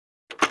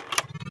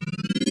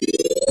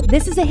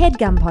This is a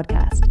HeadGum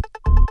podcast.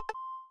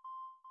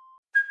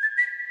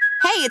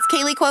 Hey, it's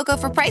Kaylee Cuoco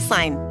for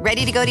Priceline.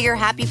 Ready to go to your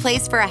happy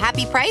place for a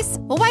happy price?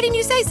 Well, why didn't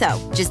you say so?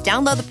 Just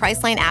download the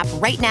Priceline app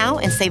right now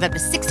and save up to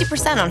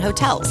 60% on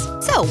hotels.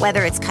 So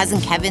whether it's Cousin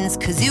Kevin's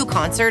Kazoo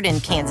Concert in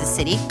Kansas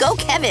City, go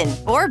Kevin,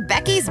 or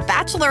Becky's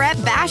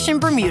Bachelorette Bash in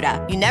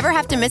Bermuda, you never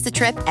have to miss a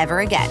trip ever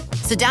again.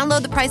 So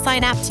download the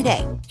Priceline app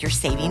today. Your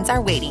savings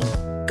are waiting.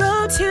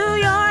 Go to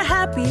your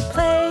happy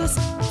place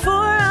for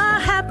a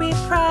happy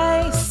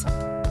price.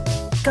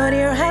 Go to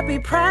your happy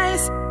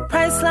price,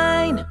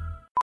 Priceline.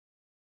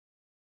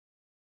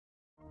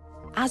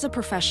 As a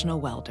professional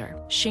welder,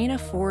 Shayna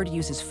Ford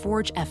uses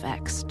Forge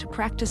FX to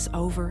practice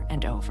over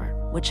and over,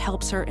 which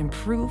helps her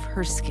improve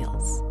her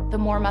skills. The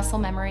more muscle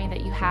memory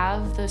that you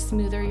have, the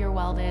smoother your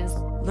weld is.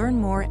 Learn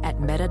more at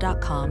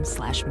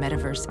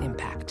meta.com/metaverse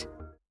impact.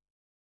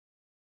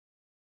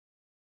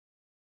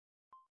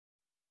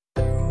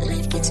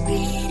 Life gets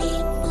pretty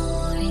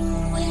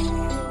boring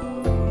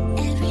when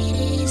every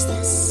day's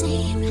the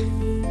same.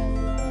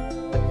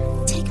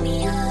 Take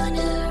me on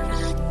a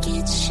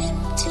rocket ship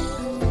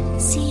to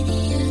see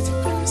the earth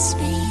from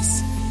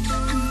space.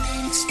 I'm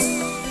an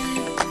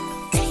explorer,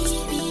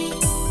 baby.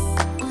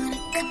 Wanna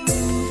come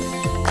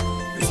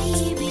over,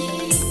 baby.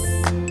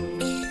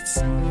 It's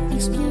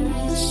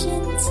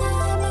exploration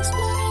time,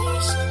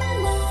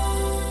 exploration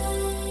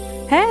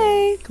life.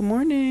 Hey! Good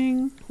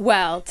morning.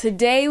 Well,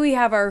 today we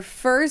have our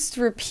first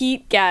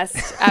repeat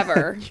guest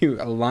ever. You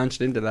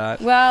launched into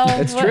that. Well,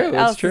 it's what true.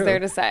 else it's true. is there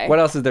to say? What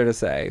else is there to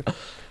say?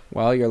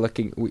 Well, you're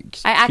looking I cute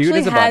actually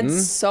as a had button.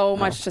 so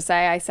much to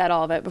say. I said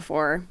all of it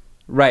before.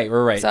 Right.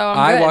 So I'm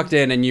I good. walked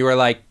in and you were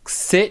like,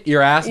 sit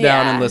your ass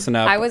down and listen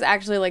up. I was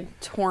actually like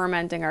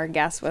tormenting our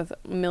guests with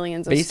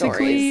millions of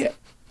Basically, stories.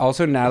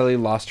 also Natalie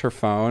lost her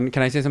phone.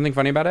 Can I say something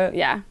funny about it?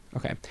 Yeah.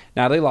 Okay.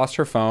 Natalie lost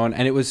her phone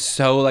and it was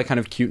so like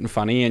kind of cute and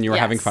funny and you were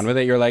having Yes. fun with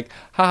it. You're like,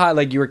 haha,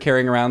 like you were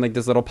carrying around like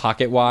this little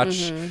pocket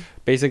watch,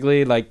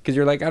 basically, like, because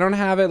you're like, I don't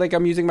have it, like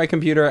I'm using my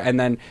computer, and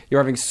then you're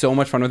having so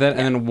much fun with it, and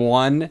then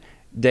one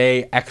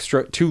day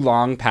extra too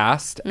long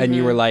passed and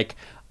you were like,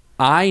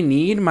 I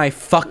need my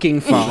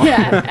fucking phone.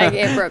 Yeah,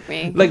 it broke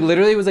me. Like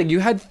literally it was like you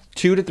had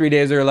 2 to 3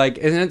 days where you're like,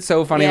 isn't it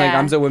so funny? Like Yeah.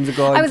 I'm so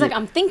whimsical. I was like,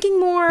 I'm thinking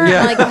more.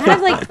 Yeah. Like, kind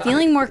of like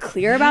feeling more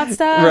clear about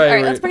stuff. Right, All right,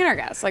 right. let's bring in our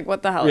guests. Like,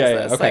 what the hell Yeah, is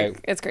yeah, this? okay.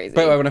 Like, it's crazy.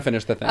 But I want to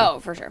finish the thing. Oh,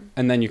 for sure.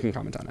 And then you can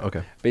comment on it.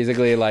 Okay.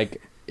 Basically, like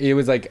it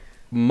was like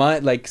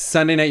like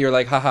Sunday night you're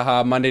like ha ha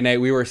ha. Monday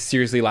night we were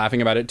seriously laughing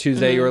about it.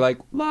 Tuesday you were like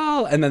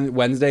lol, and then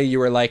Wednesday you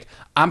were like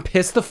I'm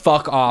pissed the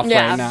fuck off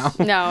right now.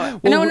 No.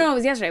 Well, no, it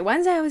was yesterday.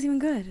 Wednesday I was even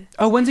good.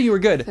 Oh, Wednesday you were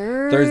good.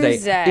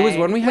 Thursday. It was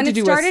when we had to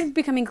do When it started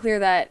becoming clear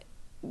that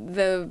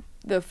the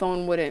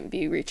phone wouldn't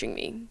be reaching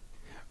me.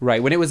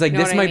 right when it was like You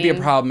know this what I might be a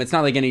mean? problem. It's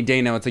not like any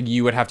day now. It's like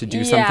you would have to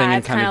do something and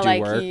it's kind of do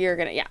like work. you're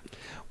gonna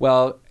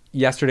Well,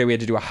 yesterday we had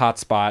to do a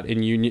hotspot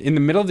in the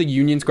middle of the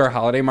Union Square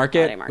Holiday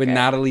Market with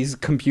Natalie's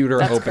computer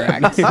That's open,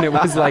 correct. and it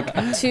was like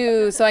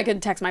so I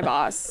could text my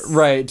boss.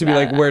 right to be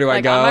like, where do I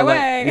like, go? on my like,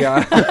 way.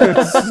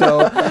 yeah. So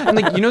and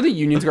like the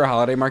Union Square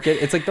Holiday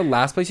Market, it's like the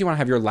last place you want to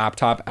have your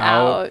laptop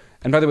out.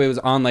 And by the way, it was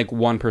on like 1%.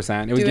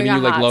 It was Doing giving a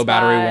you like low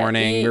battery hotspot.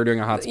 warning. We were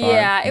doing a hotspot.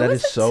 Yeah, it That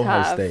was is so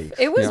high tough. stakes.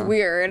 It was Yeah.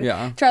 weird.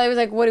 Yeah. Charlie was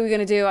like, "What are we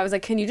gonna do?" I was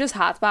like, "Can you just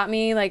hotspot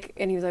me?" Like,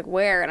 and he was like,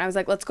 "Where?" And I was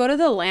like, "Let's go to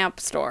the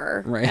lamp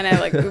store." Right. And I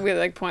like we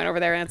like point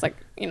over there, and it's like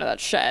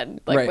that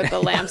shed like Right. with the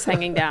lamps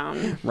hanging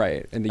down.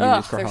 Right. In the Union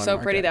Ugh, Square they're Holiday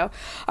so pretty Market.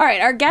 though. All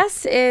right, our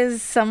guest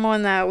is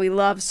someone that we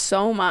love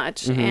so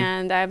much, Mm-hmm.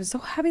 and I'm so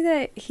happy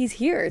that he's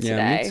here today.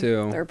 Yeah, me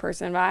too. Third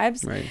person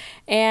vibes. Right.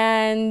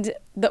 And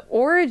the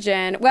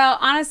origin. Well,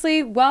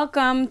 honestly,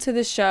 welcome to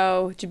the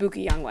show,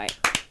 Jaboukie Youngwhite.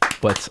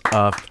 What's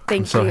up?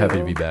 Thank I'm so happy to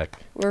you. be back.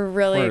 We're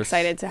really course.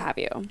 excited to have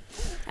you.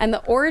 And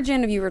the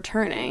origin of you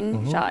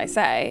returning, shall I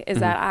say, is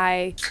that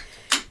I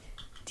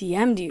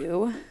DM'd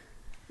you.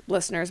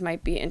 Listeners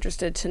might be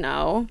interested to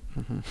know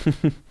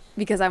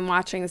because I'm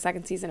watching the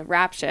second season of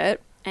Rap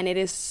Shit, and it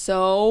is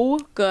so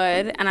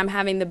good, and I'm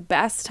having the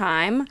best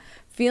time,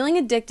 feeling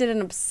addicted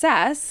and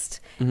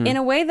obsessed in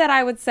a way that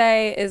I would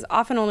say is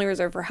often only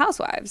reserved for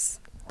housewives.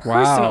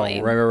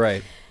 Personally. Wow.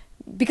 Right.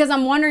 Because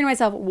I'm wondering to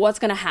myself, what's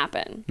going to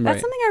happen? That's Right.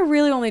 something I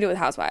really only do with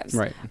housewives.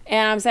 Right.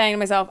 And I'm saying to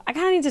myself, I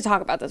kind of need to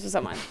talk about this with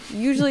someone.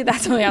 Usually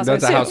that's only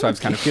housewives That's a do. housewives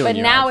kind of feeling But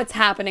you now have. it's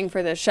happening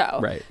for this show.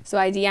 Right. So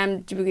I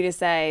DM'd Jaboukie to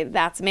say,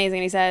 that's amazing.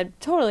 And he said,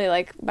 totally,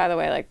 like, by the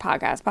way, like,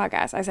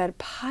 podcast. I said,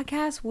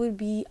 podcast would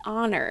be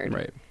honored.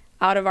 Right.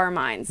 Out of our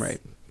minds. Right.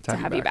 To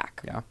have you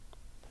back. Yeah.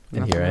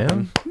 And here I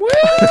am.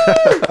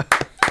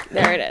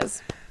 There it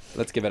is.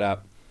 Let's give it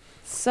up.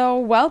 So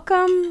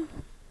welcome.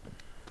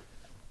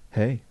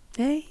 Hey,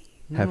 Hey.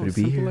 happy to be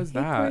simple here. as Hey,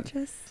 that.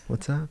 gorgeous.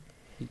 What's up?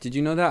 Did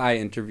you know that I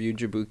interviewed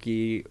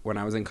Jaboukie when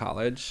I was in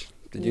college?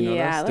 Did you know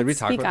Yeah, this? Did we let's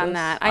talk speak about on this?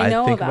 that. I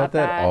know think about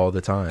that all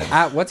the time.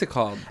 At what's it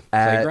called?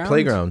 At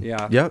Playground.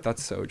 Yeah. Yep.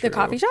 That's so true. The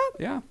coffee shop?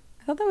 Yeah.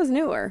 I thought that was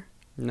newer.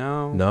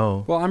 No.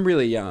 No. Well, I'm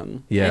really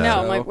young. Yeah. I know.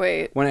 I'm So like,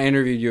 wait. When I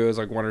interviewed you, it was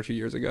like 1 or 2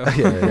 years ago.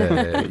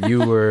 Yeah.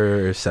 You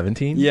were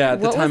 17? Yeah, at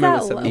the What time was I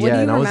was that 17. What do Yeah,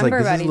 you and I was like,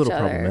 remember this is a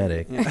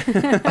about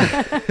little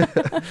each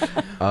other?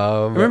 problematic.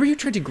 Remember you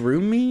tried to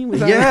groom me? Was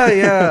that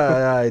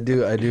yeah, I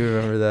do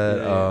remember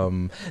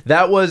that.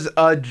 That was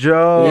a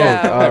joke.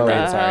 Yeah,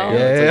 right, sorry.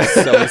 Yeah. It's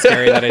like so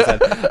scary that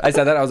I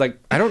said that. I was like,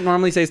 I don't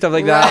normally say stuff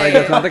like that. Like,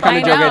 that's not the kind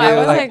of joke I do. I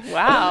was like,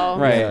 wow.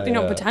 Right.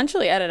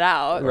 Potentially edit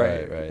out.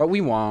 Right. But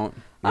we won't.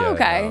 Yeah,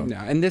 okay.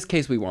 No, in this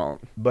case, we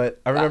won't.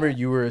 But I remember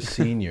you were a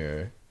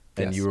senior.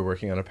 And Yes. you were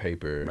working on a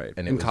paper, Right.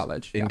 And In was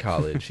college, In yeah.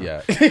 college,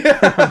 yeah.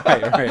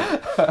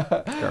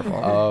 right.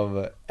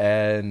 Careful.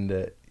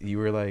 And you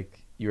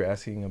were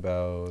asking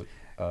about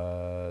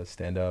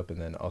stand up,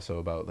 and then also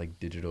about like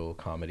digital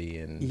comedy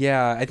and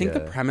Yeah, I think the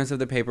premise of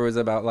the paper was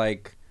about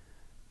like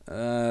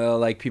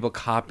people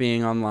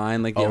copying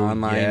online, like the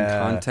online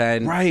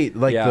content. Right.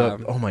 Like Yeah.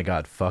 oh my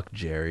God, fuck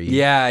Jerry.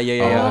 Yeah.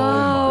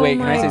 Oh Wait,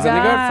 can I say my something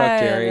about Fuck God.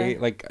 Jerry?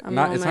 Like, A it's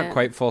not moment.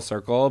 quite full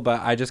circle, but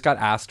I just got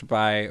asked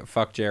by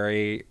Fuck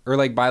Jerry, or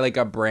like by like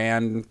a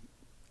brand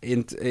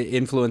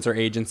influencer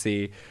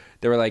agency.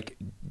 They were like,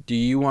 "Do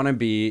you want to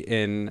be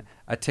in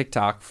a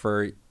TikTok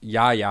for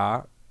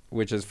Yaya?"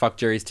 Which is Fuck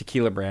Jerry's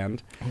tequila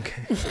brand.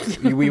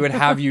 Okay. We would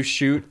have you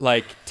shoot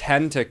like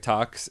 10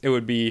 TikToks. It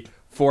would be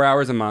 4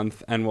 hours a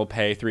month, and we'll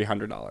pay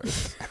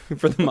 $300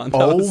 for the month.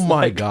 I was Oh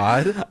my like,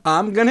 God.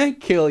 I'm gonna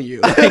kill you.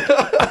 Like,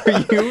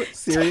 are you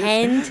serious?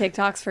 10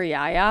 TikToks for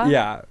Yaya?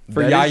 Yeah,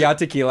 for That Yaya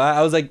tequila.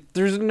 I was like,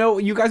 there's no,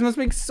 you guys must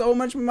make so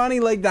much money.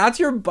 Like, that's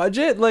your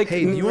budget? Like,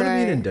 Hey, do you want to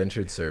be an Right.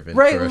 indentured servant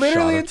right, for a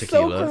literally, shot of it's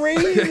tequila? so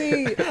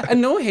crazy.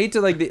 And no hate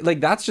to like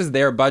that's just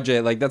their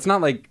budget. Like, that's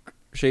not like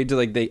shade to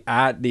like the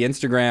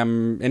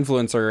Instagram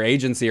influencer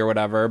agency or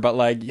whatever, but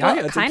like, Well,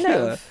 Yaya kind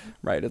tequila. of.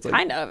 Right, it's like,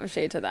 Kind of a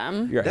shade to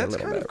them. you're a That's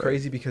little kind of bit,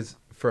 crazy because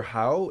for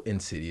how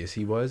insidious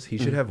he was, he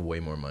should have way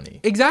more money.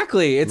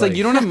 Exactly. It's like, Like-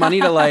 you don't have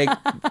money to like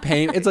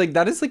pay. It's like,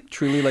 that is like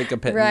truly like a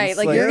pittance. Right.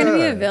 Like, you're going to be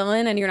Yeah. a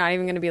villain, and you're not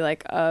even going to be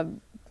like a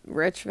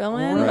rich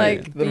villain. Right.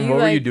 Like, Then be, what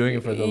were you like- doing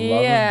it for? The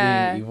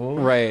yeah. love of being evil?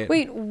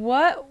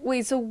 Right.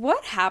 Wait, so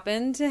what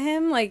happened to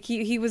him? Like,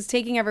 he was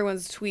taking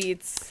everyone's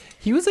tweets.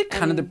 He was like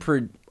kind of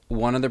the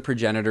one of the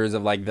progenitors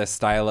of like this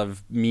style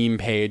of meme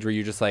page where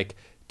you just like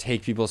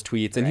take people's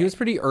tweets, and he was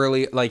pretty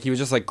early. Like, he was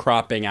just like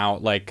cropping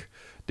out like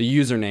the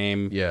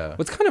username. Yeah.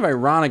 What's kind of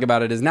ironic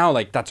about it is now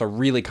like that's a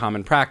really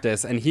common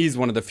practice, and he's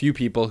one of the few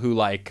people who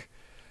like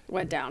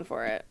Went down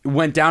for it.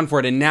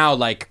 and now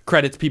like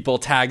credits people,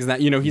 tags that,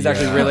 he's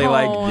actually really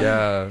like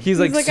Yeah. he's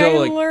like like, so "I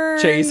like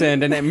learned."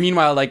 chastened, and then,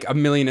 meanwhile like a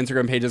million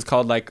Instagram pages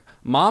called like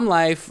Mom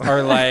Life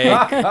are like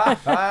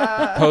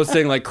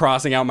posting like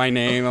crossing out my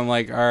name. I'm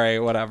like, all right,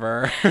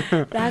 whatever.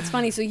 That's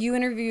funny. So you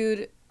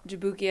interviewed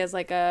Jaboukie as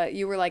like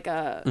you were like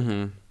a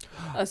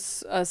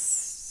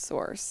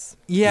source.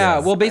 Yeah,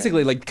 Yes. well,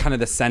 basically, like, kind of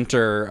the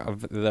center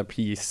of the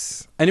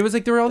piece. And it was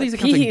like, there were all these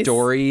accounts like piece.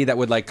 Dory that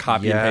would, like,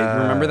 copy and paste.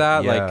 Remember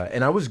that? Yeah. Like,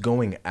 and I was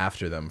going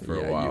after them for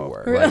Yeah, a you while.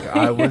 were. Like,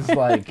 I was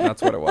like,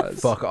 that's what it was.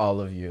 fuck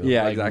all of you.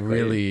 Yeah, Like, exactly.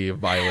 Really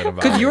violent about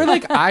it. Because you were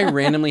like, I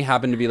randomly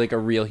happen to be, like, a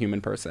real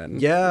human person.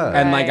 Yeah.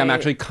 And, like, I'm Right.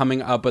 actually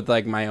coming up with,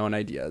 like, my own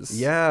ideas.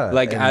 Yeah,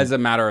 Like, and- as a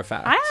matter of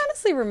fact. I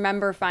honestly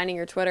remember finding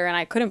your Twitter, and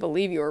I couldn't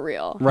believe you were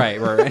real. Right.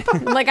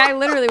 Like, I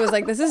literally was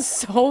like, this is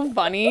so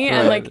funny.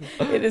 And like,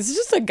 this is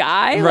just a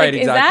guy. Right,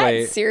 Like, exactly.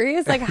 is that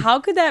serious? Like, how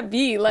could that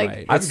be? Like,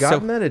 Right. I've It's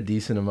gotten so- that a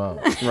decent amount.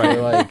 Right.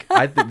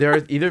 Like, there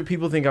are either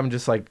people think I'm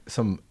just like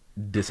some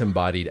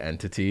disembodied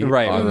entity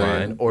Right,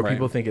 online, right, or right.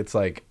 people think it's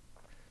like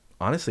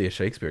honestly a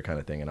Shakespeare kind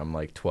of thing, and I'm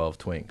like 12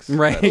 twinks.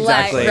 Right, That's-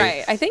 exactly.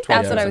 right. I think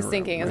that's what I 12 was in a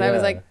thinking. room. Is I was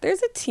Yeah. like,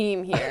 there's a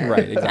team here. Right,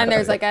 exactly. And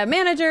there's like a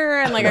manager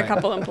and like a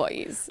couple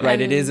employees. Right,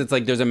 And it is. It's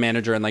like there's a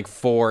manager and like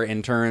 4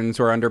 interns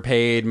who are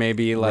underpaid,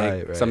 maybe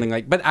like Right. something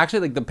like. But actually,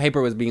 like the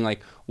paper was being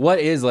like, what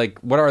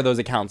are those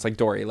accounts like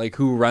Dory? Like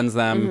who runs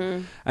them?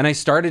 Mm-hmm. And I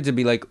started to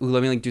be like, ooh,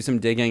 let me like do some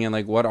digging and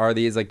like what are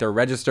these? Like they're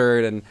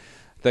registered, and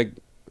the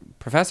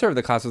professor of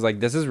the class was like,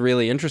 this is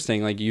really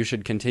interesting. Like you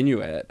should continue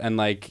it, and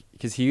like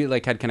because he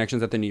like had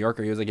connections at the New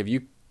Yorker, he was like, if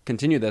you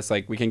continue this,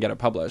 like we can get it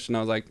published. And I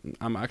was like,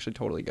 I'm actually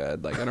totally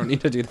good. Like I don't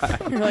need to do that.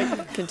 You're like,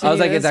 continue I was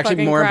like, this it's actually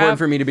fucking more crap. important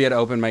for me to be at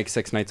open mic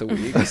 6 nights a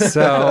week.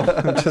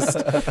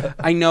 So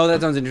I know that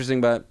sounds interesting,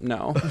 but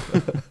no.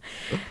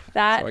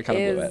 That So I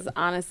kinda blew is it.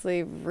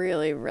 honestly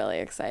really, really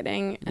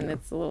exciting, and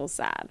it's a little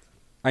sad.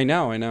 I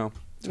know. Your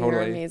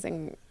Totally.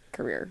 amazing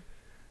career.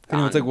 You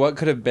know, it's gone. like what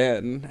could have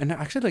been, and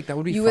actually, like that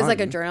would be. You fun. was like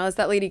a journalist,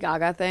 that Lady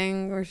Gaga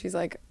thing where she's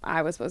like,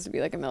 I was supposed to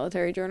be like a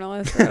military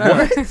journalist or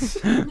whatever.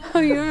 No,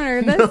 you haven't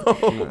heard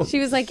this? She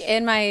was like,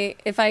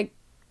 if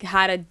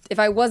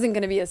I wasn't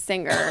going to be a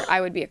singer,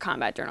 I would be a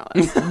combat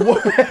journalist.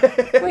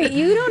 Wait,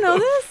 you don't know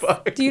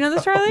this? Do you know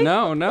this, Charlie?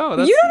 No,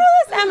 that's, You don't know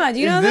this, Emma? Do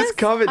you know Is this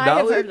common I have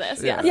knowledge? heard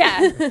this.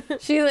 Yeah.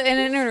 She in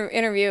an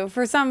interview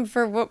for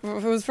it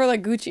was for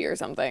like Gucci or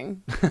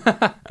something.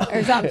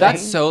 Or something.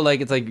 That's so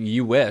like it's like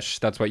you wish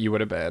that's what you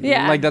would have been.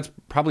 Yeah. Like that's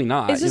probably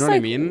not. It's You just know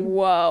like, what I mean?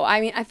 whoa.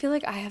 I mean, I feel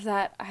like I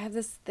have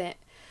this thing.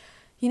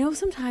 You know,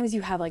 sometimes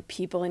you have like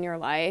people in your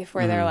life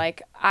where Mm-hmm. they're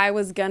like, I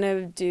was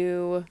gonna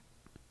do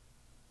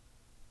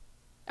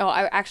Oh,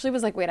 I actually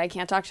was like, wait, I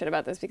can't talk shit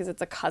about this because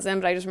it's a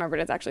cousin, but I just remembered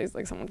it's actually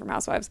like someone from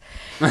Housewives.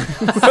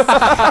 It's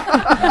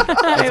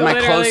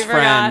my close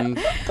friend.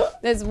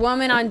 This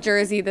woman on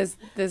Jersey, this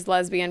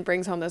lesbian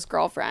brings home this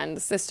girlfriend,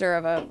 the sister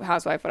of a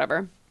housewife,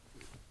 whatever.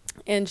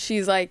 And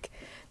she's like,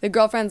 the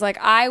girlfriend's like,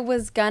 I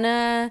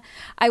wanted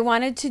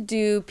to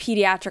do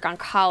pediatric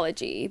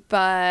oncology,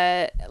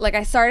 but like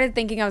I started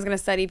thinking I was going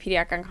to study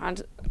pediatric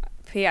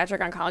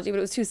oncology, but it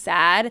was too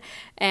sad,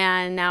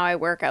 and now I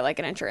work at like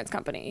an insurance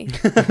company.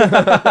 It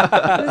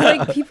was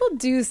like, people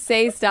do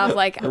say stuff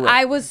like,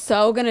 I was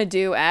so gonna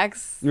do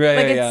X. Right,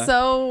 like yeah. it's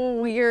so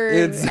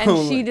weird.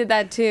 And she did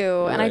that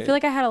too. And I feel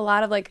like I had a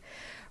lot of like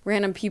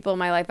random people in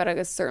my life at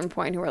a certain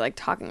point who were like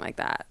talking like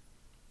that.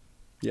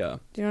 Yeah.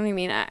 Do you know what I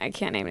mean? I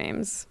can't name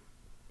names.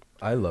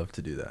 I love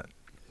to do that.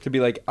 To be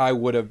like, I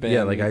would have been.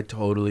 Yeah, like I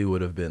totally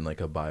would have been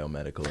like a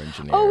biomedical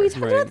engineer. Oh, we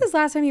talked about this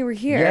last time you were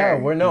here.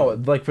 Yeah,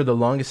 like for the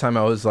longest time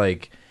I was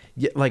like,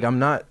 yeah, like I'm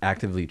not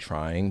actively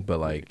trying, but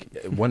like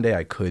one day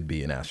I could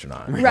be an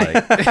astronaut. Right.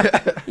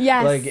 Like,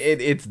 Yes. like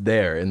it's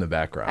there in the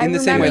background. in the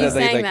same way remember that you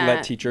they saying like that.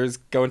 let teachers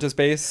go into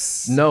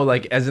space. No,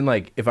 like as in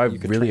like if I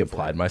could really train for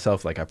applied it.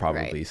 myself, like I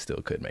probably Right. still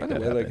could make By the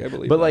that way, like, happen. I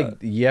believe but like,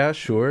 that. yeah,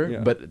 sure. Yeah.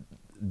 But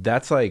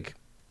that's like,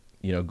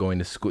 you know, going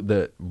to school,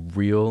 the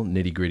real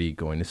nitty gritty,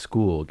 going to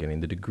school,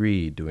 getting the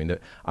degree,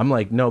 I'm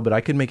like, no, but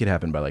I could make it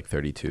happen by like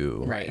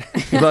 32. Right.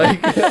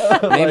 Like,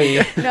 Maybe.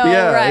 No,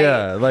 yeah, right.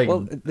 yeah. Like,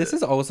 Well, this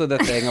is also the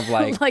thing of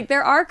like. Like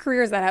there are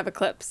careers that have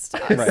eclipsed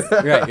us.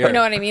 right. You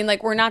know what I mean?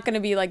 Like we're not going to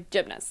be like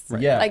gymnasts.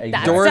 Yeah, Like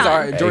that's Doors done.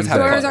 are- doors have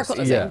doors are closed.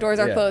 closing. Yeah, Doors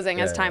are yeah,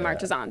 closing as yeah, time yeah.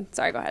 marches on.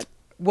 Sorry, go ahead.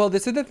 Well,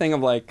 this is the thing of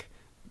like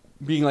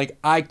being like,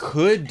 I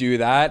could do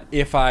that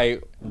if I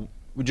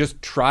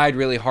just tried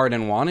really hard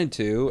and wanted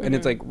to. And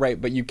it's like, right,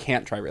 but you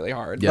can't try really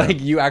hard. Yeah.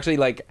 Like you actually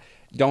like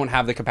don't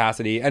have the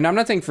capacity. And I'm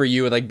not saying for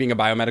you like being a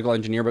biomedical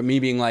engineer, but me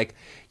being like,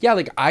 yeah,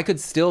 like I could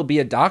still be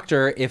a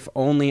doctor if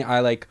only I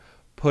like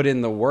put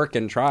in the work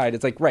and tried.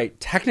 It's like, right,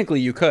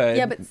 technically you could.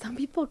 Yeah, but some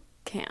people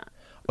can't.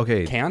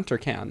 okay, Can't or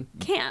can?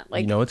 Can't.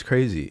 Like you know what's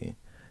crazy?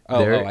 Oh,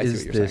 There I see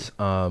is what you're this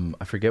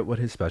I forget what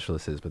his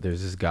specialist is, but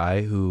there's this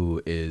guy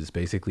who is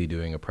basically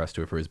doing a press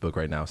tour for his book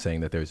right now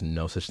saying that there's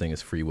no such thing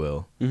as free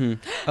will.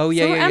 Oh,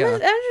 yeah, so yeah. Emma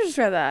just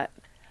read that.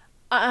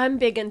 I'm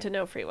big into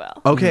no free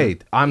will. Okay,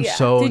 I'm Yeah.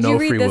 so Did no you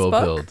read free this will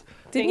book? pilled.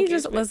 Didn't Thank you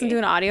you, just listen Smokey. to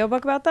an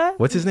audiobook about that?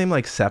 What's his name?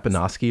 Like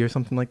Sapinowski or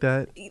something like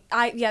that?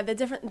 I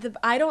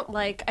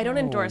don't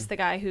endorse the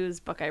guy whose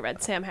book I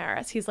read, Sam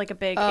Harris. He's like a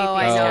big Oh,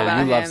 I atheist know guy. about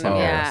you him. love Sam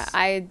Yeah,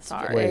 Harris.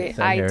 Wait,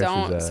 Sam I Harris, don't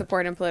who's that?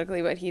 support him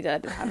politically, but he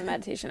did have a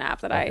meditation app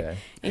that I Okay.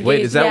 engaged.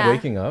 Wait, is that yeah.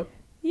 Waking Up?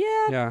 Yeah.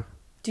 Yeah.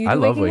 Do you I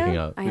do love Waking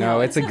Up. I No, know.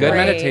 it's a good great.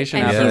 meditation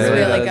and app. he's It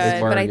really really is. It's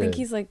good, but very I think good.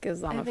 he's like I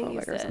think Islamophobic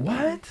he's or it. something.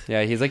 What?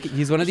 Yeah,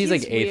 he's one of these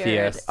like He's weird.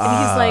 atheists.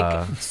 And he's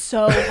like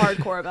so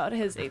hardcore about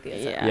his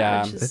atheism.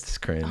 Yeah. which is It's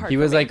cringe. hard He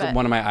for was me, like but-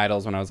 one of my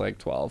idols when I was like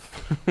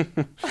 12. And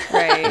I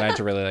Right. had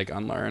to really like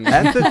unlearn.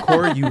 At the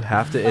core, you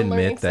have to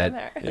Unlearning admit Sam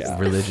that Harris. Yeah.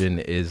 religion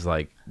is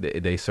like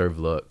they serve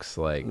looks.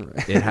 Like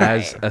it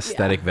has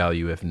aesthetic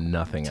value, if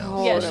nothing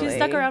else. Yeah, Totally. she's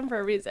stuck around for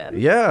a reason.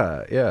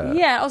 Yeah, yeah.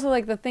 Yeah. Also,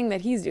 like the thing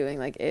that he's doing,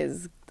 like,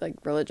 is like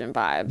religion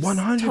vibes.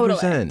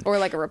 100%. Or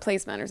like a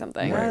replacement or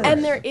something. Right.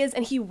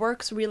 And he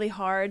works really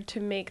hard to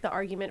make the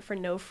argument for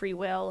no free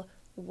will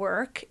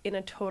work in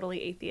a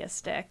totally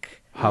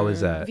atheistic How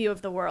is that? view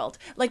of the world.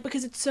 Like,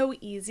 because it's so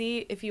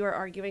easy if you are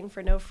arguing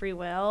for no free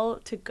will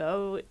to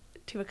go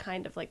to a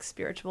kind of like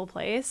spiritual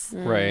place.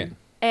 Right.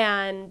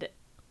 And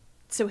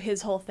so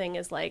his whole thing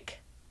is like,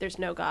 there's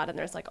no God and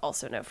there's like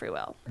also no free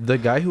will. The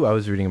guy who I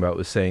was reading about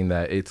was saying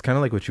that it's kind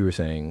of like what you were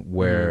saying,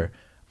 where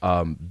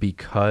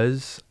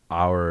because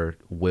our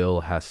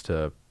will has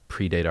to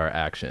predate our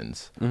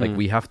actions, like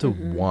we have to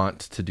want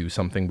to do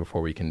something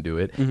before we can do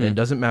it. And it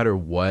doesn't matter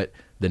what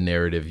the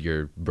narrative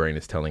your brain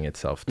is telling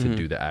itself to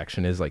do the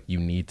action is, like you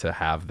need to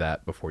have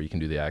that before you can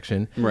do the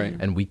action. Right.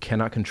 And we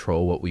cannot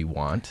control what we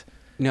want.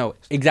 No,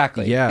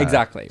 exactly. Yeah.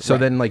 Exactly. So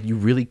Right. then like you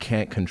really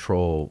can't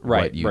control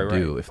Right, what you right,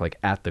 do right. if like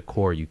at the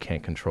core you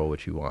can't control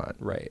what you want.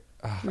 Right.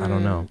 I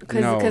don't know.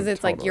 Because No,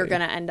 it's like you're totally.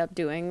 going to end up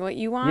doing what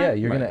you want. Yeah,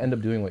 you're Right. gonna end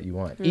up doing what you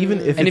want, even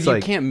if And it's if you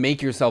like can't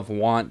make yourself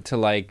want to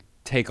like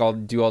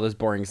do all this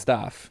boring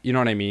stuff, you know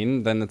what I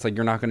mean? Then it's like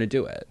you're not going to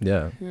do it.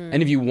 yeah.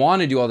 And if you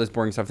want to do all this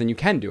boring stuff, then you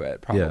can do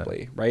it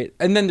probably, right?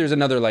 And then there's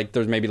another like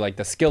there's maybe like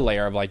the skill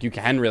layer of like you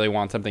can really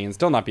want something and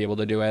still not be able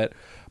to do it,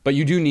 but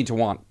you do need to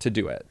want to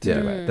do it.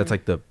 Yeah, that's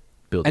like the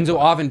building And so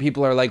block. often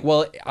people are like,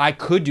 well, I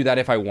could do that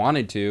if I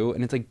wanted to.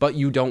 And it's like, but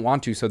you don't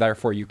want to, so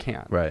therefore you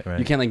can't. Right, right.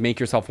 You can't like make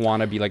yourself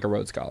want to be like a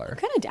Rhodes Scholar.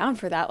 Kind of down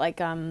for that.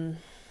 Like, I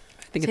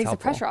think it's takes the helpful.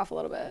 pressure off a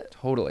little bit.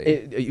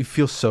 Totally. You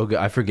feel so good.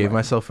 I forgave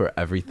myself for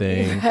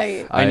everything.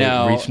 Right. I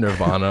know. reached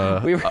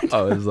nirvana. We were-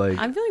 I was like,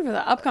 I'm feeling for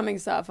the upcoming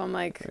stuff. I'm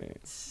like,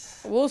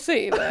 We'll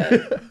see.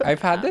 But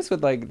I've had this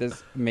with like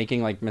this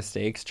making like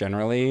mistakes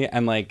generally,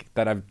 and like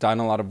that I've done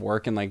a lot of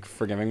work in like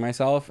forgiving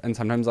myself. And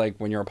sometimes like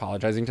when you're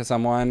apologizing to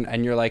someone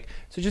and you're like,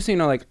 so just so you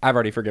know, like I've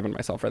already forgiven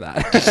myself for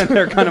that. And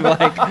they're kind of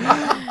like,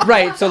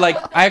 right. So like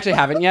I actually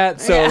haven't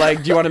yet. So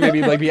like, do you want to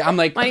maybe like be? I'm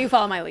like, why don't you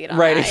follow my lead on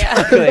right,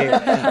 that? exactly.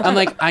 I'm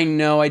like, I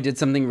know I did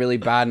something really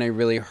bad and I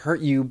really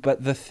hurt you,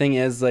 but the thing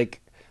is like,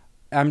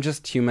 I'm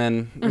just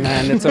human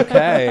and it's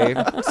okay.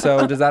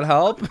 So does that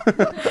help?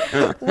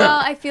 Well,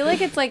 I feel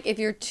like it's like if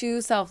you're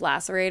too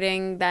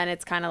self-lacerating, then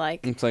it's kind of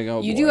like, it's like,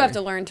 oh, you boy. do have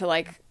to learn to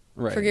like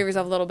Right. forgive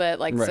yourself a little bit,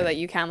 like so Right. that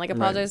you can like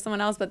apologize Right. to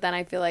someone else. But then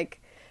I feel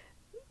like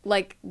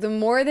the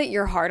more that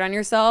you're hard on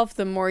yourself,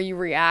 the more you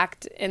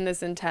react in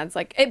this intense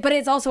but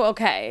it's also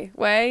okay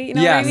way, you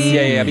know yes, what I mean?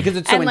 yeah, because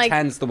it's so And, like,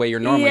 intense the way you're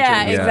normally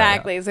yeah, treated.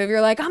 exactly. So if you're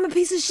like, I'm a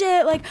piece of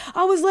shit, like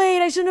I was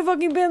late, I shouldn't have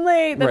fucking been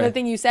late, then the Right.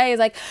 thing you say is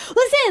like,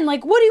 listen,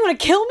 like what do you want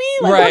to kill me?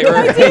 Like Right,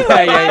 what did right. I do?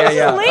 Like, Yeah, I was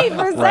yeah. just late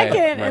for a Right,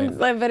 second. right. And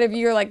like, but if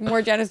you're like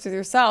more generous with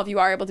yourself, you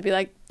are able to be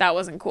like, that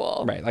wasn't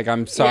cool. Right, like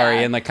I'm sorry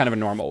Yeah. in like kind of a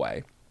normal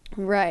way.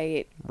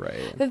 Right.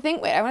 Right. The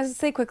thing, I wanted to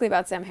say quickly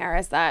about Sam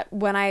Harris that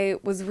when I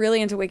was really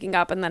into waking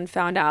up and then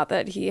found out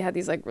that he had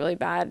these like really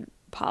bad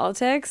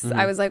politics,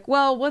 I was like,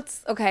 well,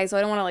 what's okay? So I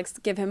don't want to like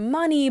give him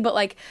money, but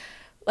like,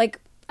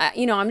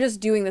 you know, I'm just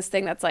doing this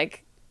thing that's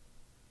like,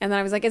 and then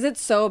I was like, is it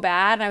so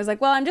bad? And I was like,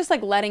 well, I'm just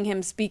like letting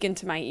him speak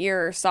into my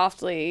ear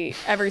softly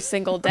every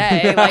single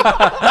day. Like,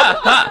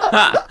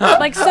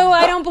 like so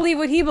I don't believe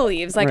what he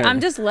believes. Like, Right. I'm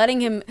just letting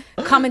him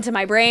come into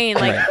my brain,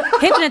 like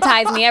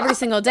hypnotize me every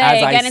single day,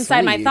 As I get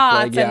inside my sleep,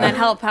 thoughts, like, yeah. and then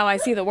help how I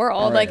see the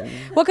world. Right. Like,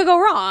 what could go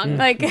wrong?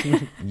 Like,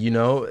 You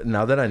know,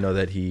 now that I know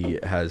that he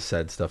has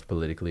said stuff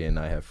politically and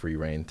I have free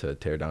reign to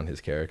tear down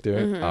his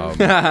character,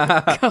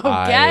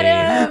 get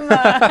him.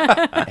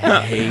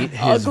 I hate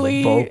his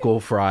Ugly.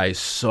 vocal fry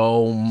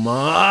so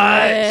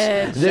much.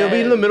 Shit. They'll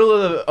be in the middle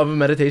of a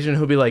meditation.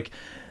 He'll be like,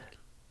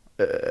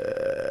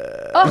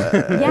 Oh,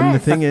 and the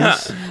yes. thing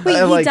is, Wait,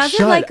 he like, does it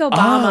shut like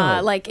Obama,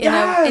 up. like in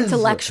Yes. an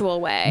intellectual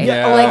way.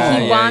 Yeah. Like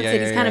he Yeah, wants yeah,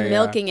 it. He's yeah, kind of yeah.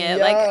 milking it.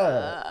 Yeah. Like,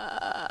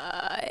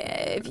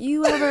 if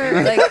you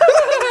ever like,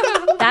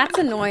 that's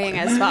annoying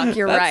as fuck.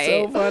 You're That's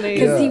right. so funny.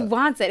 Because he Yeah.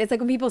 wants it. It's like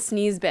when people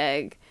sneeze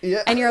big,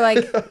 Yeah. and you're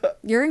like,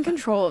 you're in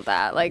control of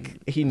that.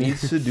 Like, He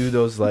needs to do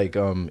those like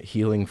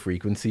healing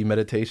frequency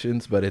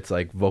meditations, but it's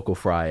like vocal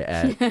fry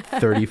at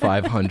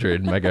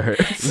 3,500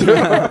 megahertz.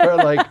 Or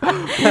like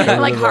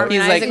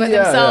harmonizing with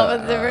yeah, himself. yeah.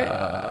 With different...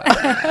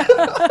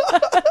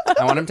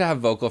 I want him to have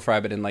vocal fry,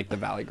 but in like the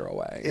Valley Girl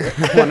way. I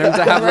want him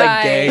to have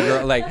like gay Right.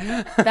 girl, like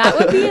That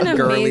would be an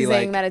girly, amazing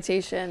like-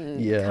 meditation.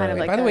 Yeah. Kind of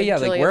like By the a way, yeah,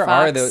 like, Julia where are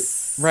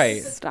Fox the-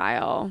 right.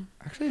 style.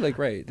 actually like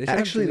right. They should have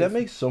Actually, Julia that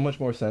makes so much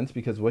more sense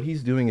because what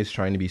he's doing is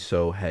trying to be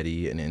so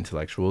heady and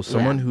intellectual.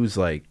 Someone who's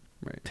like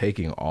Right.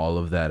 taking all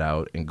of that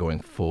out and going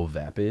full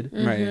vapid.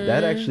 Right.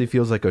 That actually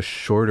feels like a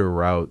shorter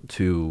route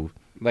to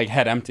like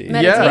head empty.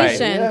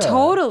 Meditation, Yeah.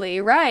 totally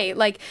right.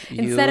 Like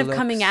You instead of look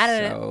coming at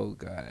it, so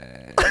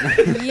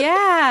good.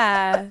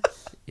 yeah.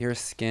 Your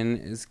skin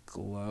is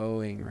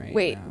glowing right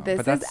Wait, now. this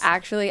But is that's-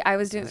 actually I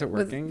was doing is it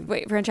with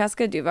working?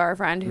 Francesca Duva, our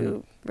friend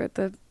who wrote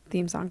the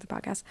theme song to the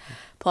podcast.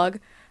 Plug.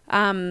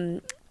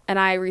 And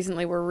I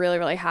recently were really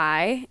really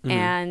high,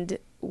 and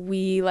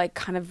we like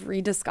kind of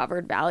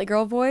rediscovered Valley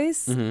Girl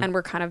voice, and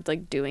we're kind of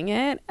like doing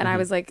it, and I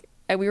was like.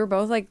 And we were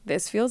both like,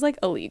 this feels like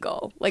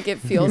illegal. Like, it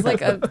feels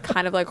like a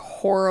kind of like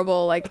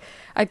horrible, like,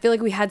 I feel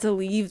like we had to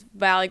leave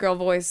Valley Girl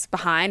voice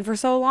behind for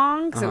so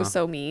long because it was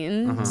so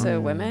mean to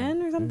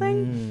women or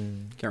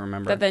something. Can't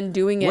remember. That then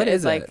doing it What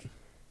is is like it?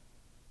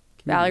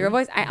 Valley Girl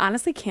voice. I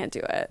honestly can't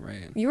do it.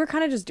 Right. You were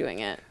kind of just doing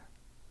it.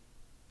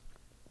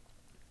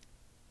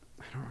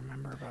 I don't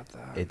remember about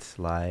that. it's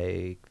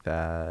like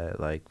that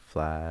like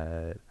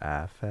flat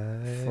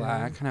affect.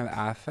 Flat kind of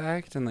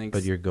affect and like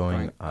But you're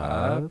going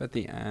up? at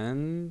the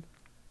end.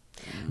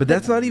 But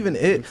that's not even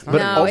it. But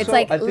no, also, it's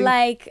like I think-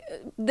 like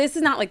this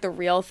is not like the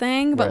real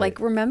thing, but Right. like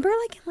remember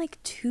like in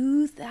like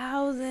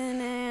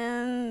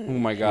 2008. Oh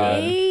my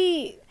God.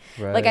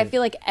 Like I Right.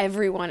 feel like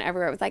everyone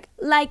everywhere was like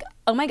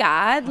oh my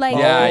God, like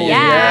Yeah, yeah,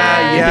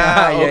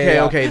 yeah, Yeah, okay,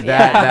 yeah. okay,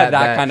 That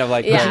that kind of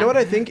like. Yeah. But you know what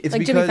I think? It's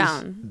Like Jimmy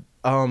because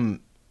Fallon.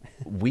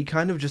 we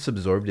kind of just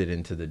absorbed it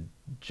into the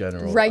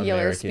general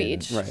Regular American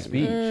speech. Right.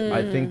 speech.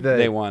 I think that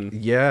They won.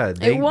 Yeah,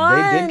 they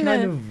won. did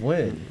kind of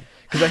win.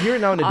 Because I hear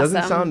it now and it doesn't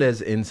Awesome. sound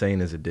as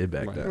insane as it did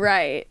back then.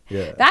 Right.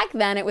 Yeah. Back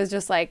then it was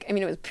just like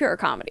it was pure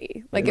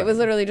comedy. Like it was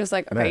literally just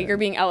like okay, Man. you're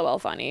being LOL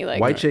funny.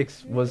 Like White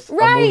Chicks was a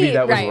Right, movie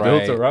that was right.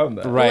 built Right. around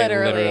that. Right.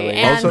 Literally. literally.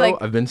 And Also, like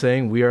I've been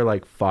saying we are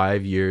like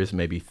 5 years,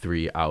 maybe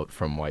 3 out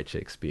from White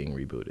Chicks being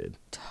rebooted.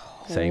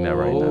 Saying that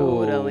right now.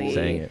 Totally.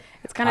 Saying it.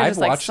 it's kind of I've just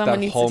like watched someone that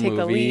needs whole to take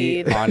the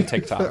movie lead. on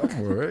TikTok.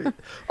 Right.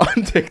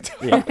 On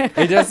TikTok.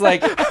 It just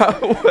like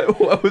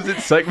what was it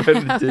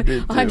segmented into?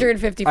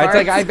 150 parts.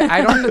 it's like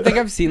I don't think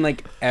I've seen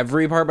like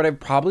every part, but I've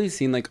probably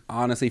seen like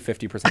honestly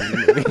 50% of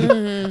the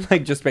movie.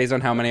 Like just based on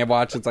how many I've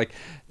watched, it's like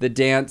the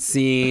dance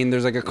scene.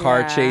 There's like a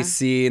car Yeah. chase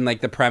scene, like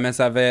the premise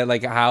of it,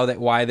 like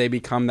why they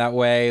become that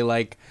way.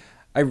 Like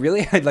I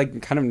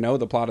like kind of know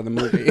the plot of the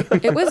movie.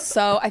 It was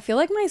so, I feel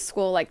like my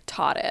school like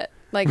taught it.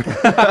 Like,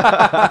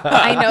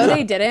 I know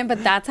they didn't,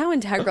 but that's how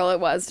integral it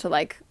was to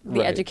like the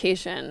Right.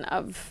 education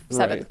of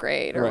seventh Right.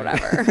 grade or Right.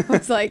 whatever.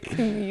 It's like,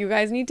 you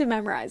guys need to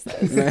memorize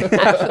this,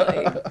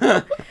 actually.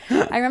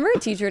 I remember a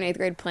teacher in 8th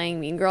grade playing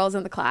Mean Girls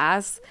in the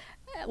class,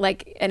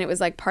 like, and it was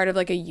like part of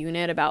like a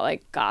unit about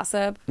like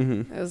gossip.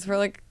 Mm-hmm. It was for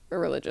like a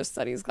religious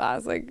studies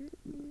class. Like,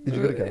 Did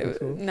you go to Catholic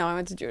school? no, I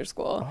went to Jewish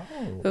school.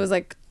 Oh. It was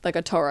like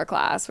a Torah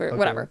class or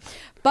whatever.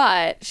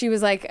 But she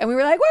was like, and we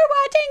were like, we're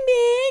watching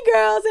Mean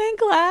Girls in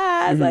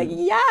class. Like,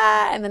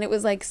 yeah. And then it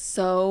was like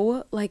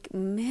so like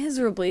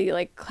miserably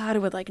like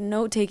clouded with like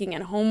note taking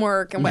and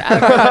homework and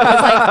whatever. And I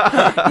was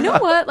like, you know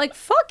what? Like,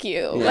 fuck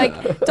you.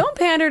 Like, don't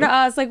pander to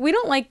us. Like, we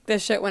don't like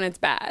this shit when it's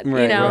bad. You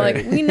Right, know, right.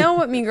 like we know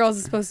what Mean Girls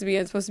is supposed to be.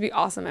 It's supposed to be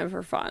awesome and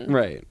for fun.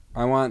 Right.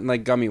 I want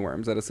like gummy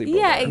worms at a sleepover.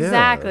 Yeah,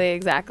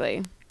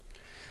 exactly.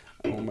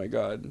 Oh my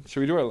god.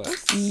 Should we do our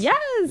list?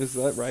 Yes. Is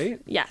that right?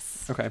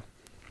 Yes. Okay.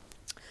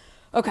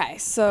 Okay,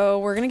 so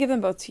we're gonna give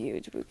them both to you,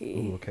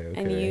 Jaboukie. Ooh, okay.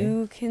 And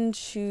you can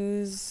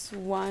choose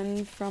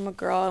one from a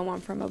girl and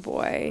one from a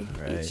boy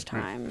Right. each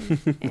time.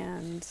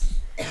 And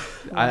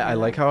I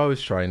like how I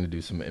was trying to do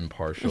some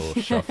impartial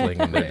shuffling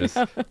and they're just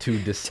two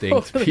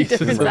distinct totally pieces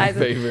different of sizes.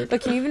 paper.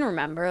 But can you even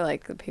remember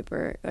like the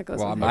paper that goes?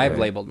 Well, with I've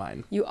paper? labeled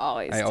mine. You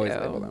always. I always do.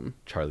 label them.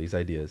 Charlie's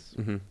ideas.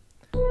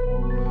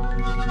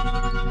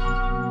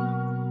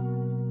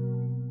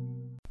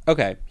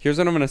 Okay, here's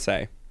what I'm going to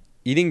say.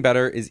 Eating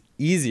better is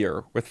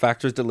easier with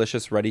Factor's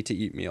delicious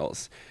ready-to-eat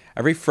meals.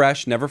 Every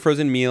fresh, never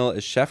frozen meal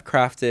is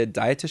chef-crafted,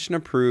 dietitian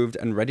approved,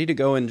 and ready to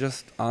go in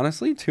just,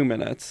 honestly, 2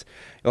 minutes.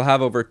 You'll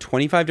have over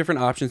 25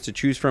 different options to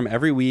choose from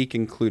every week,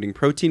 including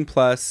Protein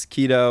Plus,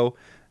 Keto,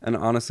 and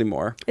honestly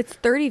more. It's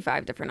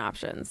 35 different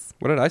options.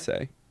 What did I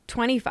say?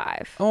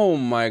 25. Oh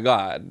my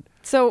god.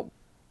 So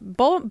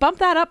bump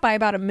that up by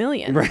about 1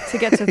 million to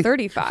get to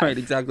 35. Right,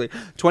 exactly.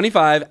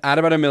 25, add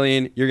about 1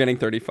 million, you're getting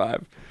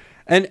 35.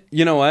 And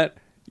you know what?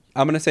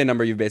 I'm going to say a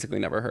number you've basically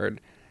never heard.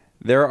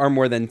 There are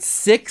more than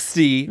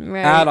 60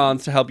 Right.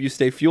 add-ons to help you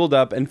stay fueled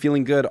up and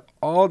feeling good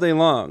all day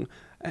long.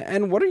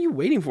 And what are you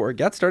waiting for?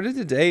 Get started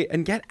today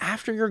and get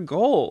after your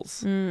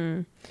goals.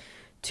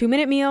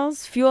 2-minute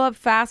meals, fuel up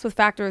fast with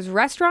Factor's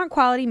restaurant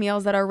quality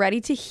meals that are ready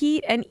to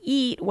heat and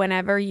eat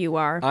whenever you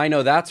are. I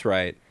know that's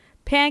right.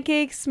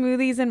 Pancakes,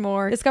 smoothies, and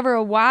more. Discover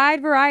a wide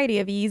variety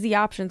of easy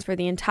options for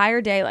the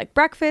entire day, like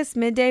breakfast,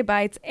 midday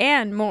bites,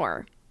 and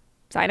more.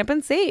 Sign up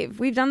and save.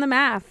 We've done the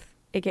math,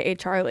 aka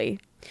Charlie.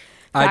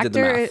 I did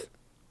the math.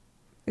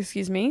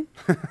 Excuse me.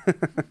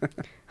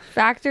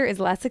 Factor is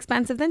less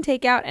expensive than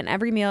takeout, and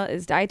every meal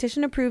is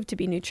dietitian approved to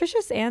be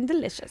nutritious and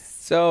delicious.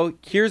 So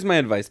here's my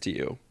advice to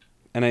you,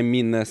 and I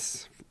mean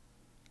this.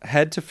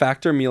 Head to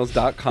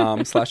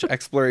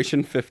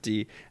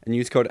factormeals.com/exploration50 and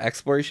use code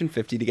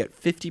exploration50 to get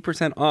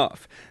 50%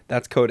 off.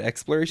 That's code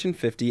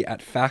exploration50 at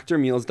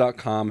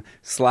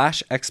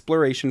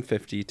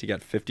factormeals.com/exploration50 to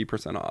get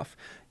 50% off.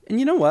 And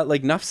you know what?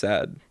 Like Nuff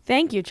said.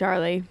 Thank you,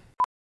 Charlie.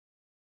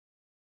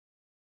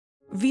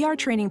 VR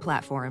training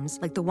platforms,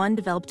 like the one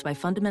developed by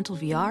Fundamental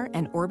VR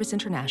and Orbis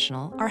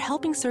International, are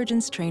helping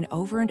surgeons train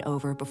over and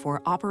over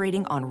before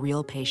operating on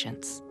real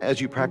patients. As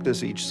you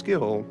practice each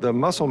skill, the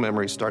muscle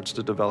memory starts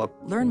to develop.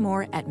 Learn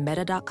more at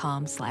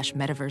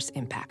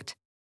meta.com/metaverseimpact.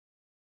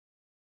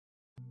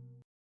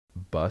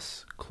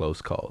 Bus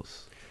close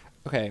calls.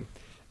 Okay,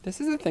 this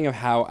is a thing of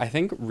how I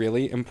think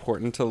really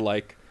important to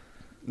like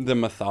the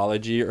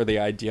mythology or the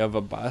idea of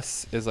a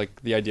bus is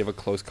like the idea of a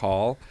close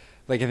call.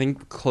 Like I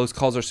think close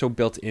calls are so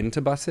built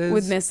into buses.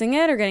 With missing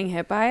it or getting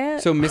hit by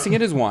it? So missing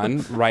it is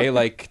one, right?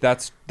 Like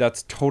that's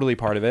totally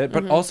part of it.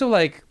 But also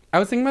like I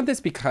was thinking about this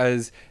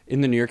because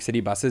in the New York City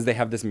buses they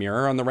have this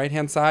mirror on the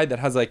right-hand side that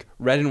has like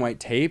red and white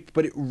tape,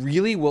 but it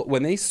really will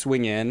when they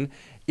swing in,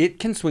 it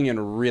can swing in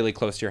really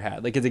close to your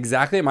head. Like it's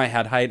exactly at my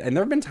head height, and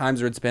there have been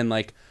times where it's been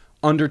like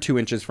under 2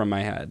 inches from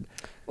my head.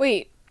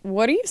 Wait,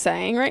 what are you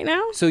saying right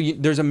now? So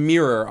there's a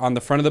mirror on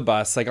the front of the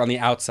bus, like on the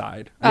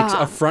outside, like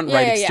a front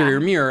right exterior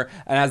mirror.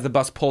 And as the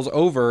bus pulls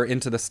over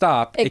into the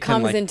stop, It can,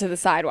 comes like, into the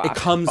sidewalk. It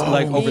comes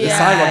like over the Yeah,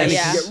 sidewalk, and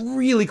yeah. it can get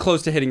really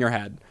close to hitting your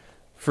head.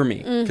 For me,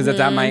 because it's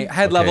at my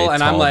head level,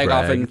 and I'm tall like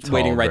brag, often tall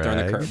waiting right there on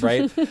the brag. curb,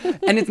 right?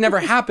 And it's never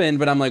happened,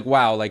 but I'm like,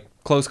 wow, like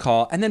close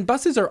call. And then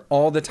buses are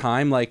all the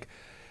time like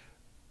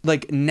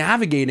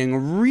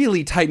navigating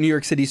really tight New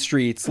York City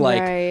streets,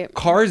 like Right.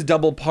 cars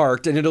double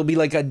parked, and it'll be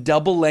like a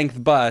double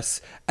length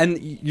bus, and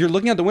you're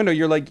looking out the window,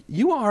 you're like,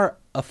 you are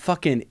a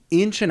fucking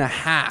inch and a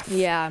half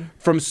Yeah.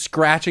 from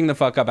scratching the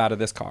fuck up out of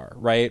this car,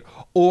 right?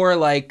 Or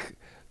like,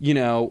 you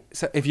know,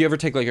 so if you ever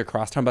take like a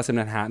crosstown bus in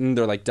Manhattan,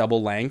 they're like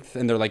double length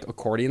and they're like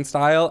accordion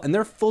style, and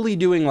they're fully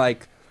doing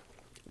like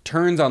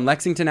turns on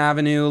Lexington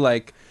Avenue,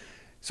 like,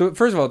 so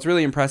first of all, it's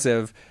really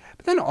impressive.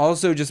 But then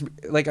also just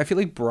like, I feel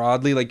like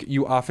broadly, like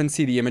you often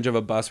see the image of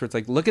a bus where it's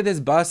like, look at this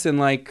bus in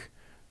like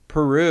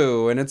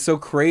Peru, and it's so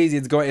crazy.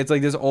 It's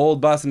like this old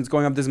bus, and it's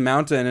going up this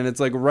mountain, and it's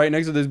like right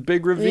next to this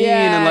big ravine,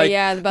 and like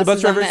the the bus bus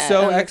is on driver's the-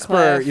 so on the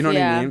expert. cliff, You know what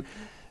yeah. I mean?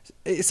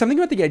 It's something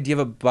about the idea of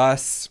a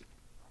bus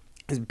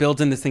is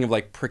built in this thing of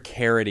like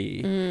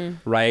precarity,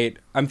 right?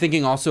 I'm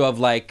thinking also of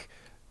like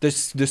the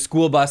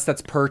school bus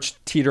that's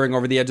perched teetering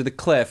over the edge of the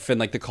cliff and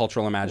like the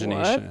cultural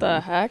imagination. What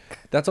the heck?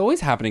 That's always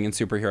happening in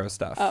superhero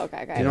stuff. Oh,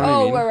 okay. Do you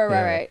know what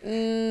I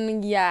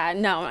mean? Right. Yeah,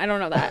 no, I don't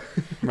know that.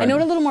 I know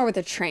it a little more with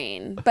the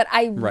train, but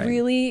I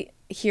really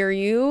hear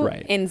you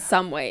in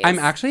some ways. I'm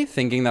actually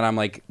thinking that I'm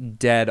like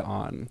dead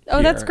on. Oh,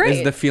 here, that's great.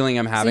 Is the feeling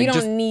I'm having. So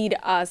you don't need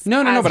us.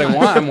 No, but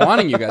I'm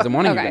wanting you guys. I'm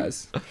wanting you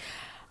guys.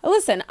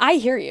 Listen, I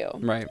hear you.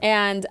 Right.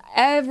 And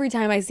every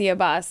time I see a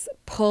bus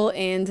pull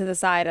into the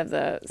side of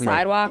the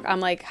sidewalk, I'm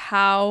like,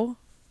 how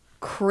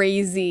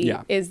crazy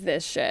is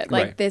this shit?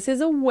 Like, this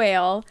is a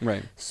whale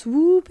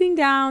swooping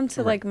down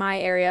to like my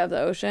area of the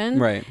ocean.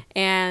 Right.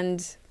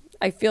 And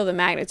I feel the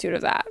magnitude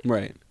of that.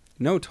 Right.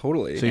 No,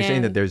 totally. So you're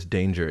saying that there's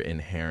danger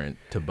inherent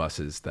to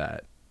buses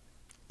that...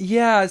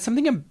 Yeah,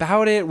 something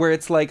about it where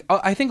it's like,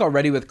 I think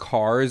already with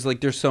cars, like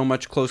there's so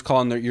much close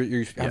call and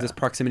you have this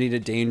proximity to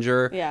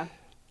danger. Yeah.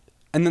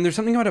 And then there's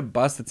something about a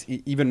bus that's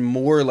even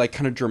more like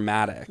kind of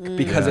dramatic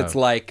because it's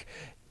like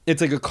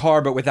a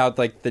car, but without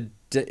like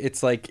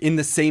it's like in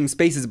the same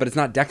spaces, but it's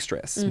not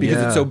dexterous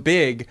because it's so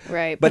big.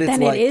 Right. But it's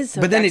then like, it is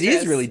so then it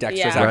is really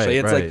dexterous, actually.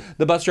 It's like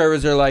the bus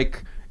drivers are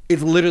like,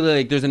 it's literally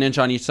like there's an inch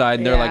on each side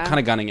and they're like kind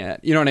of gunning it.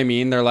 You know what I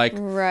mean? They're like,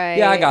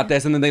 yeah, I got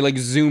this. And then they like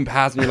zoom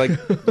past and you're like,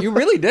 you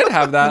really did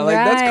have that. Like,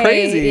 that's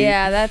crazy.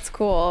 Yeah, that's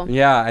cool.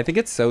 Yeah, I think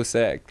it's so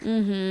sick.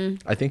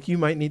 I think you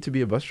might need to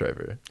be a bus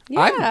driver. Yeah.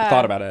 I've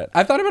thought about it.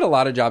 I've thought about a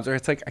lot of jobs where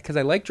it's like, because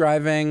I like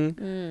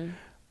driving,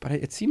 but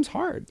it seems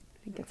hard.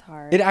 I think it's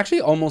hard. It actually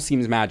almost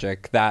seems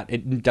magic that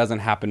it doesn't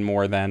happen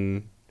more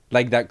than...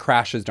 Like that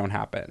crashes don't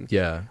happen.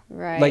 Yeah.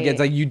 Right. Like it's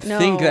like you'd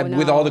think that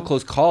with all the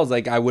close calls,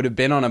 like I would have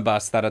been on a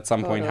bus that at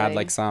some point had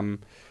like some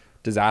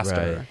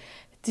disaster. Right.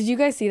 Did you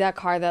guys see that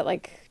car that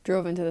like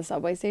drove into the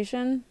subway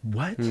station?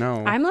 What?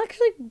 No. I'm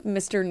actually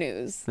Mr.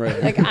 News.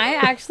 Right. Like I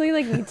actually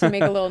like need to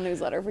make a little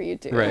newsletter for you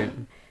too. Right.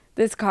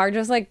 This car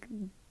just like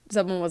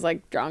someone was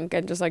like drunk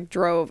and just like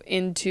drove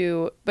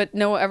into, but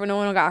no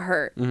one got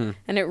hurt. And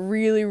it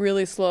really,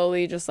 really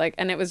slowly just like,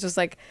 and it was just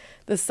like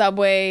the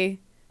subway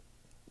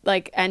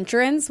like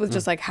entrance with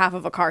just like half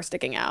of a car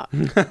sticking out.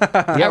 Yeah,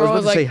 I was about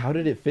to like, say, how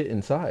did it fit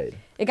inside?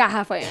 It got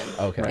halfway in.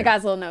 Okay. It got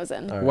its little nose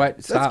in. Right. What?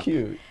 That's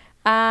cute.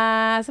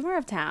 Somewhere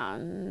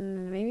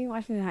uptown, maybe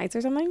Washington Heights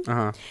or something.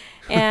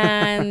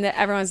 And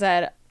everyone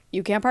said,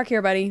 "You can't park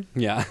here, buddy."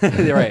 Yeah,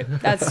 you're right.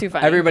 That's too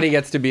funny. Everybody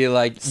gets to be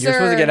like, you're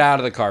supposed to get out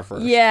of the car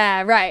first.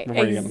 Yeah, right.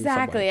 Before you get on the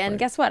Exactly. subway. And Right.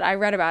 guess what? I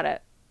read about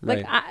it.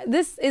 Like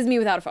this is me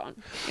without a phone.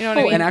 You know what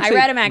I mean? and actually- I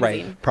read a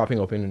magazine. Propping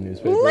open a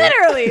newspaper.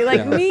 Literally,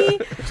 like me,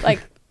 like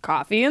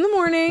coffee in the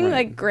morning,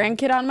 like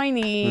grandkid on my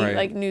knee,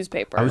 like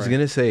newspaper. I was going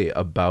to say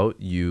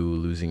about you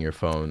losing your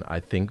phone, I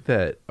think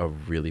that a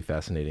really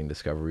fascinating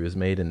discovery was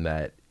made in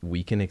that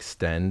we can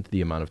extend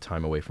the amount of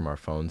time away from our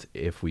phones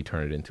if we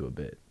turn it into a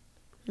bit.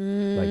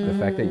 Like the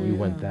fact that you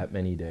went that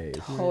many days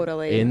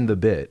in the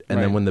bit, and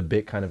then when the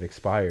bit kind of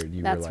expired,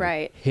 you were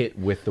like hit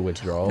with the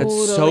withdrawal.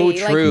 That's so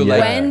true.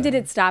 Like, Like, when did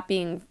it stop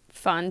being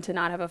fun to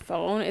not have a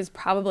phone is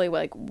probably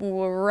like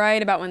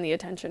right about when the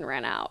attention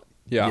ran out.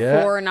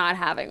 Yeah. For not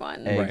having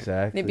one.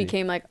 Exactly. And it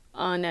became like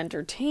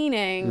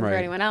unentertaining for Right.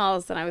 anyone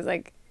else. And I was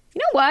like, you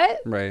know what?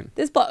 Right.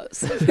 This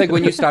blows. Like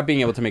when you stopped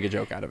being able to make a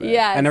joke out of it.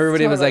 Yes, And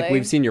everybody was like, totally.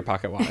 we've seen your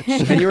pocket watch.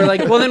 And you were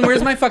like, well, then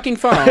where's my fucking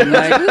phone?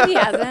 Like, He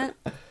hasn't.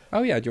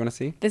 oh, yeah. Do you want to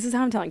see? This is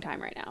how I'm telling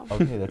time right now.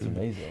 Okay, that's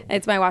amazing.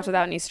 It's my watch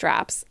without any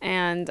straps.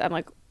 And I'm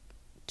like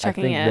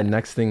checking I think it. the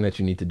next thing that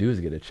you need to do is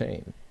get a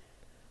chain.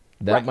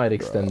 That might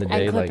extend the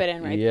day. And clip like, it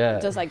in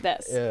right just like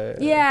this.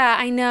 Yeah.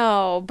 I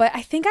know. But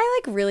I think I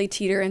like really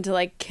teeter into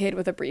like kid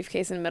with a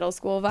briefcase in middle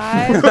school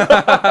vibe.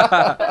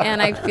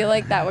 And I feel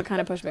like that would kind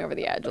of push me over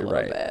the edge a little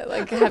bit.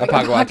 Like having a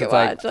pocket watch.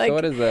 It's like, so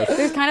what is this?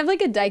 There's kind of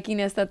like a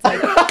dykiness that's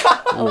like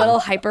a little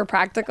hyper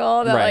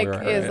practical that Right, like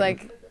right, is right.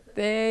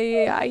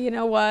 like you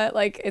know what?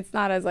 Like it's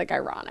not as like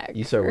ironic.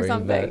 You start or wearing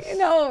something. vests.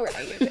 No,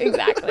 right.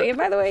 Exactly. And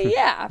by the way,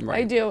 yeah,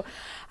 I do.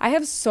 I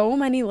have so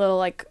many little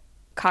like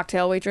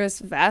cocktail waitress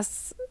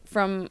vests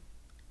from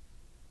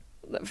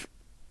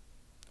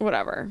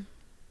whatever.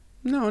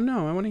 No,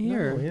 I want to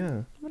hear. Oh,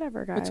 yeah.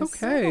 Whatever, guys. It's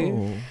okay.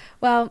 Oh.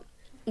 Well,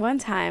 one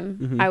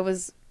time I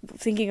was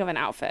thinking of an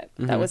outfit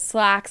that was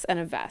slacks and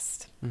a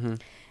vest.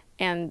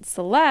 And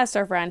Celeste,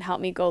 our friend,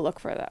 helped me go look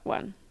for that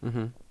one.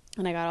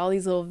 And I got all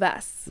these little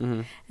vests.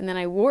 And then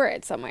I wore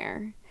it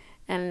somewhere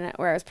and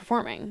where I was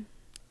performing.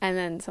 And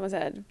then someone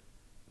said,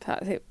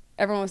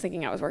 everyone was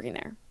thinking I was working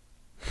there.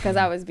 Because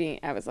I was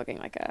looking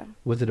like a...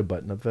 Was it a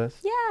button-up vest?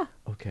 Yeah.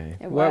 Okay.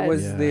 What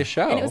was the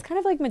show? And it was kind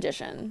of like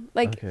magician.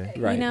 Like,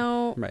 Right. you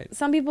know, Right.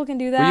 some people can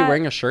do that. Were you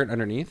wearing a shirt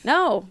underneath?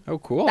 No. Oh,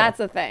 cool. That's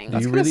the thing. Do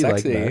That's you kinda really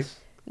sexy. like vests?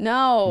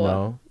 No.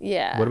 No?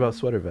 Yeah. What about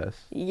sweater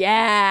vests?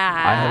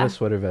 Yeah. I have a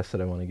sweater vest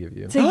that I want to give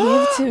you. To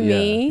give to Yeah,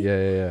 me?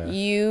 yeah.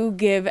 You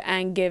give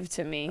and give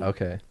to me.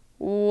 Okay.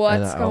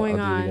 What's And going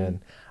I'll do it on?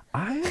 again.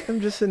 I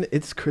am just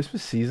it's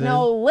Christmas season.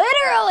 No,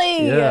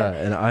 literally. Yeah,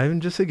 and I'm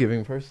just a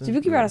giving person.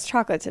 Jaboukie brought us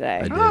chocolate today.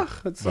 I did. Ah,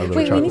 that's Brought a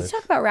little Wait, we need to chocolate.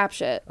 talk about rap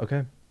shit.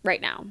 Okay.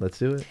 right now. Let's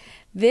do it.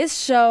 This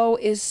show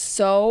is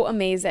so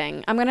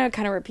amazing. I'm going to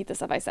kind of repeat the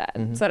stuff I said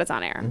so that it's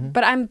on air.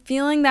 But I'm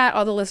feeling that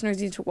all the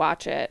listeners need to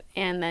watch it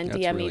and then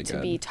DM me to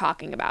be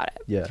talking about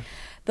it. Yeah.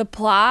 The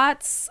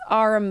plots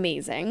are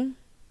amazing.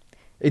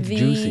 It's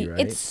juicy, right?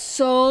 It's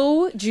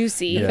so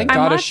juicy. Yeah. Thank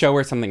God a show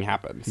where something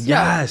happens.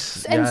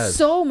 Yes. And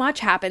so much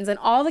happens, and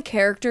all the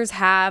characters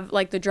have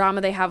like the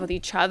drama they have with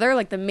each other.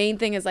 Like the main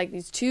thing is like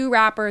these two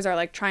rappers are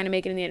like trying to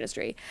make it in the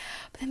industry,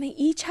 but then they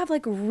each have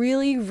like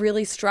really,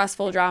 really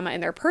stressful drama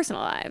in their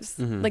personal lives.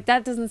 Like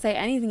that doesn't say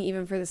anything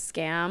even for the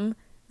scam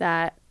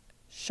that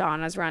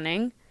Shauna's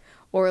running,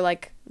 or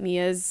like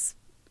Mia's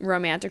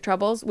romantic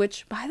troubles.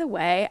 Which, by the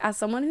way, as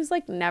someone who's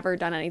like never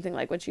done anything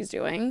like what she's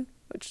doing,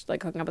 which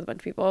like hooking up with a bunch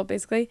of people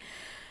basically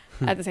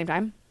at the same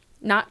time,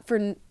 not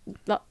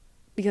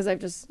because I've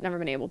just never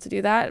been able to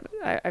do that.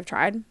 I've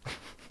tried.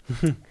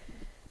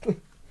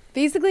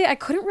 Basically, I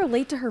couldn't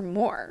relate to her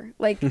more.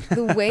 Like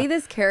the way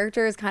this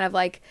character is kind of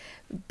like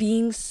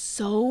being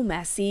so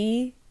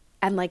messy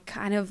and like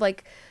kind of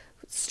like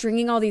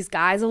stringing all these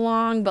guys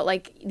along, but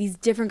like these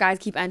different guys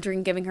keep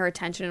entering, giving her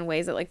attention in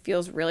ways that like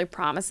feels really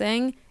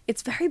promising.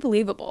 It's very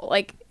believable.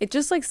 Like it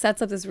just like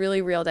sets up this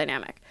really real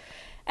dynamic.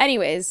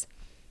 Anyways,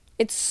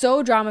 it's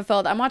so drama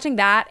filled. I'm watching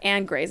that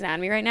and Grey's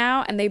Anatomy right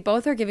now, and they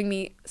both are giving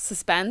me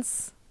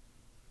suspense,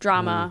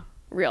 drama,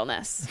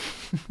 realness.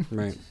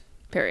 Right.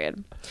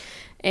 Period.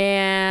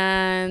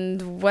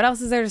 And what else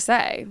is there to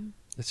say?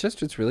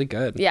 It's really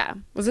good. Yeah.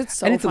 Was it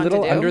so and it's a fun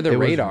little to do? under the It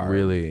was radar,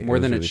 really- more it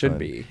was than really it should fun.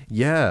 be.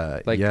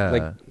 Yeah. Like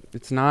yeah.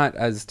 it's not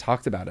as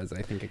talked about as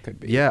I think it could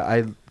be. Yeah,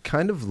 I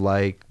kind of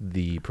like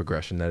the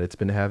progression that it's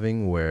been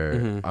having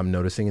where I'm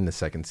noticing in the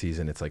second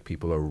season, it's like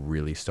people are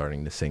really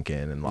starting to sink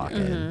in and lock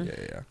in.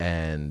 Yeah.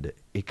 And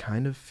it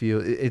kind of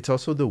feels, it's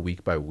also the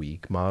week by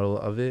week model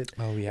of it.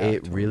 Oh, yeah, It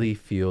totally. really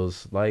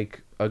feels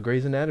like a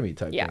Grey's Anatomy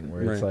type Yeah. thing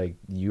where it's Right. like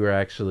you are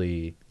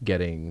actually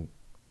getting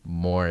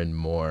more and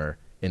more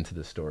into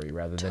the story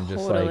rather than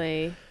just like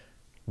Totally.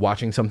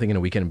 watching something in a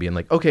weekend and being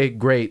like, okay,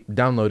 great,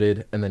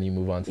 downloaded, and then you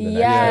move on to the next.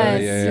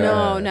 Yes.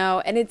 Yeah.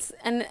 No. And it's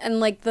and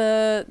like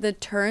the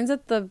turns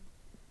that the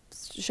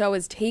show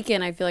has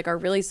taken, I feel like are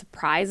really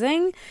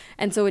surprising.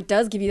 And so it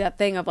does give you that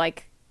thing of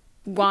like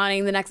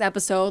wanting the next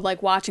episode,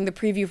 like watching the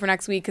preview for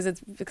next week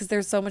because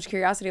there's so much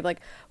curiosity of like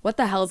what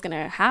the hell is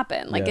gonna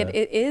happen. Like Yeah.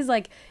 it is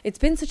like it's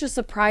been such a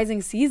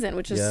surprising season,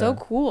 which is so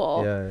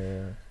cool.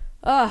 Yeah.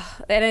 Ugh,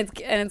 and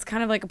it's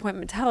kind of like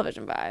appointment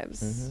television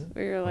vibes,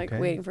 where you're like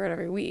Okay. waiting for it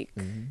every week.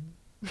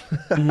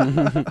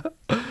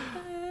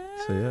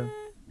 So yeah,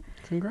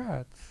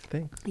 Congrats.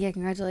 thanks. Yeah,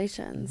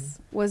 congratulations.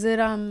 Was it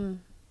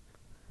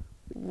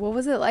what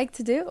was it like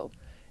to do?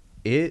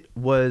 It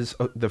was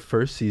the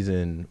first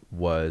season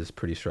was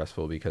pretty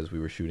stressful because we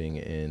were shooting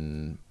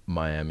in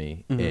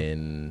Miami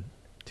in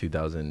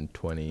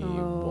 2021.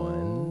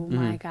 Oh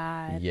my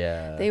god.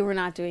 Yeah. They were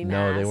not doing No,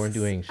 masks. they weren't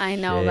doing I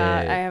know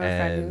that. I have a shit,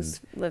 friend and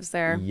who lives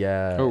there.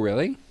 Yeah. Oh,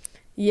 really?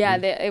 Yeah,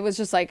 it was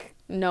just like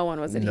no one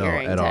was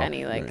adhering at to all.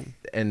 any like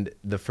And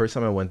the first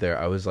time I went there,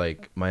 I was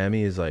like,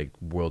 Miami is like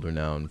world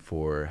renowned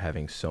for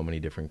having so many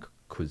different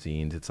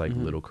cuisines. It's like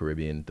Little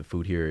Caribbean. The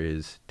food here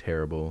is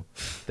terrible.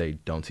 They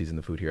don't season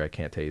the food here. I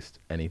can't taste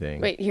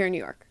anything. Wait, here in New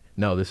York.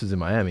 No, this is in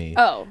Miami.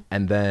 Oh.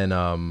 And then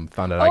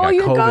found out Oh, I got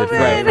you COVID. for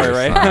the COVID.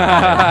 first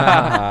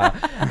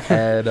time.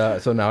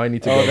 And so now I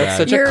need to go Oh, that's back.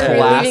 such You're a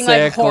leaving, classic.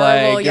 like,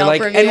 horrible you're Yelp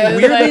like, reviews, and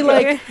weirdly,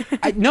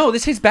 like- no,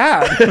 this tastes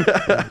bad.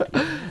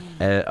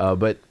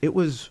 But it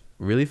was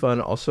really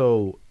fun.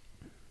 Also,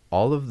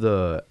 all of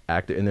the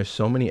actors, and there's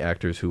so many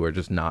actors who are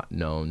just not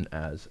known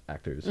as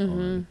actors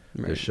on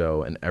the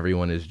show, and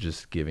everyone is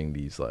just giving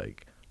these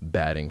like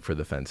batting for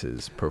the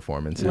fences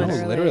performances. No,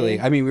 Literally. literally.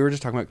 I mean, we were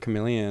just talking about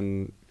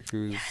Chameleon,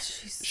 who's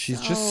she's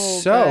so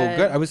just so good.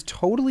 good. I was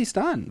totally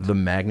stunned. The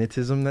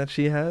magnetism that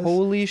she has.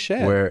 Holy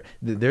shit. Where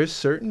there's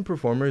certain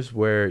performers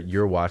where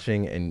you're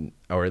watching, and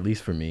or at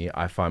least for me,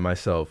 I find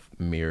myself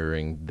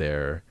mirroring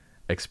their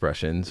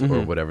expressions or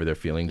whatever they're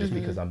feeling just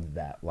because I'm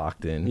that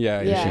locked in. Yeah,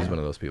 And yeah. she's one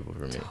of those people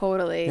for me.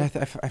 Totally. Yeah,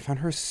 I found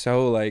her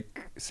so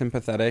like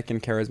sympathetic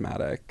and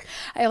charismatic.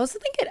 I also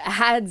think it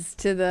adds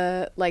to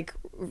the like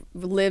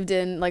lived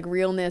in like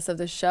realness of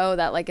the show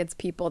that like it's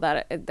people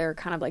that they're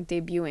kind of like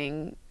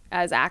debuting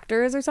as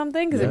actors or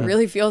something because it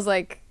really feels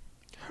like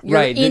you're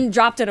Right.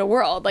 dropped in a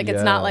world like it's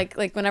Yeah. not like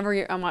whenever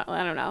you're I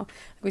don't know,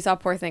 we saw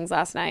Poor Things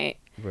last night.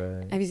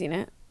 Right. Have you seen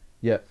it?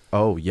 Yeah.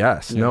 Oh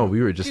yes. No,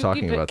 we were just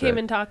talking about came that.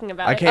 in talking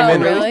about I it. came Oh,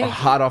 in really?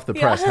 hot off the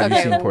press. Have you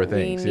Okay, seen Poor we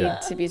Things? need Yeah.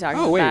 to be talking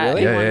Oh, about wait, that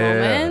really? in one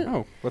Yeah. moment.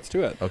 Oh, let's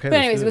do it. Okay. But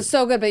anyways, it was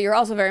so good. But you're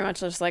also very much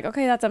just like,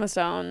 okay, that's Emma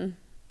Stone.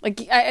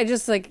 Like I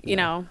just like you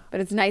know, but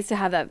it's nice to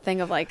have that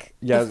thing of like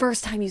Yeah. the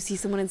first time you see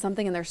someone in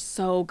something and they're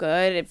so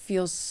good, it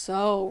feels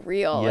so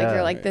real. Like Yeah.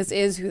 you're like, this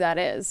is who that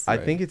is. I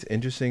think it's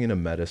interesting in a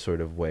meta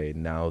sort of way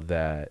now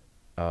that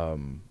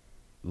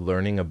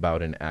learning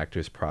about an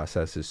actor's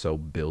process is so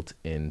built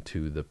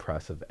into the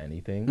press of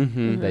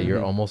anything that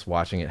you're almost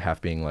watching it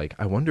half being like,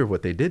 I wonder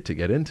what they did to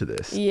get into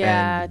this.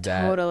 Yeah, and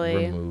that totally.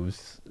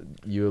 removes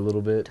you a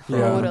little bit from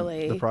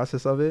Totally. the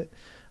process of it.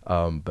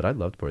 But I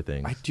loved Poor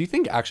Things. I do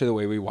think actually the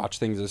way we watch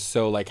things is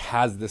so like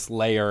has this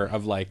layer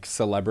of like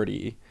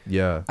celebrity.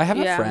 Yeah. I have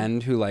a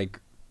friend who like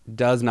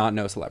does not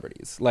know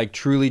celebrities, like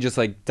truly just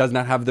like does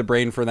not have the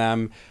brain for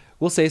them.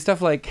 We'll say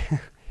stuff like,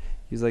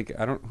 he's like,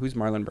 who's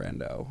Marlon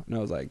Brando? And I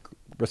was like,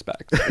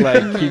 respect.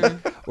 Like,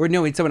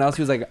 it's someone else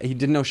who was like, he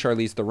didn't know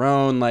Charlize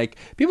Theron. Like,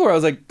 people were, I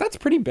was like, that's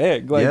pretty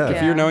big. Like,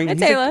 if you're knowing,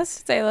 it's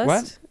A-list. It's A-list.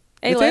 What?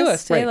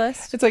 A-list. Right.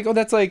 A-list. It's like, oh,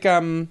 that's like,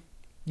 he's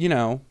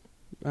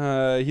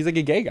like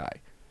a gay guy.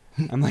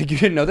 I'm like, you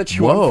didn't know that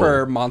she won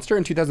for Monster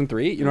in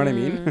 2003? You know what I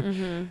mean?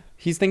 Mm-hmm.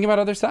 He's thinking about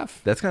other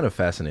stuff. That's kind of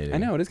fascinating. I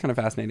know, it is kind of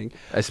fascinating.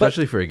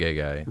 Especially for a gay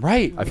guy.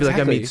 Right. I feel like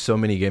I meet so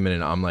many gay men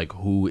and I'm like,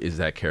 who is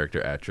that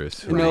character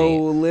actress? No,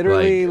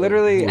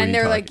 literally. And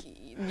they're like,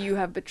 you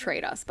have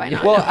betrayed us by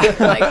not Well,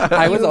 like,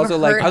 I was also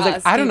like,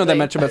 I don't know that deeply.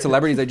 much about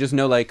celebrities. I just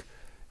know like,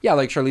 yeah,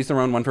 like Charlize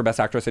Theron won for Best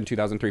Actress in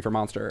 2003 for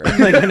Monster.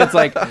 Like, and it's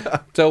like,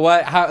 so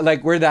what? How?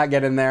 Like, where'd that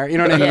get in there? You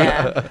know what I mean?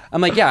 Yeah.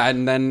 I'm like, yeah,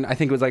 and then I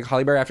think it was like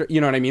Halle Berry after.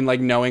 You know what I mean?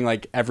 Like knowing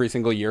like every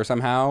single year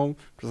somehow,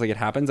 just like it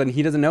happens, and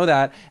he doesn't know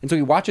that, and so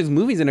he watches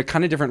movies in a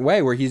kind of different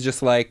way, where he's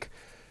just like,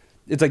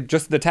 it's like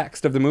just the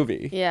text of the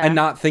movie, and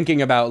not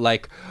thinking about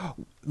like,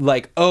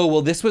 oh,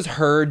 well, this was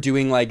her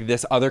doing like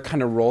this other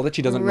kind of role that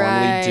she doesn't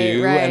normally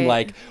do, and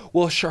like,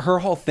 well, her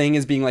whole thing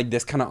is being like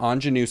this kind of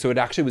ingenue, so it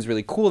actually was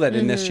really cool that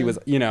in this she was,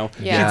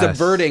 she's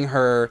subverting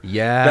her,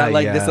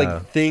 this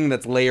like thing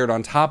that's layered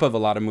on top of a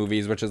lot of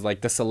movies, which is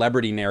like the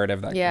celebrity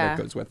narrative that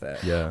goes with it.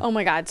 Oh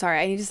my God, sorry,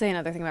 I need to say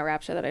another thing about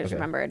Rapture that I just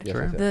remembered.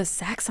 Sure. The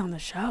sex on the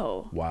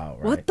show. Wow,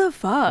 right. What the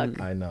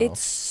fuck? I know. It's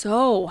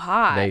so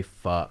hot. They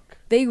fuck.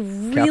 They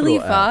really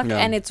Capital F. fuck, Yeah.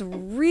 and it's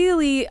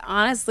really,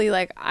 honestly,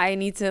 like, I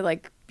need to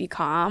like be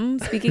calm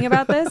speaking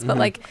about this, but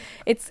like,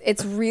 it's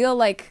real.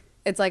 Like,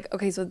 it's like,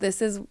 okay, so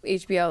this is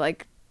HBO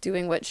like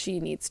doing what she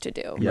needs to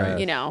do. Yeah.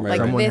 You know, Right. like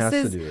Someone this has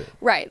is to do it.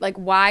 right. Like,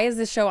 why is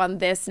this show on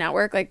this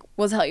network? Like,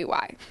 we'll tell you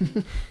why.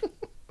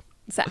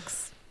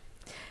 Sex.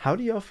 How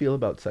do y'all feel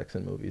about sex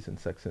in movies and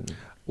sex in...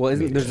 Well,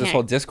 there's this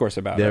whole discourse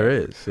about There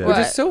it. is. Yeah. Which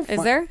What? is so Is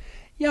fun. there?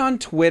 Yeah, on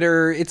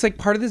Twitter, it's like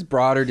part of this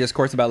broader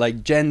discourse about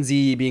like Gen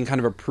Z being kind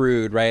of a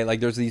prude, right? Like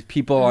there's these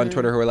people on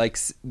Twitter who are like,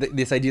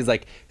 this idea is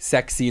like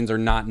sex scenes are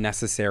not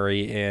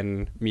necessary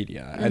in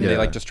media and they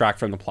like distract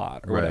from the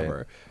plot or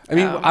whatever. I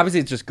mean, obviously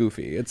it's just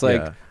goofy. It's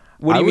like,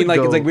 what do you mean? Like,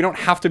 it's like we don't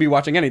have to be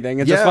watching anything.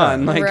 It's just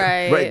fun. Like,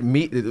 right.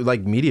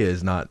 Like media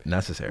is not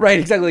necessary. Right,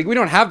 exactly. Like we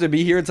don't have to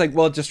be here. It's like,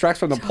 well, it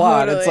distracts from the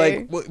plot. It's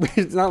Totally. like,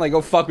 it's not like,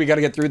 oh fuck, we got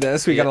to get through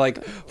this. We got to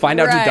like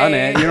find out who done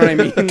it. You know what I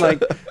mean?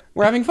 Like,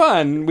 we're having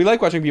fun. We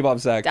like watching people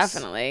have sex.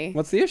 Definitely.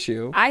 What's the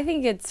issue? I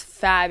think it's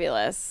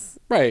fabulous.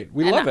 Right,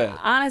 we love it.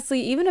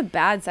 Honestly, even a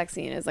bad sex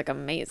scene is like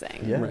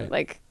amazing. Yeah. Right.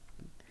 Like,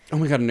 Oh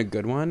my god, and a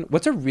good one.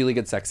 What's a really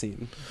good sex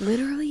scene?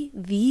 literally,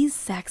 these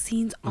sex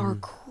scenes are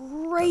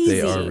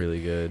crazy. They are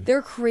really good.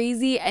 They're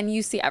crazy, and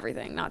you see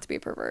everything. Not to be a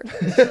pervert.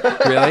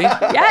 Really?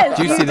 Yes.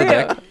 Do you see the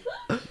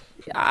dick?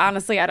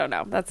 Honestly, I don't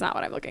know. That's not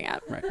what I'm looking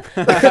at. Right.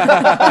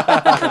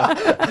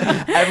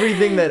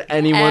 Everything that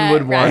anyone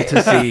would want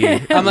to see.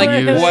 I'm like,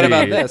 you what see.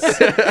 about this?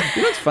 You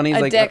know what's funny? Is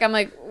A like, dick. I'm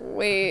like,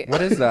 wait.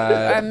 what is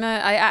that? I'm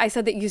not, I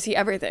said that you see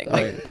everything.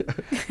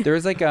 Like, There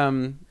was like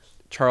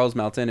Charles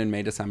Melton in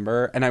May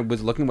December, and I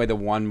was looking away the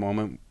one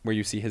moment where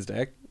you see his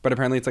dick, but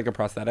apparently it's like a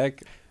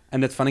prosthetic,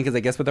 and it's funny because I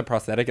guess with the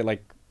prosthetic it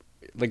like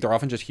they're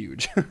often just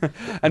huge,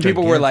 and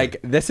people were like,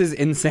 "This is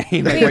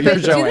insane!" Like, wait, what you're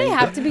but showing. do they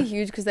have to be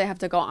huge because they have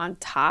to go on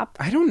top?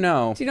 I don't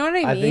know. Do you know what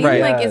I I mean? think,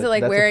 Right. Like, is it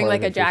like that's a wearing part like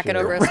of a it for jacket sure.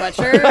 over a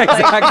sweatshirt? Like,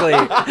 Exactly.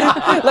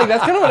 Like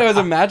that's kind of what I was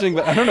imagining,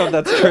 but I don't know if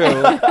that's true.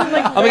 Oh my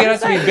god, it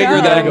has to be bigger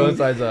Gotta than go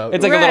size up.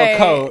 It's like a little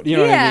coat. You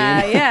know what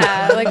I mean?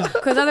 Yeah, like,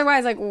 because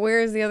otherwise, like,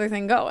 where's the other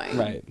thing going?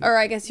 Right. Or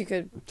I guess you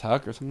could.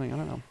 Tuck or something. I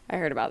don't know. I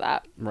heard about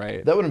that.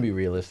 Right. That wouldn't be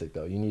realistic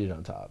though. You need it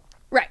on top.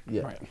 Right.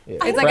 Yeah. Right. Yeah.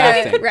 It's like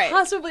Grafting. a right.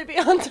 Possibly be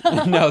on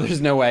top. No, there's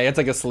no way. It's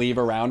like a sleeve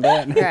around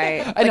it.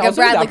 Right. And Like a also at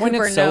Bradley that point,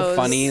 Cooper it's so nose.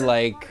 funny.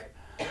 Like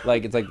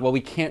it's like, well, we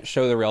can't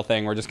show the real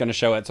thing. We're just going to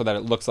show it so that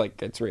it looks like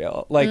it's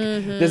real. Like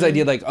this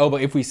idea, like, oh,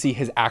 but if we see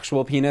his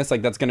actual penis,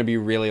 like that's going to be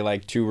really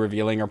like too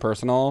revealing or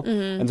personal,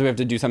 and so we have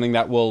to do something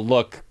that will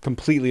look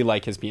completely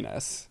like his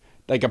penis,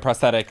 like a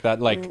prosthetic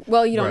that like.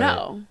 Well, you don't Right.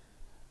 know.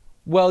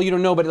 Well, you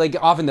don't know, but like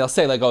often they'll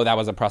say like, oh, that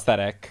was a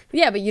prosthetic.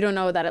 Yeah, but you don't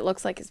know that it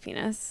looks like his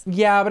penis.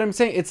 Yeah, but I'm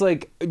saying it's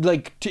like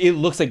it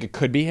looks like it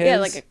could be his. Yeah,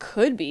 like it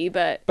could be,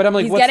 but But I'm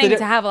like, he's what's the getting di-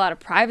 to have a lot of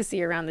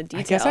privacy around the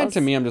I details. guess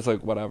to me, I'm just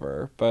like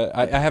whatever. But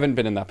I haven't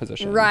been in that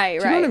position. Right,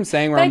 Do right. you know what I'm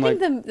saying? Where But I'm I like,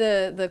 think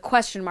the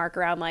question mark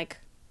around like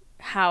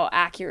how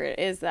accurate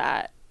is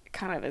that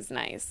kind of is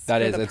nice.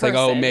 that for is. the It's like,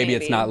 oh, person, maybe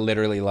it's not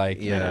literally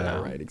like. Yeah.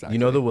 No, right. Exactly. You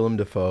know the Willem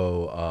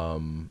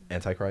Dafoe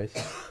Antichrist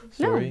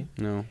story?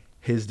 No.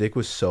 His dick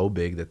was so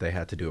big that they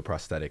had to do a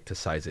prosthetic to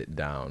size it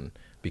down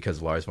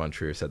because Lars von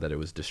Trier said that it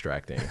was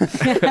distracting.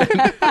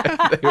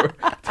 they would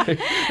How do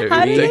take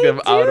they them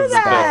do out of the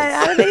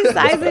that? How do they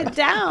size it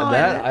down?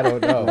 That I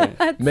don't know.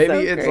 Maybe so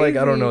it's like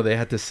I don't crazy. know. They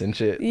had to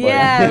cinch it.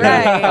 Yeah, like,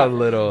 right. a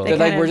little. They're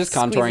They like, kind we're of just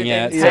squeeze contouring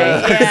it. in So.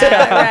 tight.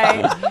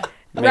 Yeah, right.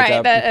 Right,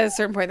 Makeup. that at a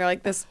certain point they're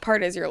like, this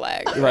part is your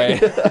leg, Right.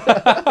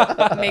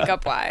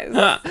 makeup wise.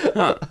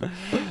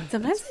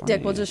 Sometimes the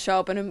dick will just show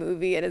up in a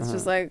movie and it's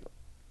just like,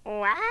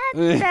 what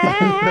the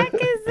heck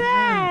is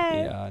that?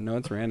 Yeah, no,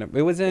 it's random.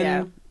 It was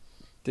in.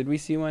 Did we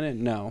see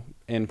one? No,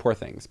 in Poor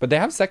Things. But they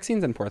have sex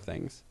scenes in Poor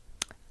Things.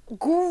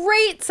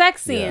 Great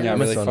sex scenes. Yeah,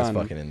 my really son fun.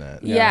 is fucking in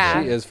that.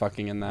 Yeah. She is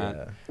fucking in that.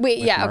 Yeah. Wait,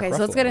 With yeah, Mark okay, so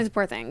let's get Ruffalo. into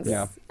Poor Things.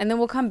 Yeah. And then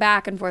we'll come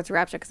back and forth to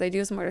Rapture because I do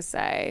have some more to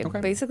say.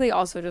 Okay. Basically,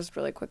 also just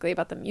really quickly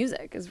about the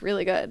music is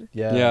really good.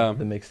 Yeah.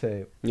 The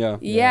mixtape. Yeah.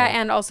 Yeah,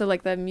 and also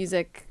like the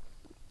music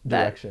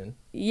Direction.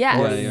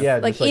 Yes. Yeah.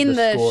 Like just in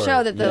the score.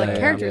 show that the like, Yeah,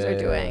 characters yeah, are yeah.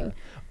 doing.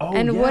 Oh,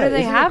 And yeah. what do they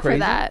Isn't it have for crazy?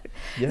 that?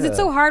 Because Yeah. it's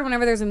so hard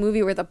whenever there's a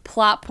movie where the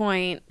plot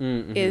point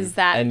is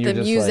that And the you're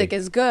just music like-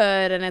 is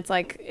good, and it's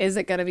like, is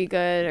it gonna be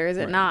good or is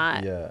it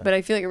not? Yeah. But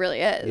I feel like it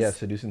really is. Yeah,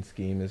 Seducing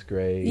Scheme is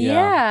great.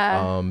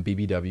 Yeah.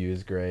 BBW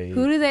is great.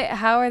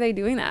 How are they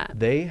doing that?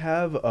 They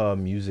have a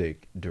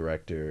music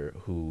director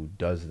who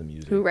does the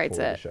music Who writes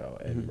for the it. show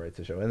and writes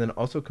the show. And then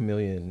also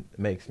Chameleon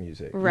makes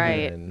music.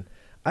 Right. And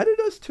Ida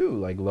does too,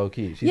 like low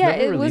key. She's Yeah,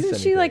 never released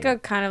wasn't she like anything. a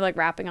kind of like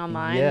rapping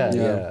online?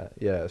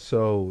 Yeah.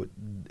 So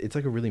it's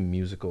like a really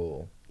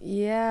musical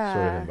Yeah.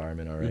 sort of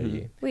environment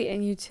already. Wait,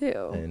 and you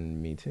too.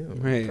 And me too.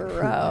 Right.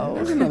 Bro.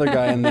 There's another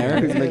guy in there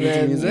who's making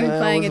some music. I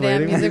Playing was a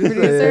damn waiting music for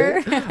you to say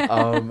it.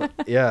 producer.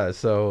 Yeah,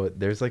 so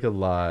there's like a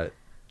lot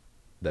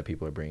that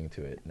people are bringing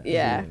to it naturally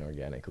Yeah. and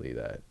organically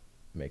that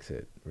makes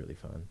it really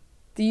fun.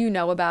 Do you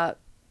know about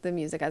the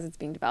music as it's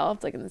being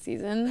developed, like in the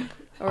season?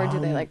 Or do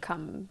they like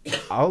come?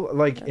 I'll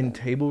like in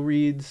table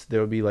reads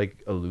there'll be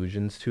like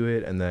allusions to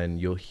it, and then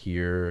you'll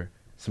hear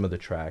some of the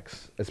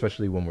tracks,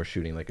 especially when we're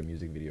shooting like a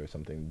music video or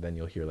something, then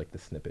you'll hear like the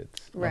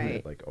snippets of Right.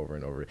 it, like over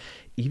and over.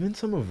 Even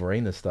some of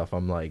Raina's stuff,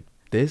 I'm like,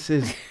 this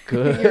is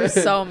good. You're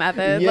so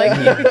method. Yeah.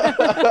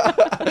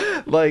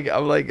 Like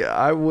I'm like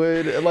I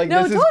would like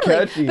No, this totally.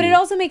 is catchy. But it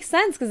also makes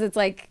sense because it's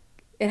like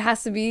it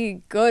has to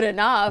be good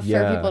enough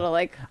Yeah. for people to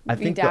like I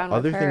be think the down with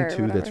other her or thing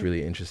too that's whatever.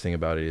 really interesting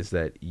about it is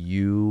that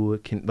you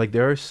can like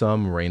there are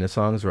some Raina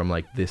songs where I'm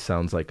like, this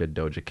sounds like a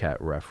Doja Cat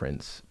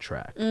reference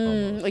track.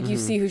 almost. Like you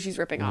see who she's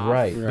ripping off.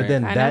 Right. But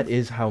then Kind that of.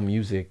 is how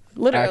music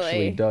Literally.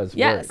 actually does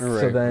Yes. work. Right,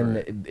 So then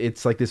right.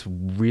 it's like this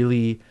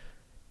really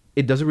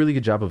it does a really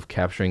good job of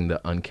capturing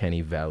the uncanny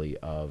valley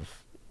of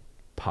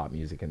pop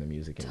music and the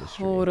music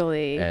industry.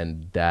 Totally.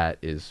 And that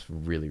is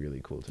really,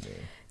 really cool to me.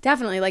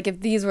 Definitely. Like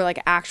if these were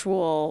like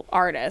actual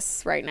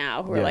artists right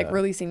now who are like Yeah.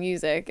 releasing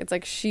music, it's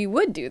like she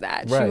would do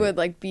that. She Right. would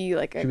like be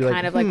like a She'd be like,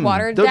 kind of like "Hmm,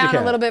 watered Doja down a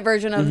Cat." little bit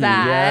version of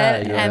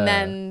that. Yeah, yeah. And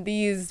then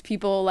these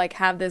people like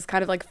have this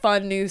kind of like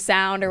fun new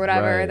sound or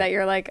whatever Right. that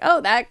you're like,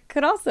 oh, that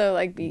could also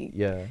like be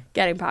Yeah.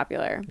 getting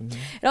popular.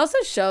 It also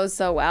shows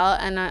so well,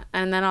 and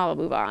then I'll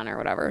move on or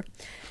whatever.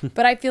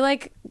 But I feel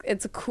like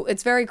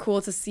it's very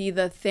cool to see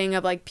the thing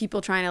of like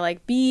people trying to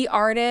like be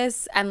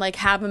artists and like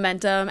have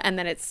momentum and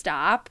then it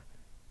stop.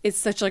 It's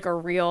such like a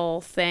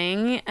real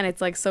thing, and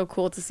it's like so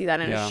cool to see that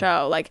in Yeah. a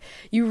show. Like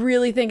you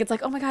really think it's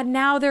like, oh my god,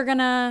 now they're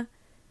gonna,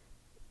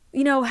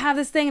 have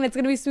this thing and it's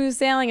gonna be smooth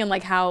sailing, and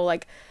like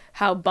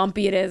how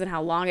bumpy it is and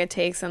how long it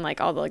takes and like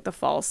all the like the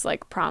false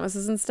like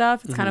promises and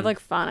stuff. It's kind of like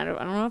fun. I don't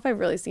know if I've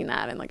really seen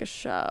that in like a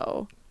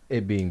show.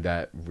 It being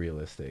that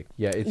realistic.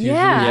 Yeah, it's usually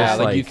Yeah. Yeah, just,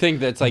 like you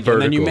think that's like,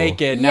 and then you vertical.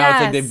 make it. Now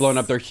it's like they've Yes. blown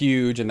up. They're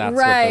huge, and that's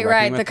what right, they're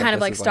right. working The with, kind but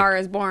of like this is, Star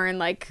is Born,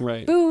 like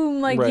Right.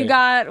 boom, like you Right.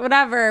 got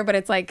whatever. But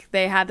it's like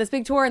they had this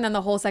big tour, and then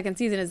the whole second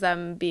season is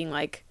them being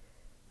like,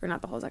 or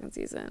not the whole second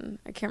season.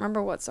 I can't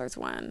remember what starts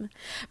when.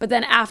 But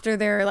then after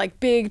their like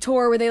big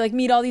tour where they like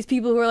meet all these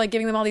people who are like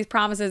giving them all these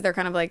promises, they're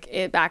kind of like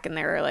back in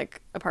their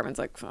like apartments,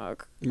 like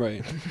fuck.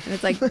 Right. And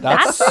it's like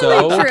That's that's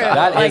really so- true.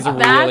 that like, is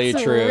really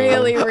that's true.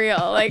 Really real.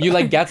 Like You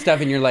like get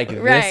stuff, and you're like, this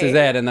Right. is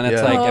it, and then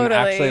it's Yeah. like, and Totally.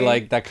 actually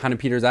like that kind of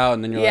peters out,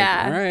 and then you're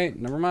Yeah. like, all right,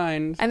 never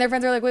mind. and their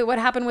friends are like, wait, what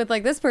happened with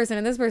like this person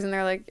and this person?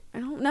 They're like, I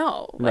don't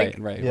know. Like,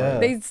 Right. Yeah.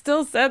 they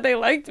still said they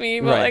liked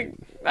me, but Right. like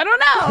I don't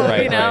know,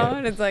 Right, you know. right.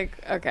 And it's like,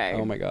 okay,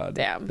 Oh my god.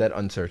 damn, that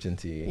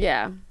uncertainty.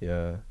 yeah.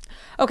 Yeah.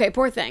 Okay,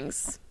 Poor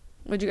Things.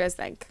 What'd you guys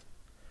think?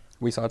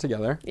 We saw it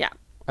together. Yeah,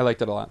 I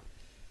liked it a lot.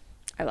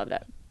 I loved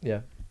it.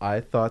 Yeah.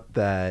 I thought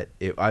that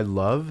I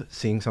love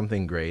seeing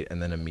something great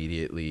and then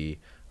immediately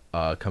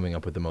coming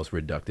up with the most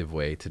reductive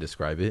way to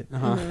describe it.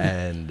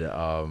 And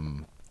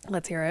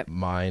Let's hear it.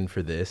 mine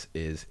for this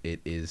is it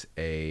is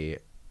a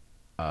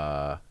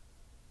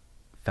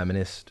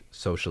feminist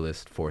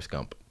socialist Forrest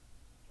Gump.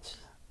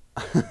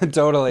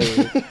 Totally.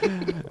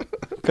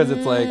 Because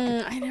it's like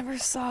I never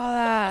saw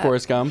that.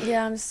 Forrest Gump.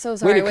 Yeah, I'm so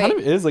sorry. Wait, it kind of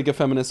is like a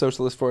feminist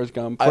socialist Forrest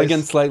Gump, I like in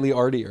s- slightly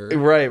artier.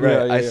 Right.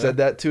 Yeah, I yeah. said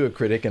that to a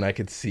critic and I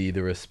could see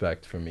the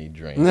respect for me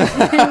drain. No.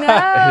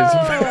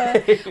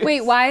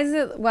 Wait, why is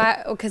it?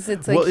 Why? Because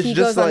it's like Well, it's he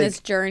just goes on like- this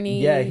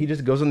journey. Yeah, he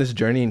just goes on this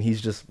journey and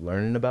he's just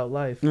learning about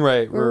life.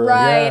 Right.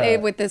 right Yeah.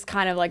 with this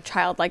kind of like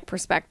childlike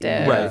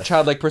perspective. Right.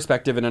 Childlike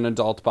perspective in an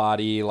adult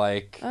body,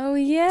 like Oh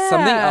yeah.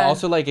 something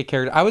also like a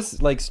character. I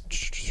was like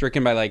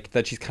stricken by like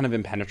that she's kind of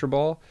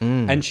impenetrable,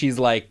 and she's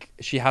like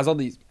she has all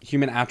these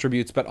human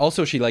attributes, but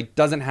also she like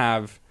doesn't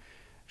have.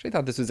 Actually, I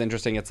thought this was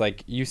interesting. It's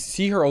like you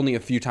see her only a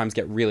few times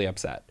get really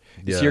upset.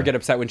 You see her Yeah. get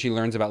upset when she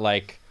learns about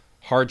like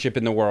hardship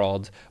in the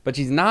world, but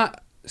she's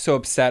not so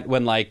upset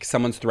when like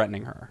someone's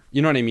threatening her.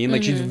 You know what I mean?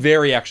 Like she's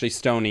very actually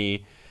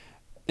stony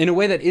in a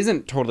way that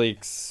isn't totally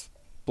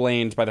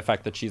explained by the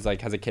fact that she's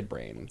like has a kid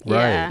brain.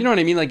 Yeah. You know what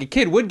I mean? Like a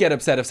kid would get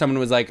upset if someone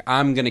was like,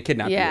 I'm going to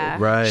kidnap Yeah.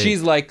 you. Right.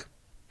 She's like,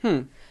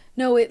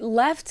 No, it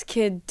left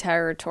kid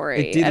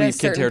territory. It did at a leave kid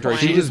certain territory.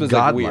 point. She just was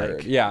godlike. like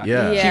weird. Yeah.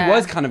 Yeah. Yeah. She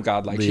was kind of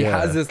godlike. She Yeah.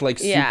 has this like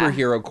Yeah.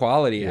 superhero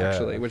quality Yeah.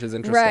 actually, which is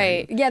interesting.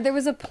 Right. Yeah, there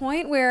was a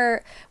point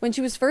where when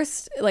she was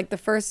first, like the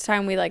first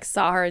time we like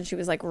saw her and she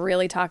was like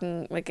really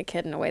talking like a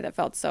kid in a way that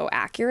felt so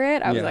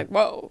accurate. I was Yeah. like,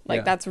 whoa, like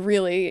Yeah. that's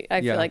really, I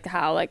Yeah. feel like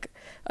how like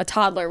a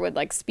toddler would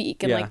like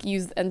speak and Yeah. like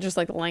use and just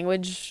like the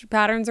language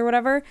patterns or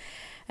whatever.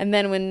 And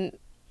then when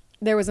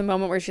there was a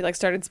moment where she like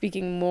started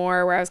speaking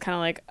more where I was kind of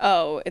like,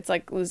 oh, it's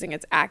like losing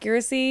its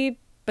accuracy.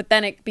 But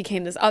then it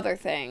became this other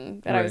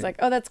thing that I was Right. like,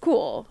 oh, that's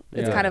cool.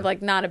 It's Yeah. kind of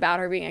like not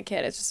about her being a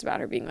kid. It's just about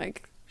her being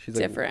like She's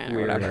like, different or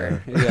weird.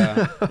 whatever.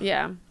 Yeah.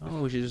 Yeah.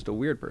 Oh, she's just a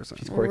weird person.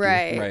 quirky.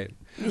 Right.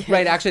 Right.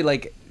 Right. Actually,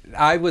 like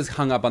I was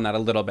hung up on that a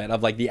little bit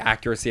of like the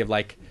accuracy of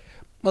like,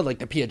 well, like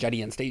the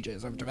Piagetian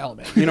stages of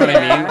development. You know what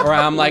I mean? Or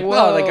I'm like,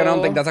 well, like I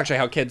don't think that's actually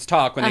how kids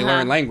talk when they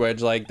learn language.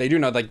 Like they do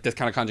know like this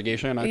kind of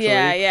conjugation. Actually,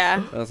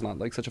 Yeah. That's not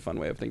like such a fun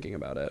way of thinking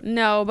about it.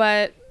 No,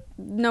 but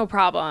no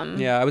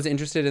problem. Yeah, I was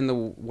interested in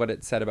what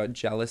it said about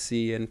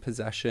jealousy and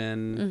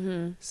possession,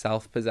 Mm-hmm.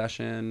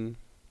 self-possession.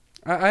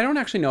 I don't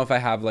actually know if I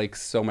have like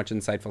so much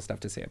insightful stuff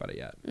to say about it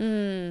yet.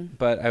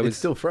 But I was It's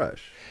still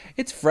fresh.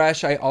 It's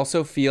fresh. I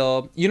also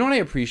feel, you know what I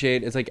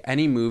appreciate is like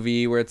any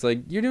movie where it's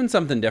like you're doing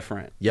something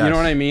different. Yes. You know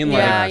what I mean?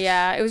 Yeah, Like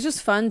yeah. It was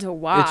just fun to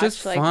watch. it's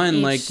just like, fun.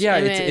 each Like yeah,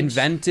 it's image.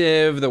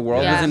 inventive. The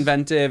world Yeah. was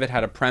inventive. It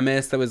had a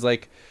premise that was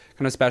like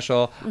kind of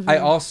special. Mm-hmm. I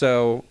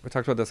also we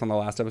talked about this on the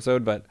last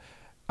episode, but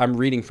I'm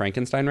reading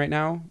Frankenstein right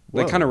now,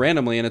 like Whoa. kind of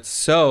randomly, and it's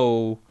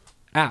so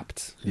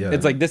apt. Yeah.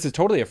 It's like this is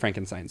totally a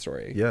Frankenstein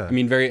story. Yeah. I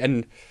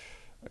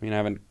mean I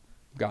haven't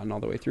gotten all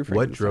the way through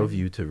Frankenstein. What drove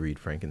you to read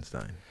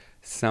Frankenstein?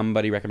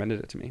 Somebody recommended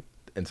it to me.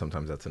 And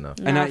sometimes that's enough.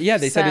 And they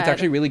said it's Sad.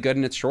 actually really good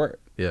and it's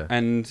short. Yeah.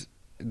 And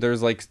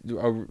there's like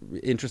a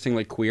interesting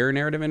like queer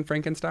narrative in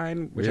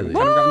Frankenstein, which Really? I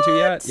haven't gotten to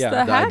yet. Yeah. the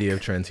The heck? idea of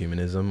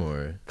transhumanism,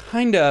 or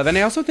Kind of. And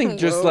I also think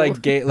just Whoa.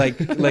 like gay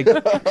like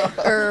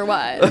Or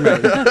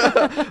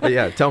what?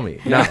 yeah, tell me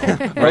now,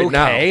 right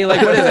now. okay,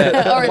 like what is it?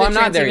 Or Well, the I'm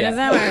not there yet.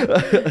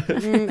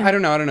 transhumanism, or- I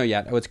don't know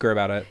yet what's queer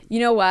about it. You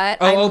know what?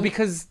 Oh, I'm-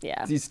 because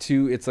yeah. these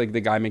two, it's like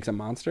the guy makes a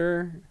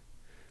monster.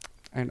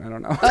 I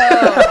don't know.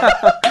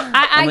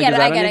 I I'm like, get is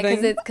it. I that get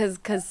anything? it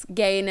because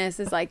gayness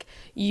is like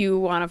you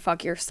want to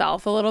fuck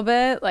yourself a little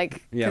bit,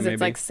 like Yeah, because it's maybe.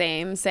 like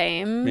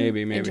same.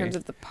 Maybe. in terms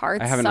of the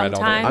parts. I haven't read all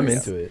the way. sometimes. I'm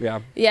into it. Yeah.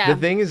 Yeah.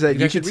 The thing is that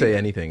You you should could say read it.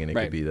 anything and it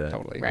Right. could be that.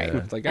 Totally. Right. Yeah.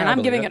 It's like, And I I'm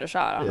believe giving it a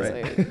shot,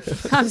 honestly.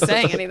 Right. I'm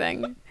saying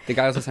anything. The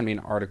guy also sent me an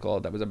article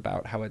that was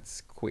about how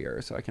it's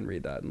queer, so I can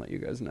read that and let you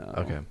guys know.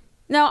 Okay.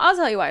 No, I'll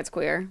tell you why it's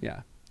queer.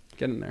 Yeah.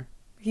 Get in there.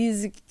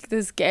 He's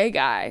this gay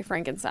guy,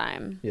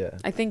 Frankenstein. Yeah.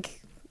 I think,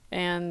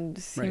 and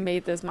he Right.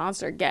 made this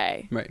monster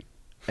gay. Right.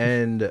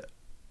 And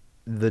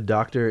the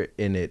doctor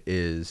in it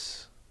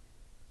is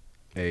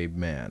a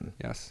man.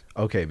 Yes.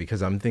 Okay,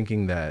 because I'm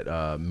thinking that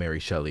Mary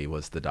Shelley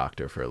was the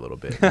doctor for a little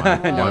bit. My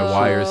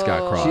wires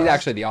got crossed. She's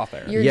actually the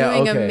author. You're Yeah,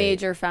 doing a okay.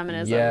 major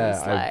feminism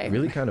yeah, slay. I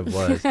really kind of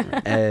was.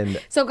 And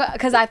So,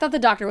 because I thought the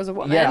doctor was a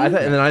woman. yeah, and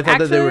then I thought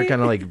that they were Actually-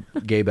 kind of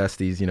like gay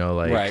besties, you know,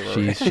 like Right,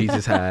 right, she's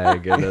his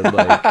hag, and then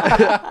like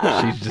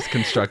she's just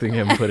constructing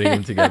him, putting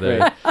him together.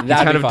 Right. He's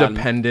That'd kind be of fun.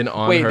 dependent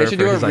on Wait, her they should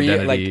for do his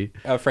identity.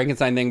 like a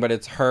Frankenstein thing, but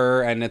it's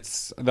her and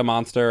it's the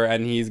monster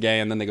and he's gay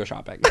and then they go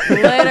shopping.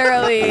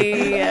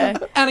 Literally.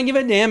 I don't give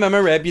a damn. I'm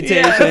a reputation. He's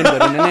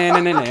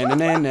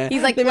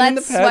He's like,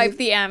 let's swipe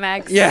the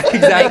Amex. Yeah, They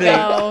exactly.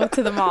 go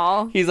to the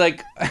mall. He's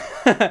like,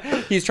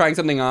 he's trying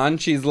something on.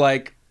 She's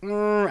like,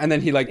 and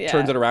then he like Yeah.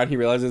 turns it around. He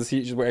realizes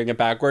she's wearing it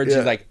backwards. Yeah.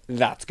 She's like,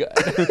 that's good.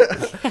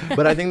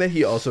 But I think that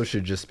he also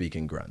should just speak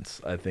in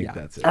grunts. I think Yeah.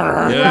 that's it.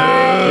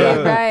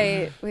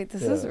 Right. Wait,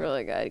 this is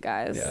really good,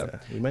 guys. Yeah.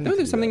 We might need No, to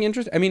there's do something that.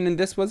 interesting. I mean, and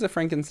this was a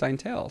Frankenstein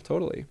tale,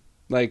 totally.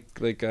 Like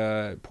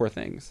Poor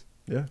Things.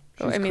 Yeah.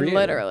 Oh, I She's mean, creative.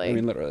 literally. I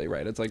mean, literally,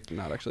 right? It's like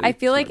not actually. I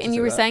feel like, smart and to you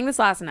say were that. saying this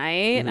last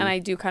night, Mm-hmm. and I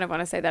do kind of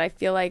want to say that I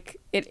feel like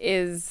it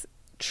is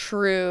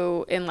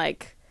true in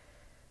like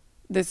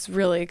this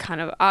really kind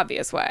of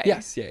obvious way.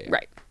 Yes, yeah.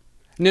 Right.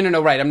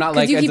 No, right. I'm not Because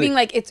like. you it's keep being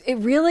like, it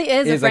really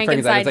is a It's like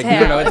Frankenstein Frankenstein. It's tale.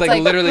 like, no, it's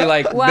like literally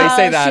like, well, they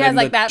say that she has in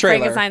like the that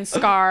trailer.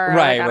 Frankenstein scar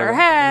Right, like, on right, her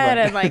right, head,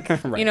 right. and like,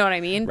 Right. you know what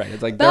I mean? Right.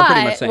 It's like they're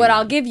pretty much But saying what that.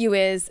 I'll give you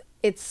is,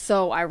 it's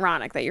so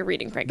ironic that you're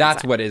reading Frankenstein.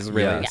 That's what is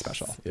really Yes.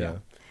 special. Yeah.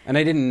 And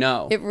I didn't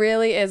know. It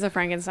really is a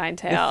Frankenstein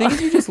The tale.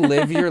 things you just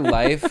live your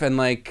life and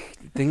like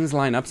things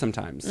line up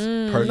sometimes.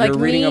 Perfect. Like You're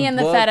reading me a and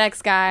the book.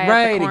 FedEx guy at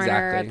Right, the corner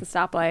exactly. at the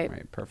stoplight.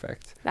 Right,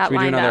 perfect. That Should we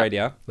do lined another up.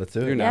 idea? Let's do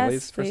Do it. Natalie's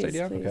Yes, first please,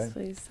 idea? please, Okay.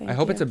 please. I Thank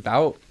hope you. it's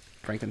about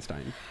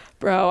Frankenstein.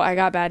 Bro, I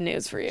got bad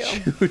news for you.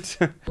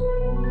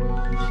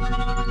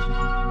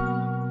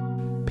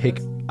 Pick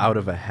out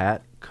of a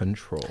hat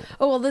control.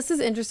 Oh, well, this is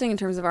interesting in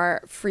terms of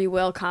our free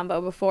will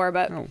combo before,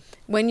 but Oh.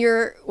 when you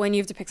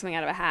have to pick something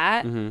out of a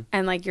hat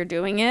and like you're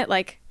doing it,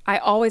 like I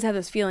always have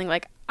this feeling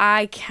like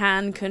I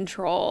can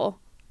control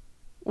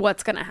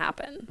what's gonna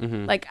happen.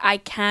 Mm-hmm. Like I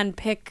can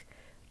pick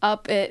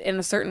up it in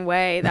a certain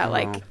way that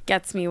like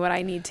gets me what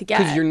I need to get.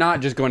 Because you're not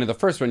just going to the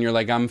first one. You're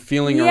like, I'm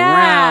feeling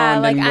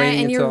around like and waiting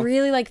and until... you're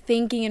really like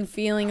thinking and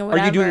feeling and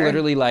whatever. Are you doing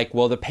literally like,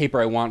 well, the paper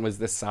I want was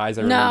this size?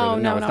 I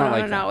remember. No, It's not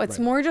like that. It's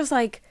Right. more just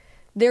like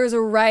there's a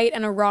right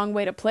and a wrong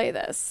way to play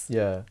this.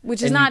 Yeah. Which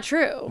is And not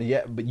true.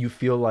 Yeah, but you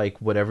feel like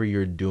whatever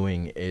you're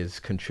doing is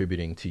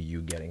contributing to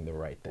you getting the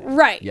right thing.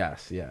 Right.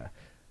 Yes, yeah.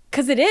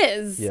 Because it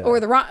is. Yeah.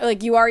 Or the wrong,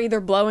 like you are either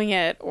blowing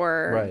it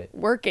or Right.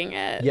 working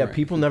it. Yeah,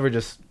 people never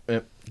just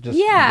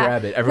Yeah,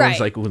 grab it. Everyone's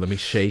right. like, ooh, let me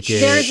shake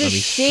it. There's a let me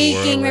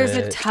shaking, swirl there's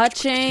a it."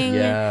 touching.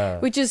 Yeah.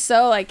 Which is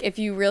so like if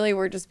you really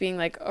were just being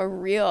like a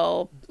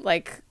real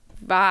like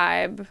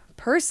vibe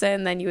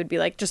person, then you would be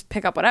like just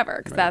pick up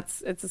whatever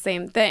because it's the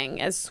same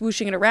thing as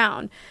swooshing it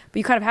around, but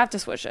you kind of have to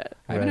swoosh it.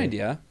 I have an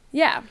idea.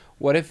 Yeah.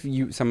 What if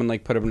someone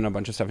like put in a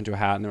bunch of stuff into a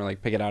hat and they were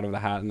like, pick it out of the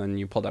hat, and then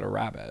you pulled out a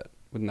rabbit?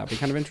 Wouldn't that be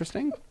kind of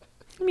interesting?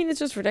 I mean, it's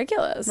just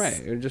ridiculous. Right.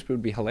 It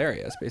would be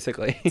hilarious,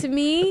 basically. To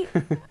me,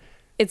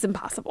 it's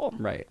impossible.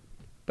 Right.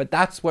 But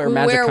that's where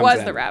magic Where comes was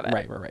in. the rabbit?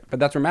 Right. But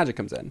that's where magic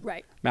comes in.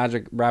 Right.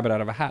 Magic rabbit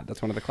out of a hat.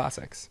 That's one of the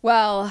classics.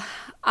 Well,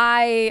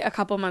 I, a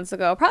couple months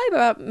ago, probably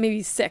about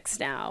maybe 6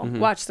 now,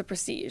 watched The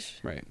Prestige.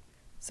 Right.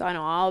 So I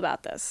know all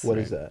about this. What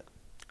is that?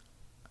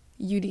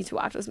 You need to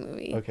watch this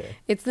movie. Okay.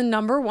 It's the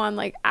 #1,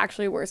 like,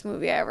 actually worst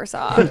movie I ever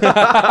saw.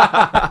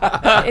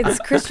 It's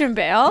Christian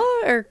Bale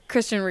or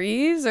Christian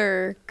Reeves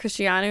or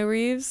Cristiano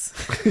Reeves.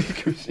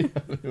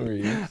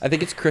 I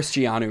think it's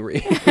Cristiano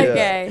Reeves.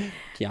 Okay.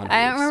 Keanu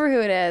I don't Reeves. remember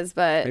who it is,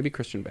 but Maybe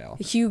Christian Bale.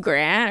 Hugh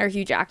Grant or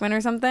Hugh Jackman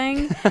or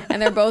something.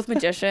 And they're both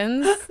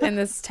magicians in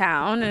this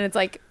town. And it's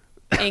like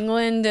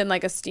England in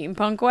like a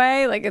steampunk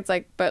way. Like it's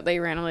like, but they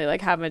randomly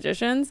like have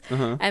magicians.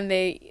 And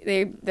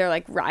they're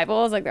like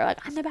rivals. Like they're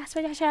like, I'm the best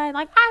magician.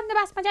 Like I'm the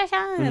best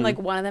magician. And like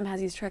one of them has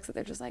these tricks that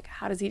they're just like,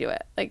 how does he do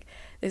it? Like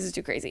this is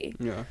too crazy.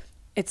 Yeah.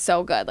 It's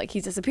so good. Like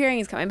he's disappearing,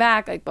 he's coming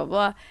back, like blah,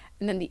 blah.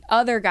 And then the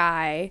other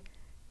guy,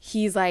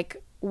 he's like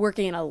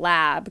working in a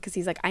lab because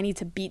he's like, I need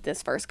to beat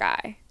this first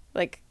guy.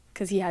 Like,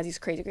 because he has these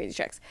crazy, crazy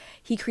tricks.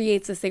 He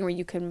creates this thing where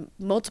you can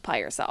multiply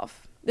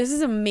yourself. This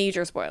is a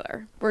major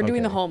spoiler. We're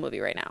doing the whole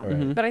movie right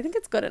now. But I think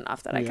it's good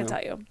enough that I can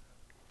tell you.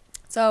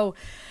 So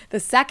the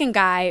second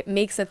guy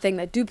makes a thing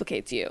that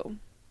duplicates you.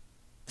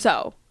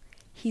 So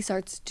he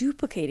starts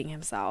duplicating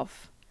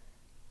himself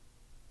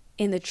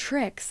in the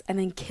tricks and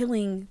then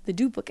killing the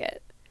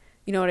duplicate.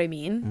 You know what I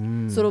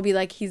mean? So it'll be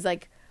like he's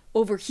like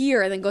over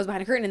here and then goes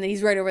behind a curtain and then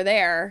he's right over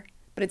there,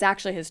 but it's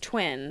actually his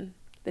twin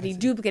that he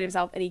duplicated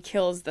himself and he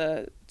kills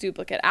the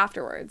duplicate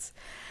afterwards.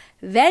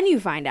 Then you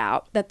find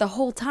out that the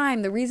whole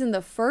time the reason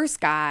the first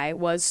guy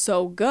was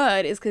so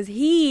good is because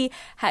he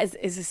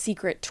is a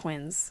secret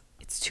twins.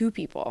 It's 2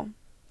 people.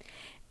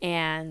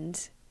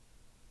 And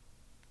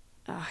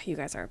you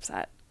guys are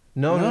upset.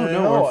 No.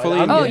 we're fully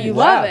I'm Oh, getting you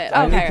love left. it.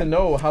 I Okay. need to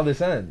know how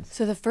this ends.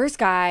 So the first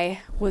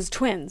guy was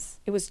twins.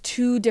 It was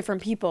 2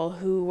 different people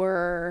who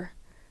were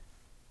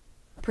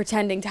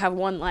pretending to have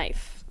one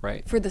life.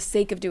 Right. For the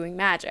sake of doing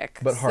magic.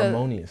 But So-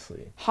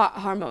 harmoniously.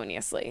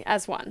 harmoniously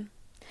as one.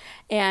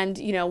 And,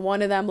 you know,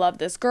 one of them loved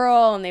this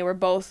girl and they were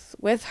both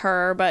with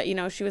her. But, you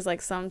know, she was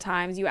like,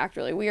 sometimes you act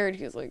really weird.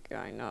 He was like,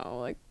 yeah, I know.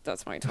 Like,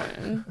 that's my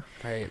twin.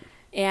 Right.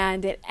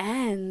 And it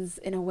ends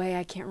in a way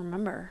I can't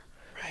remember.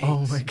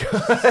 Oh my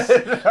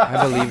god.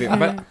 I believe it.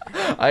 But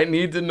I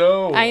need to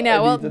know. I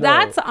know. Well, need to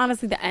that's know.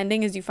 honestly the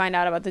ending is you find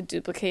out about the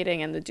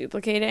duplicating and the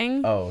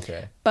duplicating. Oh,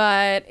 okay.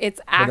 But it's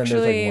But then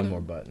actually, there's like one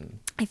more button.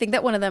 I think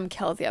that one of them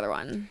kills the other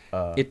one.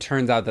 it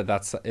turns out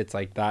it's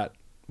like that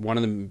one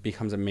of them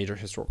becomes a major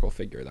historical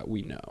figure that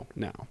we know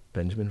now.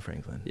 Benjamin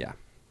Franklin. Yeah.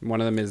 One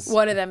of them is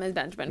One of them is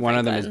Benjamin Franklin. One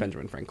of them is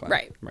Benjamin Franklin.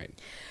 Right. Right.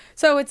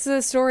 So it's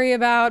a story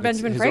about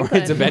Benjamin his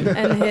Franklin origins of Ben.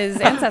 and his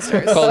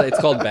ancestors. It's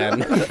called Ben.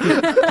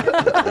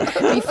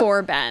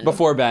 Before Ben.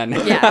 Before Ben.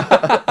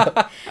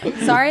 Yeah.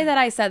 Sorry that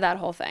I said that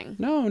whole thing.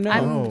 No.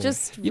 I'm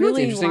just You know what's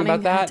really interesting wanting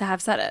about that? to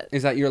have said it.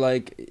 Is that you're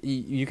like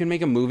you can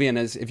make a movie, and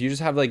if you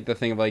just have like the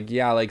thing of like,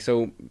 yeah, like,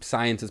 so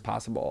science is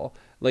possible,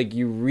 like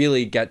you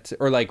really get to,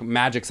 or like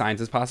magic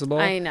science is possible.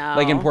 I know.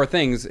 Like in Poor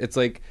Things, it's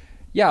like,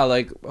 yeah,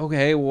 like,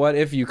 okay, what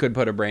if you could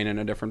put a brain in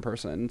a different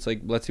person? It's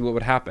like, let's see what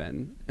would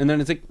happen. And then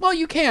it's like, well,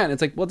 you can.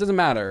 It's like, well, it doesn't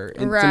matter.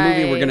 It's a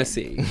movie we're going to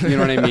see. You know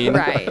what I mean?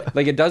 Right.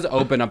 Like, it does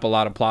open up a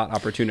lot of plot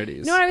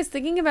opportunities. You know what I was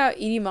thinking about?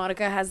 Edie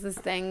Monica has this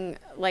thing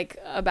like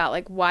about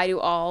like why do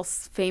all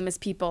famous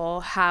people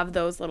have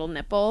those little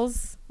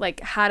nipples? Like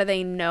how do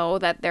they know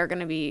that they're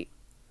gonna be?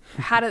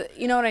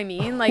 You know what I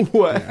mean? Like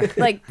What?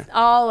 Like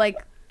all like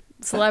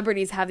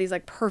celebrities have these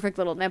like perfect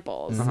little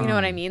nipples. You know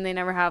what I mean? They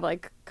never have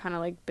like kind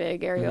of like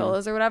big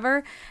areolas or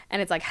whatever.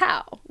 And it's like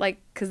how? Like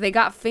because they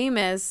got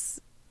famous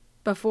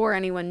before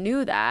anyone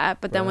knew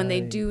that, but then when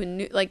they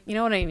do like, you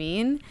know what I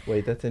mean?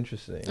 Wait, that's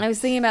interesting. I was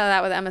thinking about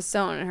that with Emma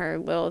Stone and her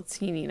little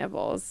teeny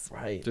nipples.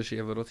 Right. Does she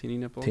have little teeny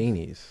nipples?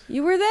 Teenies.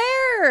 You were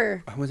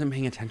there. I wasn't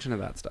paying attention to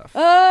that stuff.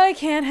 I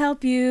can't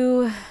help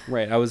you.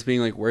 Right. I was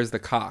being like, where's the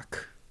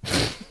cock?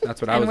 That's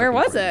what I was And where looking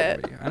was for in the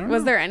it? movie. I don't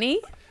Was know. there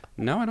any?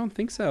 No, I don't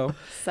think so.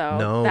 So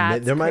No,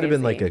 that's there might have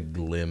been like crazy. a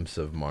glimpse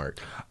of Mark.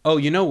 Oh,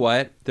 you know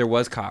what? There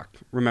was cock.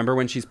 Remember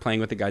when she's playing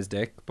with the guy's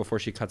dick before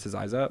she cuts his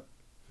eyes up?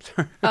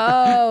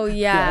 Oh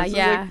yeah, this is,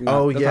 yeah. like, not-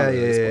 Oh, that's not yeah,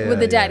 really yeah, a spoiler. yeah. With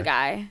the dead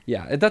guy.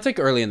 Yeah, that's like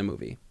early in the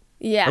movie.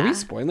 Yeah. Are we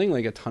spoiling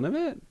like a ton of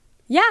it?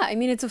 Yeah, I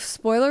mean it's a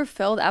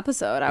spoiler-filled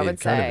episode. I would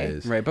It kind say. of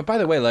is. Right, but by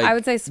the way, like I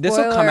would say this will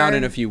come out spoiler-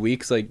 in a few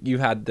weeks. Like you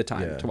had the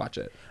time Yeah. to watch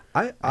it.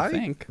 I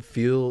think.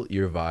 feel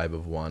your vibe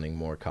of wanting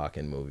more cock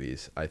in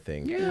movies. I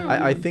think. Yeah.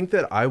 I think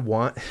that I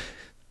want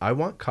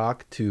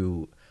cock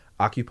to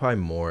occupy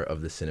more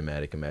of the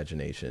cinematic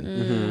imagination.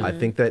 Mm-hmm. I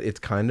think that it's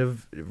kind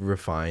of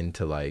refined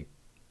to like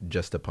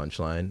just a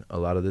punchline a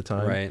lot of the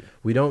time. Right.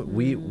 We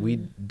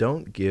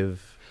don't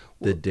give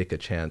the dick a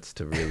chance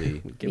to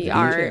really Give The it a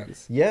art.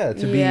 chance. to Yeah.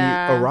 be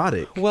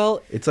erotic.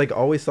 Well, It's like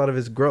always thought of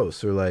as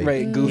gross or like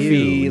right, ew,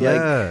 goofy, like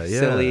yeah, yeah.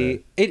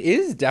 silly. It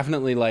is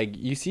definitely like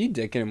you see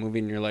dick in a movie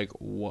and you're like,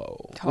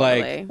 whoa,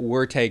 Totally. like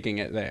we're taking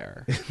it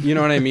there. You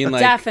know what I mean?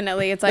 Like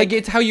Definitely, it's like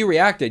it's how you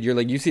reacted. You're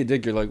like, you see a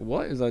dick, you're like,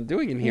 what is that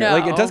doing in here? No.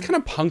 Like it does kind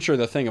of puncture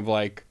the thing of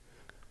like,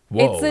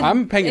 Whoa. It's a-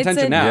 I'm paying it's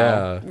attention a- now.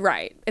 Yeah.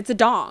 right. It's a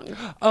dong.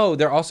 Oh,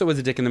 there also was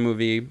a dick in the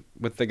movie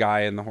with the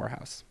guy in the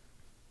whorehouse.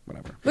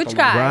 Whatever. Which The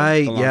guy?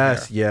 Right. the long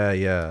Yes. hair.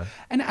 Yeah.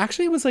 And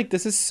actually, it was like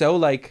this is so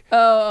like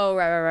Oh,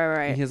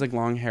 right. he has like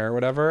long hair or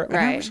whatever. And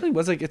I Right. actually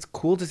was like, it's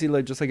cool to see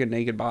like just like a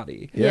naked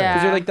body. Yeah.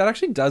 Because you're like that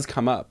actually does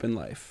come up in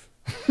life.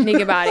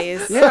 Naked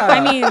bodies. Yeah. I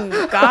mean,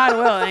 God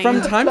willing.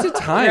 From time to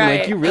time, Right.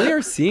 like you really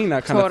are seeing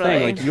that kind of Totally.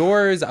 thing. Like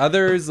yours,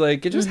 others,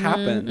 like it just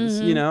happens,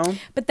 you know?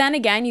 But then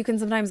again, you can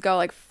sometimes go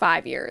like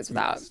 5 years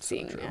without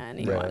seeing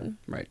anyone.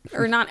 Right.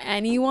 Or not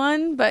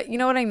anyone, but you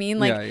know what I mean?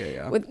 Like,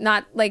 Yeah. with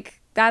not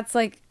like, that's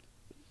like,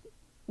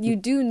 you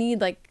do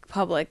need like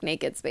public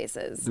naked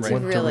spaces Right. to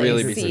To really,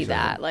 really be see seeing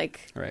that.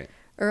 Like, Right.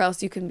 or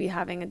else you can be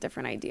having a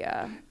different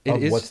idea. It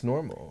Of is. what's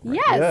normal.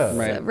 Yes.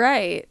 Right.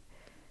 Right.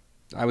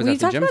 I was We at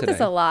the talked gym about today.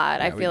 this a lot.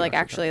 Yeah, I we feel like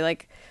actually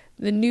like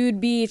the nude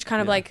beach,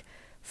 kind of like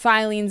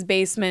Filene's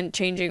basement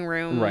changing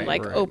room, Right,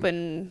 like right.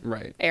 open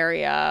Right.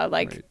 area,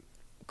 like Right.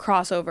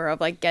 crossover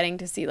of like getting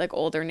to see like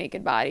older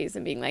naked bodies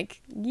and being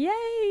like, yay,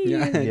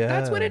 Yeah. Yeah.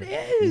 That's what it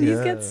is. these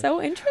Yeah. get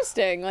so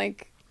interesting.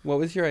 Like, What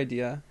was your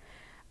idea?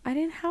 I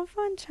didn't have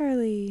fun,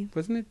 Charlie.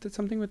 Wasn't it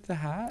something with the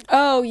hat?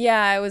 Oh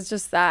yeah, it was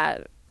just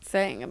that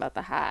thing about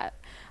the hat.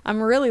 I'm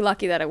really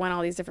lucky that it went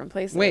all these different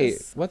places. Wait,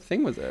 what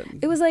thing was it?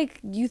 It was like,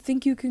 you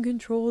think you can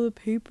control the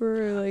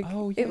paper? Like,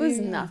 Oh, yeah, it was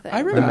yeah, yeah. nothing. I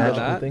The remember magical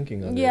that.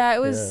 thinking of it. Yeah,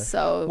 it was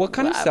so. What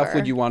kind of stuff clever.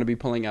 would you want to be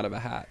pulling out of a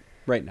hat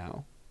right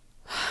now?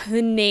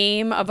 The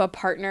name of a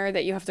partner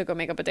that you have to go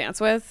make up a dance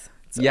with.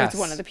 So Yes. It's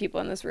one of the people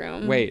in this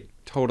room. Wait,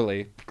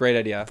 totally. Great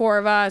idea. 4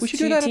 of us. We should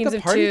 2 do that at teams the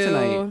of party 2.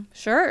 tonight.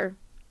 Sure.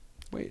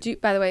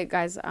 Wait, By the way,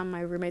 guys,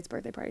 my roommate's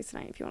birthday party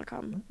tonight. If you want to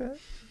come,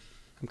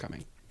 I'm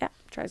coming. yeah,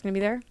 Charlie's gonna be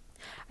there.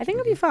 I think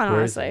it'll be fun.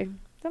 Where is Honestly,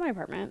 it's at my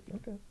apartment.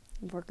 Okay.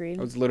 In Fort Greene.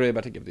 I was literally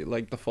about to give you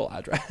like the full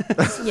address.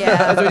 I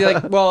Yeah. was already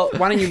like, well,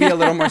 why don't you be a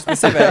little more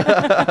specific?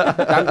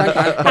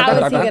 How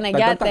is he gonna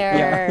get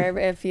there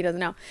if he doesn't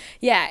know?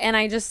 Yeah, and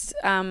I just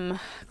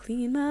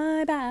clean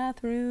my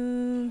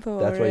bathroom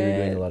for That's why you're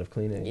doing it. a lot of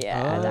cleaning.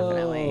 Yeah,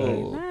 definitely.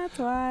 Oh. That's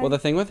why. Well, the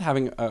thing with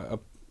having a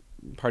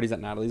parties at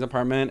Natalie's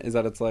apartment is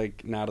that it's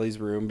like Natalie's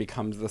room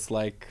becomes this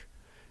like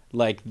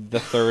the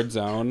third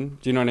zone.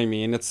 Do you know what I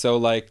mean? It's so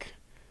like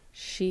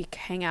chic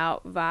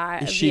hangout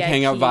vibe. chic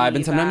hangout vibe,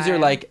 and sometimes you're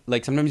vibe.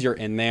 like sometimes you're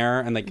in there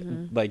and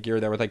like you're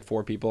there with like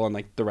 4 people and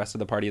like the rest of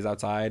the party is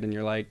outside and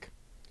you're like,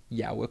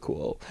 yeah, we're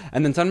cool.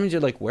 And then sometimes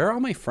you're like, where are all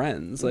my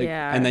friends? Like,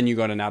 Yeah. and then you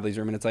go to Natalie's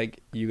room and it's like,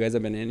 you guys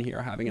have been in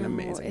here having an No,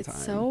 amazing it's time.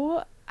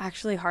 so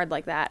actually hard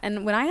like that.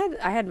 And when I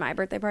had my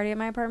birthday party at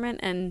my apartment,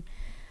 and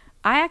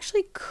I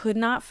actually could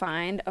not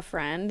find a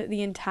friend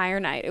the entire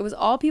night. It was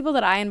all people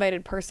that I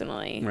invited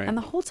personally. Right. And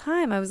the whole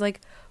time I was like,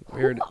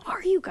 Weird. who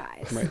are you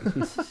guys?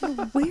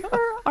 Right. Where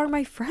are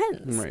my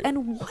friends? Right.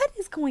 And what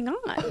is going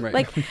on? Right.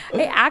 Like,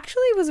 it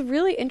actually was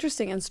really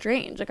interesting and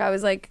strange. Like, I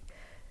was like,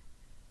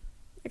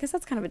 I guess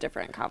that's kind of a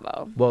different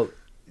combo. Well,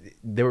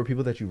 there were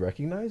people that you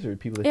recognized, or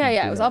people that Yeah, you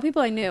yeah. It was all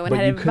people I knew and But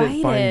had you couldn't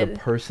invited. find the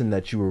person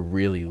that you were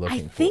really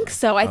looking I for. think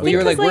so. I Well, think you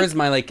were like, 'cause, where's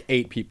my like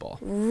 8 people?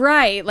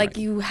 Right. Like Right.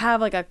 you have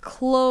like a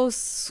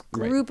close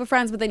Right. group of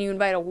friends, but then you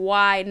invite a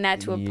wide net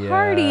to a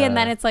party, and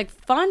then Yeah. it's like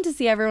fun to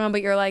see everyone,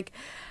 but you're like,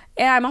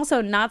 yeah, I'm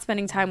also not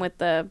spending time with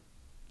the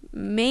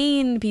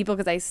main people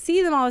because I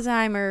see them all the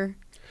time, or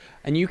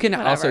And you can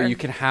also Whatever. you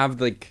can have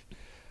like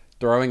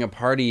throwing a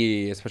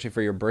party, especially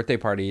for your birthday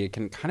party, it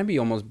can kind of be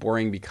almost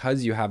boring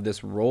because you have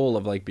this role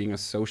of like being a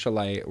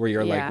socialite where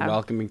you're like Yeah.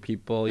 welcoming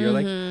people. You're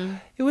like,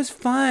 it was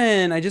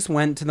fun. I just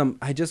went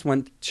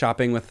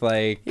shopping with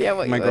like my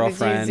what did you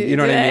girlfriend. do You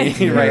know what I today?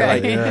 mean? Right. Right.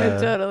 Like, Yeah.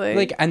 Totally.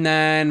 like, and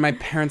then my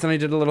parents and I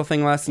did a little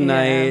thing last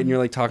night, and you're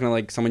like talking to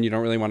like someone you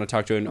don't really want to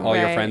talk to, and all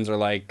your Right. friends are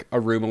like a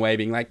room away,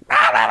 being like,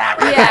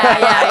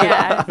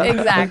 yeah.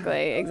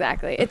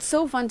 Exactly. It's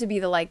so fun to be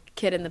the like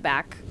kid in the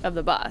back of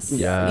the bus.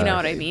 Yeah. You know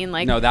what I mean?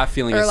 Like, no, that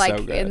feeling or is like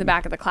so good. in the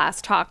back of the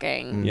class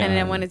talking, Yeah. and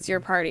then when it's your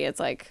party, it's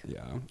like,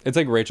 Yeah, it's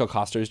like Rachel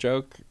Coster's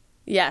joke.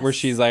 yes, Where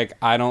she's like,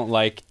 I don't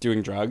like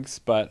doing drugs,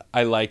 but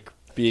I like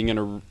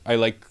I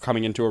like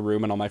coming into a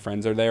room and all my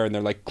friends are there and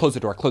they're like, close the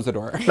door.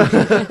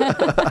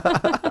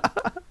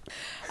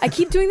 I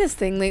keep doing this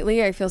thing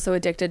lately. I feel so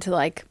addicted to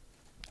like,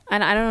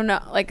 and I don't know,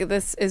 like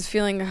this is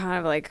feeling kind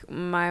of like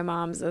my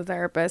mom's a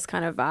therapist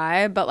kind of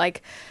vibe, but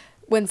like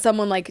when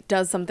someone like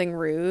does something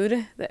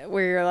rude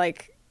where you're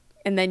like,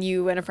 and then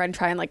you and a friend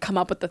try and like come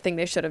up with the thing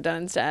they should have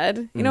done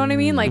instead. You know what I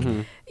mean? Like,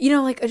 you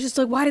know, like just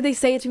like, why did they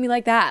say it to me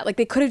like that? Like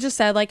they could have just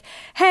said like,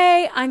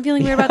 hey, I'm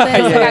feeling weird about this.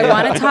 Like I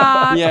want to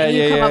talk. And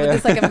you come up with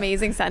this like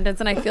amazing sentence.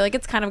 And I feel like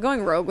it's kind of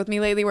going rogue with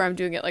me lately where I'm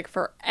doing it like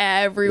for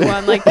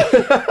everyone. Like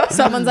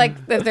someone's like,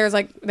 if there's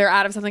like, they're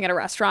out of something at a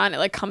restaurant, it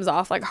like comes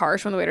off like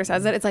harsh when the waiter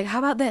says it. It's like, how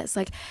about this?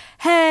 Like,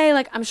 hey,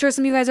 like I'm sure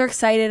some of you guys are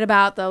excited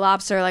about the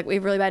lobster. Like we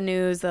have really bad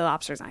news. The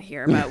lobster's not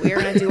here, but we're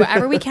going to do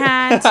whatever we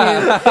can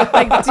to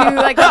like do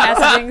like the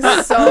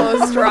messaging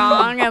so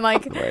strong. And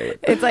like,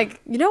 it's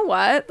like, you know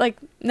what? Like,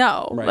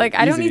 no, like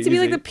I don't need to be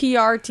like the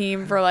PR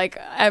team for like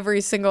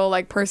every single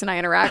like person I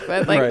interact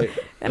with. Like,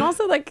 and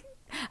also like,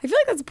 I feel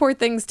like that's poor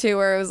things too,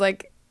 where it was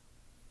like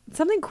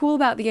something cool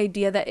about the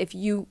idea that if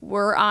you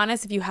were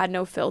honest, if you had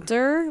no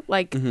filter,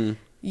 like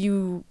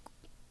you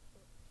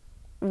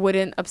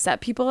wouldn't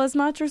upset people as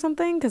much or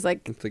something. Cause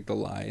like, it's like the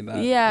lie.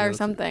 Or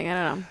something. I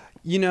don't know.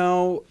 You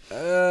know,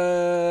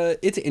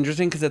 it's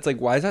interesting because it's like,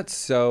 why is that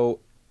so...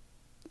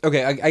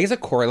 Okay, I guess a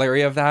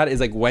corollary of that is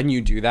like when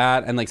you do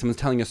that and like someone's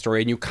telling a story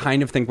and you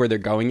kind of think where they're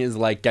going is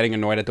like getting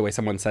annoyed at the way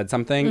someone said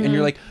something and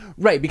you're like,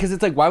 right, because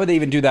it's like, why would they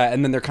even do that?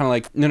 And then they're kind of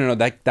like, no,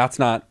 that's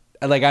not,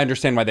 like, I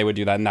understand why they would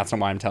do that and that's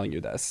not why I'm telling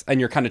you this. And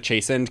you're kind of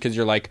chastened because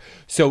you're like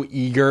so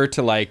eager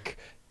to like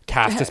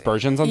cast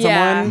aspersions on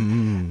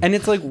someone. And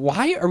it's like,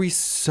 why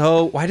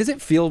does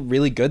it feel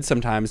really good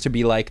sometimes to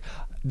be like,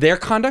 their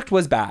conduct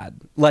was bad?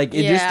 Like,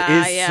 it just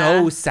is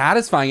so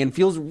satisfying and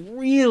feels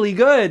really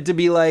good to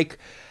be like,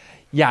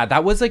 yeah,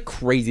 that was like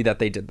crazy that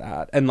they did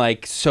that and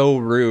like so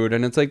rude.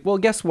 And it's like, well,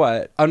 guess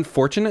what?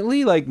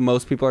 Unfortunately, like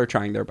most people are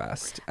trying their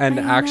best. And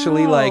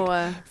actually,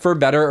 like for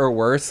better or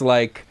worse,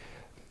 like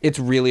it's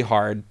really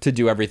hard to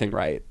do everything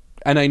right.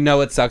 And I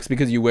know it sucks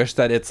because you wish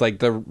that it's like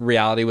the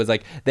reality was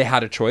like they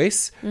had a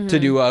choice to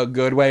do a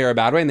good way or a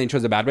bad way and they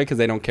chose a bad way because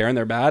they don't care and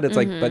they're bad. It's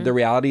like, but the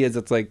reality is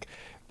it's like,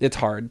 it's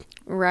hard.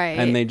 Right.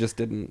 And they just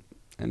didn't.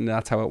 And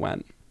that's how it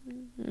went.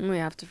 We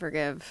have to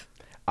forgive.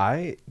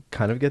 I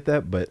kind of get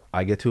that, but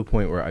I get to a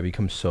point where I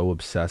become so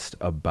obsessed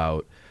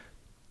about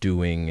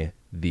doing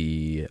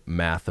the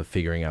math of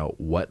figuring out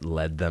what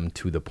led them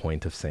to the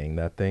point of saying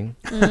that thing.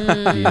 Do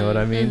you know what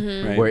I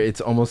mean? Right. Where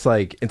it's almost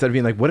like, instead of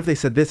being like, what if they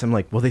said this? I'm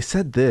like, well, they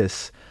said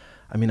this.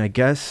 I mean, I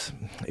guess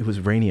it was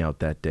rainy out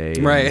that day.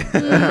 Right.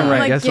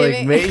 I guess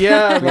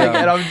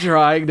and I'm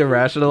trying to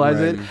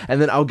rationalize it.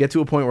 And then I'll get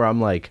to a point where I'm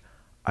like,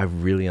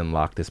 I've really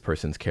unlocked this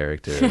person's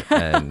character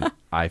and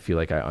I feel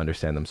like I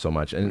understand them so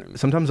much. And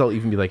sometimes I'll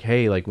even be like,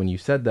 hey, like when you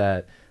said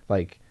that,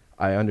 like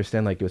I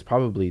understand like it was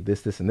probably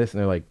this, and this. And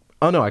they're like,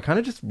 oh no, I kind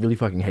of just really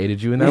fucking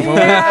hated you in that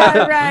moment.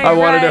 I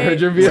wanted to hurt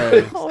your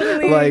feelings.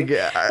 Totally.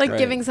 Like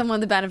giving someone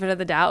the benefit of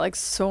the doubt, like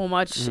so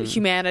much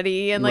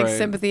humanity and like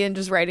sympathy and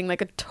just writing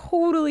like a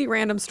totally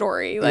random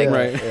story. Like,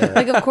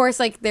 like of course,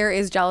 like there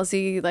is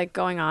jealousy like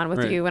going on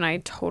with you, and I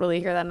totally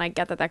hear that, and I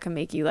get that that can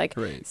make you like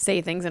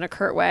say things in a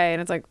curt way,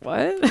 and it's like,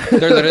 what?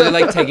 They're literally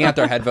like taking out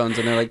their headphones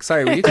and they're like,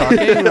 sorry, were you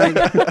talking?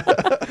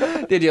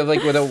 Like, did you have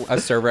like with a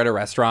server at a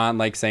restaurant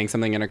like saying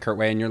something in a curt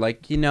way, and you're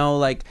like, you know,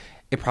 like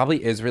it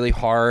probably is really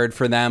hard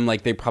for them.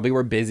 Like they probably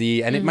were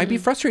busy and it might be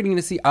frustrating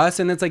to see us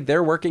and it's like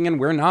they're working and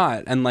we're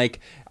not. And like,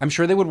 I'm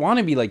sure they would want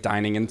to be like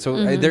dining. And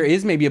so there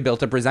is maybe a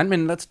built up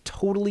resentment and that's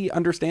totally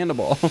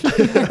understandable.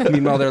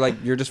 Meanwhile, they're like,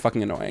 you're just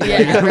fucking annoying. Yeah,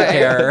 like, I don't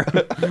care.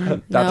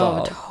 That's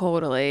all.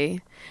 Totally.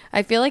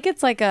 I feel like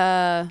it's like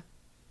a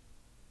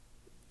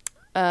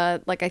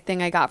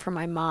thing I got from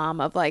my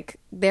mom of like,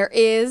 there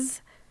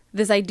is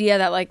this idea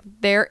that like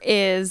there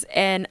is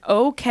an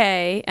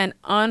okay and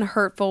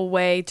unhurtful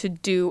way to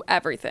do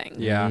everything.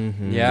 Yeah. You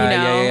know,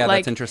 Yeah. like,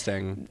 That's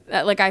interesting.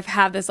 Like I've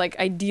had this like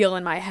ideal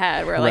in my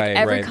head where like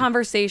every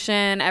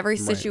conversation, every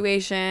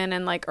situation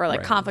and like, or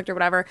like conflict or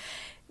whatever,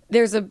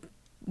 there's a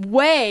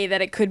way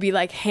that it could be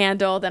like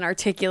handled and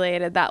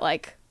articulated that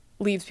like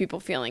leaves people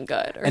feeling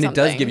good or and something.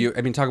 It does give you,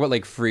 I mean, talk about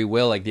like free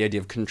will, like the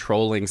idea of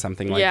controlling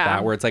something like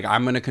that, where it's like,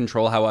 I'm going to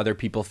control how other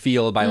people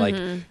feel by like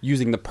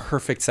using the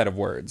perfect set of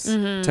words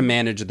to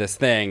manage this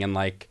thing. And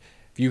like,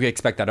 if you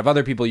expect that of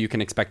other people, you can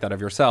expect that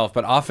of yourself.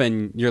 But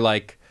often you're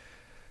like,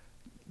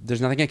 there's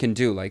nothing I can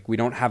do. Like, we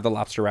don't have the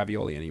lobster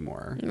ravioli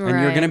anymore. And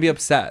you're going to be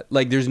upset.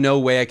 Like, there's no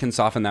way I can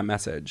soften that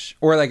message.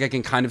 Or, like, I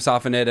can kind of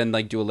soften it and,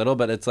 like, do a little,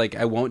 but it's, like,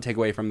 I won't take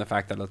away from the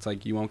fact that it's,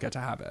 like, you won't get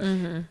to have it.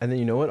 And then,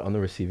 you know what? On the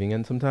receiving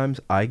end, sometimes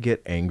I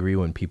get angry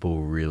when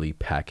people really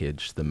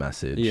package the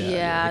message.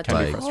 Yeah, it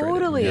can be frustrating.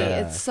 totally.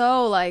 Yeah. It's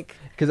so, like...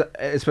 Because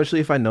especially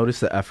if I notice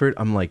the effort,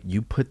 I'm like,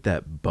 you put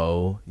that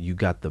bow, you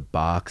got the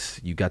box,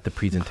 you got the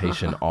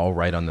presentation all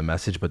right on the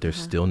message, but there's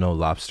still no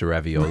lobster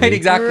ravioli. Right,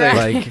 exactly.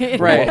 Like,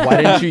 why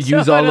didn't you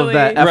use all of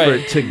that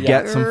effort to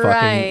get some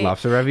fucking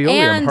lobster ravioli?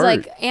 And I'm hurt.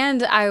 like,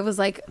 and I was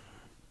like,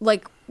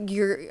 like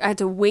I had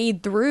to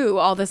wade through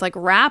all this like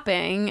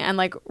rapping and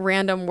like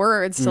random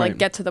words to like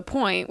get to the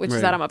point, which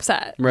is that I'm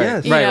upset. Right.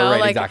 Yes. You know, Right.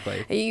 like,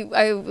 Exactly.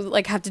 I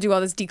like have to do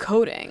all this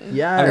decoding.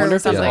 Yeah. I wonder if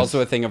there's something. also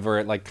a thing of where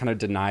it like kind of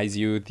denies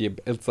you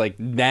it's like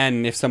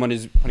then if someone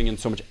is putting in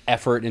so much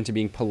effort into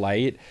being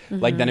polite,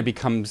 like then it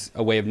becomes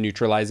a way of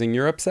neutralizing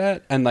your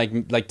upset and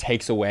like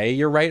takes away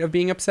your right of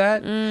being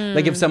upset.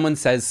 Like if someone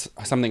says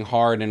something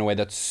hard in a way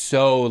that's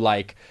so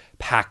like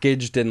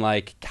packaged and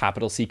like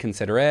capital C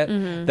considerate,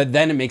 that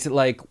then it makes it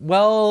like,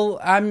 well,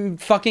 I'm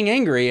fucking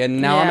angry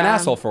and now I'm an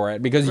asshole for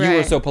it because you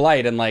were so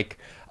polite and like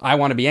I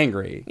want to be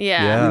angry.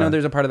 Yeah. You know,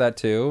 there's a part of that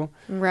too.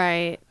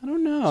 Right. I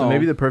don't know. So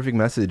maybe the perfect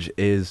message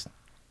is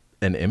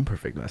an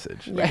imperfect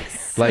message.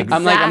 Yes. Like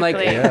I'm like,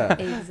 yeah.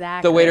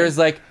 Exactly. the waiter is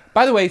like,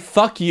 by the way,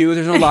 fuck you.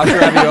 There's no lobster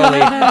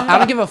ravioli. I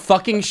don't give a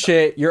fucking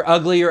shit. You're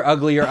ugly. You're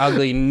ugly. You're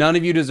ugly. None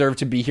of you deserve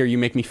to be here. You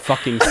make me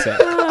fucking sick.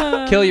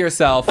 Kill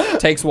yourself.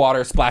 Takes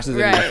water, splashes it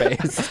in your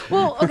face.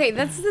 Well, okay,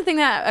 that's the thing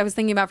that I was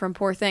thinking about from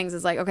Poor Things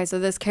is like, okay, so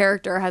this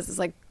character has this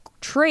like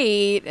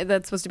trait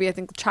that's supposed to be, I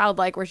think,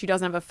 childlike, where she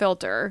doesn't have a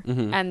filter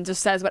and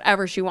just says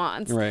whatever she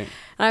wants. Right.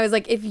 And I was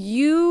like, if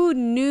you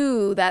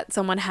knew that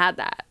someone had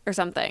that or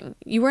something,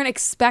 you weren't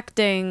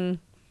expecting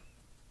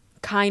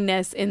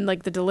kindness in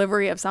like the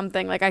delivery of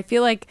something. Like, I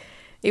feel like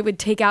it would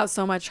take out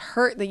so much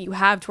hurt that you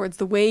have towards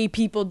the way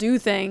people do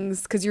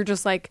things, because you're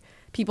just like,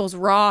 people's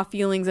raw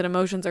feelings and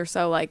emotions are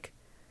so like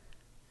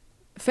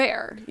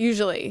fair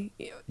usually,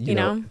 you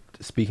know.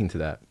 Speaking to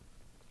that,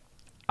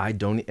 I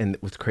don't, and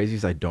what's crazy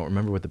is I don't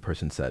remember what the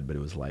person said, but it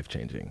was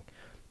life-changing.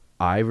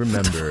 I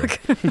remember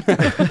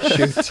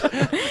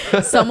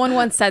someone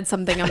once said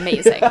something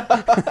amazing.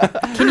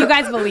 Can you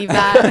guys believe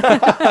that?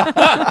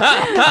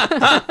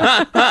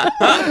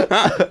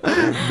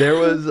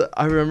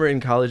 I remember in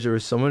college there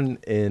was someone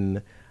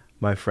in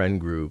my friend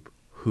group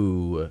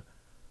who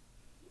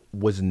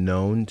was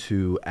known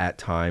to at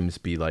times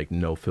be like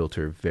no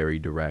filter, very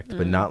direct,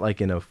 but not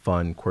like in a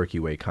fun, quirky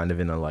way, kind of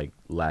in a like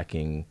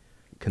lacking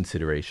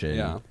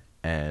consideration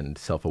and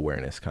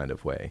self-awareness kind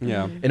of way.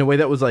 Yeah. In a way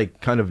that was like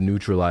kind of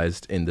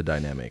neutralized in the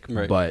dynamic,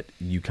 Right. but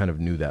you kind of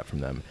knew that from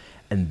them.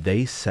 And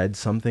they said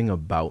something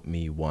about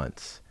me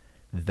once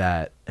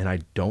that, and I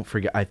don't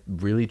forget, I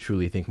really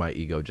truly think my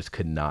ego just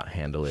could not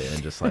handle it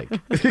and just like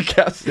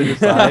cast it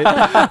aside.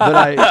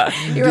 But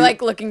You were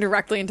like looking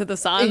directly into the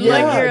sun. yeah,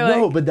 Like, you're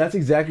no, like, but that's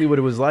exactly what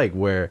it was like,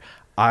 where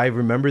I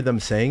remember them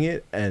saying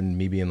it and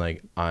me being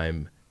like,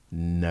 I'm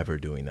never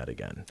doing that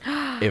again.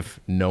 If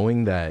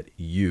knowing that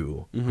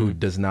you, who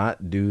does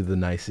not do the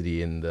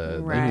nicety and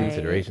the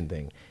consideration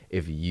thing,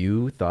 if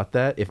you thought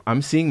that, if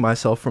I'm seeing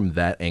myself from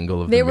that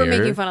angle of they the were mirror,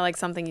 making fun of like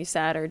something you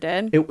said or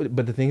did.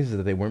 but the thing is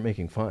that they weren't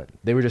making fun.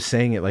 They were just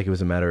saying it like it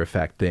was a matter of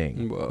fact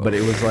thing. Whoa. But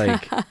it was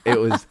like, it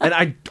was, and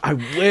I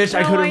wish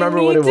I could remember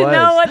I what it need was. to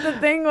know what the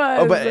thing was.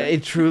 Oh, but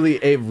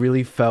it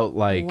really felt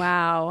like,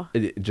 wow.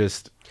 it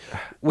just,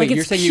 Wait, Like, you're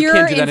it's saying you pure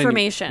can't do that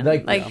information.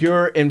 like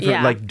pure info,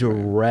 yeah. like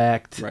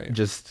direct, Right.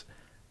 just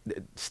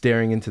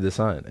staring into the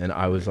sun. And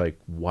I was like,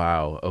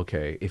 wow,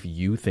 okay, if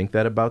you think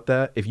that about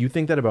that, if you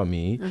think that about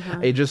me,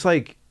 it just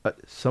like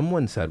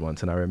someone said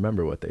once, and I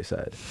remember what they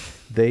said.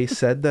 They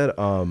said that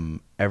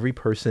every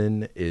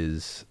person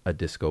is a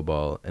disco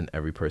ball and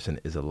every person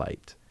is a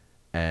light,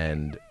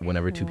 and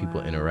whenever two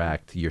people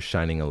interact, you're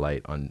shining a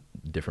light on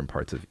different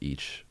parts of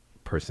each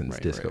person's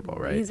disco ball,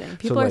 right? Amazing. So,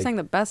 People are like, saying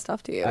the best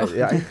stuff to you.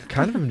 I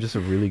kind of am just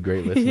a really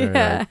great listener.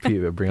 Yeah.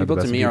 And I bring out People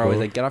the best to in me are always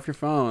people. like, get off your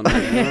phone. Like,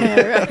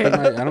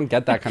 I don't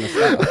get that kind of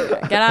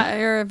stuff. Get out,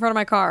 you're in front of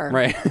my car.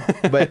 Right.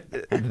 But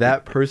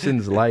that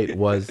person's light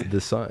was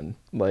the sun.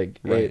 Like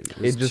Right.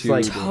 it just too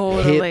like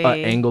Totally. hit an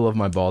angle of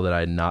my ball that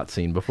I had not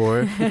seen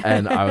before,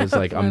 and I was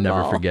like, I'm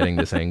never ball. forgetting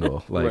this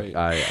angle. Like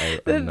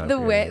Right. I'm not The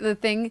way, forgetting. the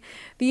thing,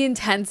 the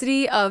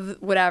intensity of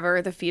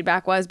whatever the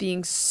feedback was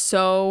being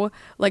so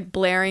like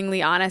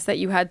blaringly honest that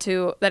you had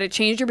to, that it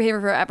changed your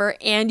behavior forever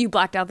and you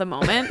blacked out the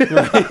moment.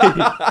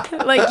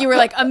 Like you were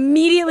like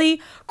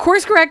immediately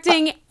course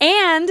correcting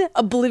and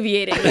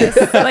obliviating this.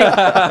 Like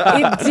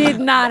it did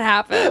not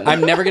happen.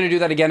 I'm never going to do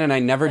that again, and I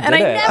never did And I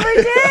it. never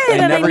did. I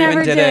and never I even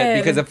never did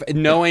it because of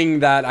knowing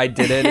that I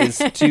did it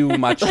is too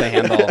much to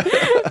handle.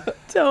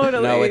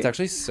 Totally. No, it's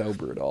actually so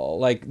brutal.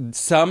 Like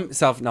some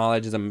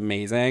self-knowledge is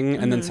amazing,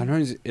 and then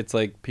sometimes it's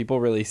like people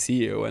really see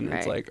you, and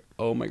it's Right. like,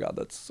 oh my god,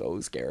 that's so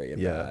scary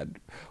and Yeah. bad.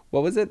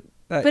 What was it?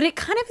 But it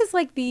kind of is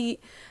like the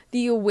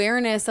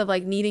awareness of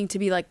like needing to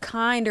be like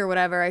kind or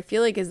whatever, I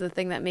feel like is the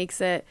thing that makes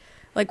it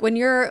like when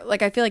you're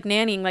like, I feel like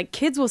nannying, like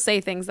kids will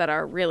say things that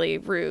are really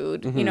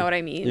rude. You know what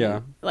I mean?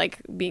 Yeah.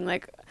 Like being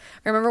like,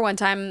 I remember one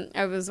time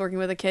I was working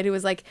with a kid who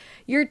was like,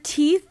 your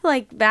teeth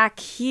like back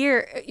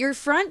here, your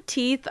front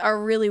teeth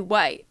are really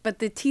white, but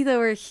the teeth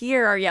over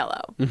here are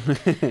yellow.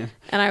 And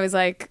I was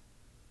like,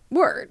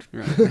 word.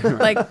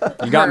 Like,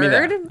 You got me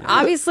there. heard?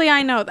 Obviously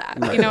I know that.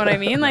 You know what I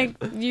mean? Like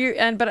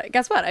but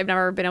guess what? I've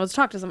never been able to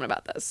talk to someone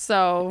about this.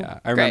 So Yeah,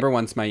 I remember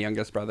once my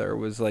youngest brother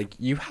was like,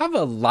 "You have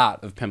a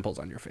lot of pimples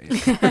on your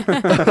face," and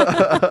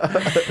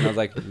I was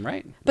like,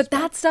 "Right." But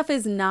that stuff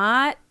is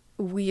not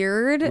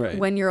weird Right.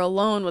 when you're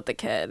alone with the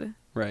kid.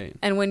 Right.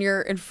 And when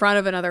you're in front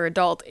of another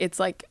adult, it's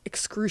like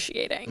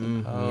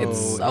excruciating.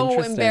 It's so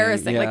interesting.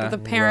 embarrassing. Like Yeah. if the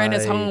parent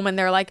is Right. home and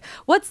they're like,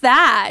 "What's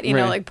that?" You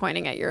know, Right. like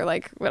pointing at your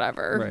like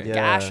whatever Right.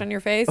 gash Yeah. on your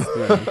face.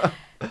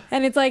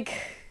 And it's like,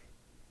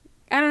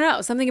 I don't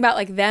know, something about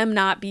like them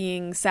not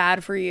being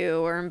sad for you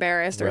or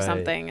embarrassed or Right.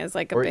 something is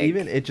like a Or big.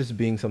 even it just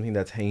being something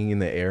that's hanging in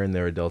the air and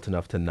they're adult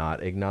enough to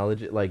not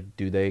acknowledge it. Like,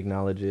 do they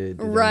acknowledge it?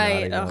 Do they not Right.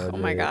 Ugh, acknowledge oh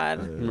my it?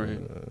 God. Right.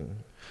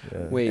 Yeah.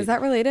 Wait. Is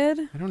that related?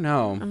 I don't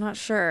know. I'm not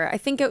sure. I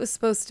think it was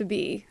supposed to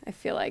be. I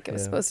feel like it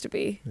was Yeah. supposed to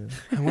be.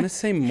 I want to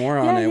say more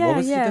on Yeah, it. What yeah,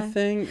 was yeah. the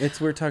thing?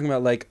 We're talking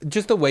about like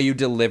just the way you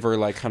deliver,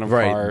 like kind of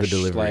Right, harsh, the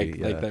delivery, like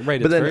yeah. that. Right.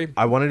 But It's then very.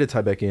 I wanted to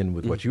tie back in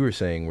with what you were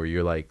saying, where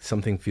you're like,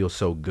 something feels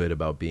so good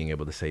about being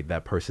able to say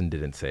that person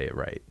didn't say it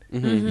right. You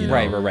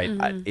know? Right.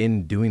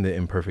 In doing the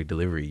imperfect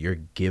delivery, you're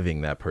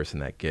giving that person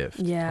that gift.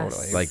 Yes.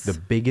 Totally. Like the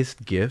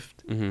biggest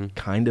gift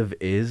kind of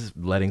is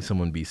letting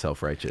someone be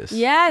self-righteous.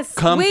 Yes.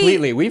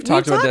 Completely. We've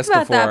talked about this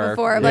that before.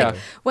 before. Yeah. Like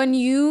when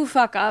you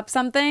fuck up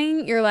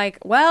something, you're like,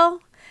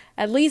 well,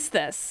 at least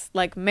this,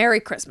 like,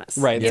 Merry Christmas.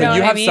 Right. You It's know like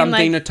you what I have mean?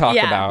 something Like, to talk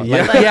yeah. about.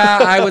 Yeah. Like, yeah,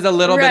 I was a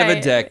little bit of a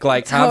Right. dick.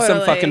 Like, have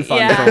some fucking fun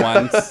yeah. for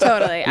once.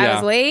 Totally. I Yeah.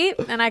 was late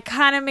and I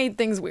kind of made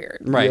things weird.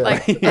 Right.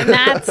 Like, and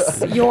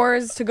that's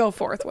yours to go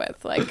forth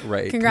with. Like,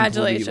 Right.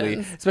 congratulations.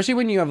 Completely. Especially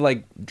when you have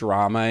like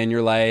drama in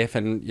your life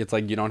and it's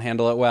like you don't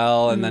handle it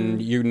well, and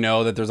then you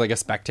know that there's like a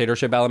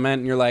spectatorship element,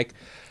 and you're like,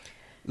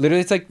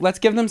 literally, it's like, let's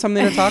give them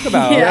something to talk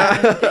about.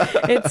 Yeah.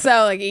 It's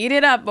so like, eat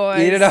it up,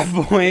 boys. Eat it up,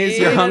 boys.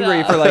 Eat You're it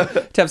hungry up. for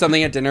like to have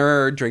something at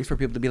dinner or drinks for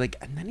people to be like,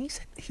 and then he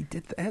said he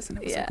did this, and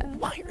it was Yeah.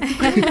 like, why are you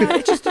doing that?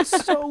 It's just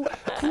it's so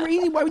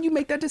crazy. Why would you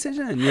make that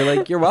decision? And you're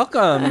like, you're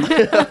welcome.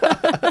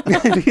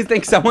 Do you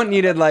think someone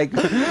needed like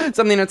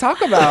something to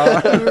talk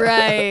about?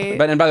 Right.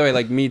 But and by the way,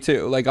 like me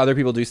too. Like other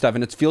people do stuff,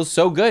 and it feels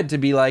so good to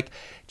be like,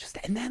 just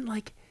and then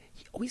like.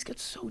 Always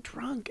gets so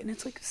drunk, and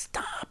it's like,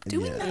 stop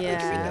doing that. Like, you're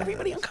making Yeah.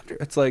 everybody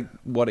uncomfortable. It's like,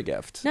 what a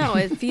gift. No,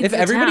 it feeds If the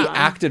everybody town.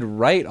 acted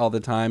right all the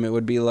time, it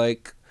would be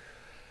like,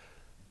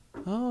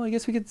 oh, I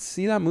guess we could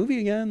see that movie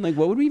again. Like,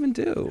 what would we even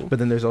do? But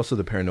then there's also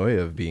the paranoia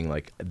of being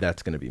like,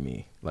 that's going to be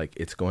me. Like,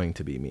 it's going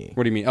to be me.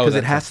 What do you mean? Oh, Because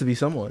it that's has to be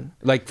someone.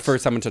 like for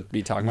someone to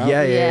be talking about.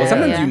 Yeah, yeah, Well,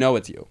 sometimes yeah. you know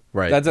it's you.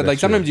 Right, That's it. that's Like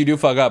sometimes true. you do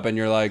fuck up, and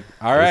you're like,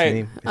 all It's right,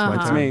 me. It's my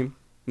it's turn. me.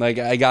 Like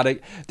I got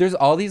it. There's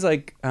all these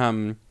like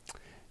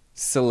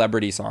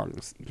celebrity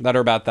songs that are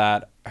about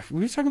that.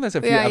 We were talking about this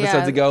a few Yeah,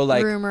 episodes yeah. ago.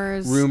 Like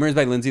Rumors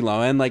by Lindsay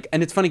Lohan. Like,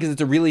 and it's funny because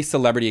it's a really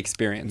celebrity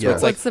experience. Yeah. Where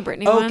it's like, What's the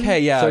Britney one?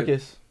 okay, yeah,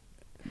 Circus.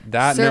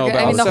 that Circus. no,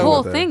 but I mean, the also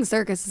whole that. thing,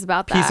 Circus, is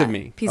about that. Piece of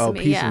Me. Piece Oh, of me,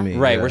 Piece yeah. of Me.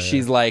 right, Yeah, where yeah.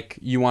 she's like,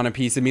 you want a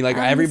piece of me? Like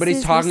I'm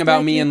everybody's the talking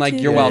about me, and like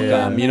you're Yeah, yeah,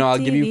 welcome. yeah. You know, I'll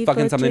give you TV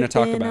fucking for something to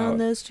talk tripping about. on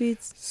the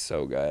streets.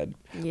 So good.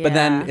 But Yeah.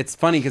 then it's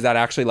funny because that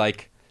actually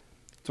like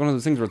it's one of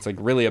those things where it's like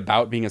really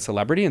about being a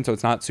celebrity, and so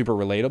it's not super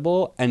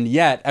relatable, and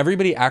yet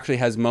everybody actually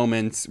has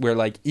moments where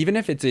like even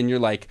if it's in your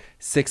like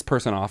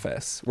 6-person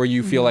office where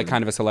you feel like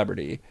kind of a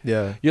celebrity,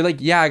 Yeah. you're like,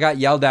 yeah, I got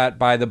yelled at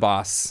by the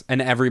boss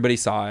and everybody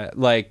saw it,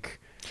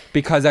 like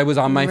because I was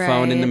on my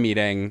phone in the Right.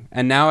 meeting,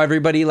 and now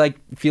everybody like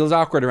feels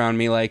awkward around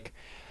me. Like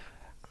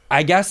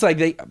I guess like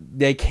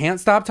they can't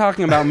stop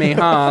talking about me,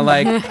 huh?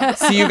 Like,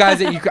 see you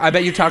guys I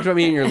bet you talked about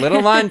me in your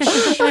little lunch,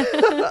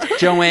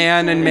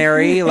 Joanne and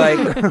Mary. Like,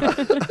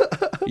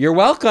 you're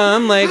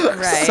welcome. Like,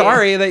 Right.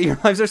 sorry that your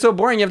lives are so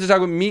boring. You have to talk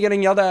about me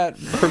getting yelled at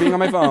for being on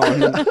my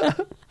phone.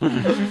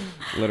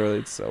 Literally,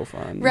 it's so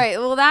fun. Right.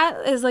 Well,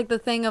 that is like the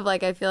thing of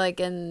like, I feel like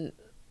in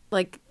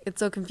like, it's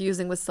so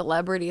confusing with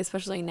celebrity,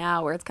 especially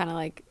now where it's kind of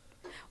like,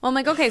 well, I'm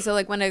like, okay, so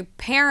like when a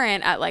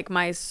parent at like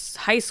my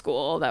high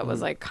school that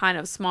was like kind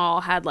of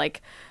small had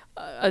like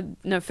an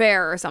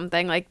affair or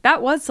something, like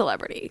that was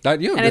celebrity.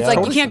 That- yeah, and it's yeah. like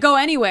Totally. you can't go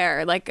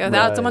anywhere like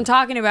without Right. someone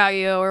talking about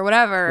you or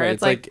whatever. Right.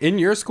 It's like in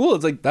your school,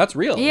 it's like that's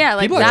real. yeah,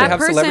 like People actually that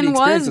have celebrity person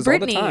was experiences all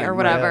the Britney time. or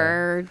whatever.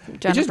 or It's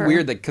just Jennifer.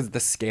 weird because the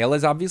scale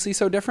is obviously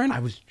so different. I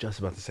was just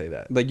about to say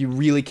that. Like you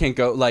really can't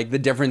go like the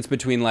difference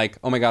between like,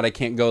 oh my god, I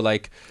can't go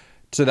like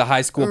to the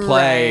high school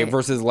play Right.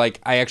 versus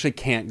like I actually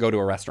can't go to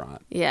a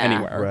restaurant Yeah.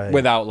 anywhere Right.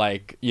 without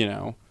like, you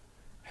know,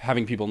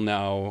 having people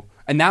know.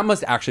 And that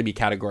must actually be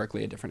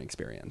categorically a different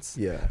experience.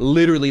 Yeah.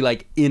 Literally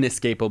like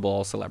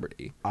inescapable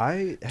celebrity.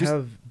 I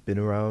have been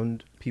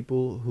around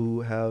people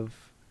who have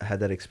had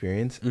that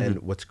experience, and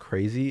what's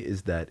crazy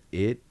is that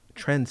it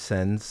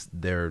transcends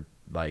their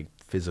like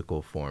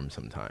physical form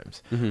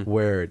sometimes,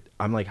 where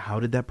I'm like, how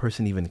did that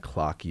person even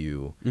clock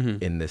you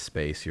in this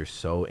space? You're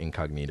so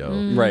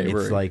incognito. Right, It's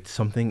right. like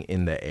something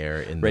in the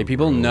air. In Right, the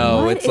people room.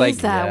 know. What it's is like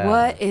that? yeah.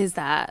 What is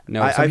that?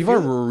 No, I some people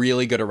feel- are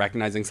really good at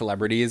recognizing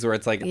celebrities where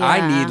it's like, Yeah.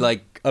 I need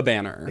like a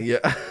banner. Yeah.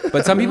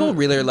 But some people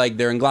really are like,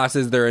 they're in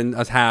glasses, they're in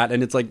a hat,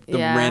 and it's like the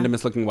Yeah.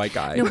 randomest looking white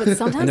guy. No, but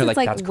sometimes And they're it's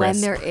like "That's when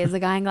Chris." there is a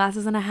guy in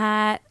glasses and a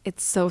hat,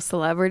 it's so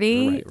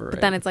celebrity. Right,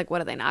 But then right. it's like,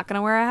 what are they not going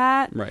to wear a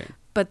hat? Right.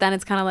 But then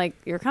it's kind of like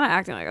you're kind of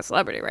acting like a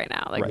celebrity right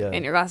now, like Right. Yeah.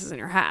 in your glasses and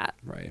your hat.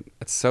 Right.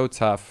 It's so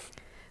tough.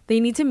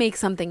 They need to make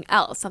something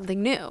else,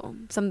 something new,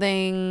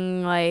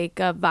 something like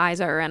a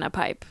visor and a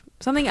pipe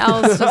Something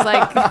else, just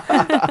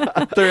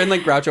like They're in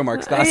like Groucho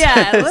Marx classes.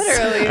 yeah,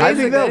 literally. I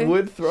think that basically.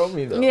 would throw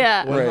me though.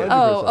 Yeah. 100%.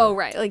 Oh,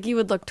 right. Like you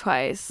would look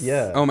twice.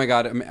 Yeah. Oh my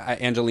God,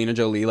 Angelina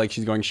Jolie, like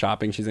she's going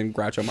shopping. She's in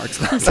Groucho Marx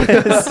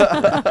classes.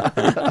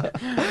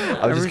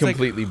 I was just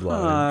completely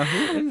blind.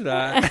 Who is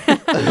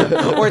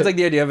that? Or it's like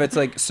the idea of it's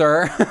like,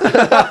 sir.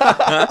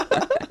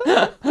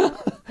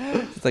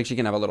 It's like she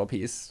can have a little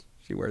piece.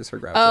 She wears her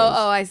Grouchos.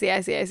 Oh, I see.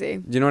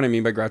 Do you know what I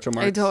mean by Groucho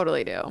Marx? I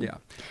totally do. Yeah.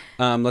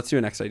 Let's do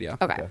a next idea.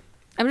 Okay.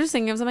 I'm just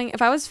thinking of something.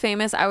 If I was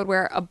famous, I would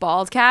wear a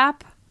bald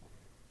cap,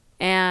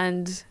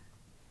 and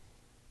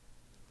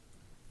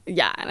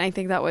I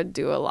think that would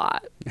do a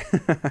lot.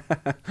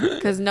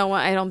 Because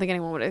I don't think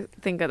anyone would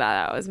think of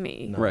that was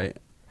me. No. Right.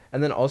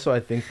 And then also, I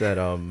think that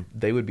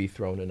they would be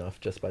thrown enough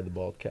just by the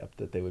bald cap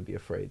that they would be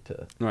afraid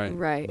to. Right.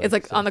 Right. It's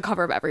like on the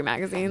cover of every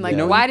magazine. Like,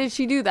 Yeah. why did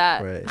she do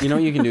that? Right. You know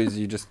what you can do is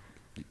you just,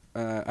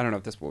 I don't know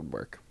if this would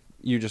work.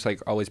 You just like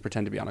always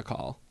pretend to be on a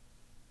call.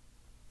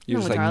 You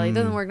No, just like, Charlie, it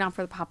doesn't work now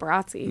for the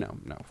paparazzi.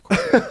 No, of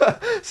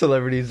course.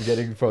 Celebrities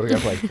getting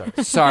photographed like.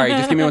 Sorry,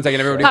 just give me 1 second.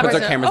 Everybody puts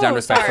their cameras down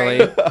respectfully.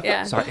 Sorry.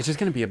 Yeah. Sorry, it's just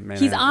gonna be a minute.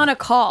 He's on a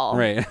call.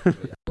 Right.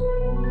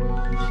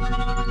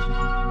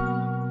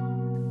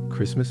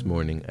 Christmas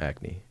morning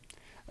acne.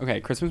 Okay,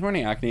 Christmas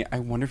morning acne. I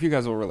wonder if you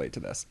guys will relate to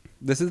this.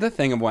 This is the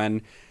thing of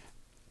when,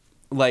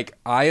 like,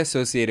 I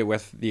associate it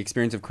with the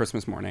experience of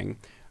Christmas morning.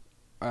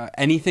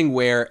 Anything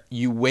where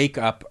you wake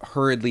up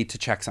hurriedly to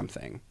check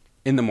something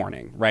in the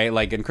morning, right?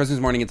 Like in Christmas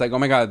morning, it's like, oh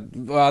my God,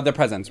 the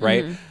presents,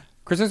 right? Mm-hmm.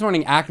 Christmas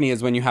morning acne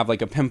is when you have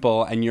like a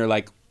pimple and you're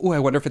like, oh, I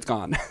wonder if it's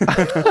gone.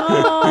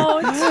 Oh,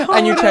 totally.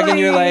 And you check and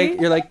you're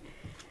like,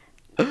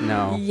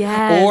 no.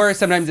 Yes. Or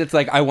sometimes it's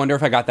like, I wonder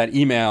if I got that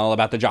email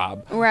about the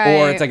job. Right.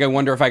 Or it's like, I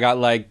wonder if I got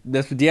like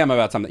this DM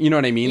about something. You know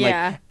what I mean?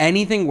 Yeah. Like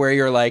anything where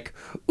you're like,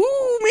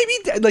 ooh,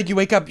 maybe like you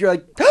wake up, you're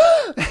like,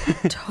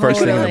 First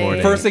thing in the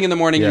morning. First thing in the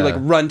morning, you Yeah. like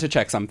run to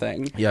check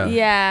something. Yeah.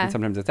 Yeah. And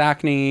sometimes it's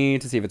acne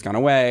to see if it's gone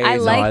away. I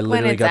No, like I when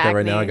literally it's got that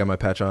right now. acne. I got my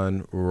patch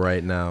on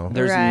right now.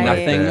 There's Right.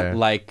 nothing There.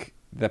 like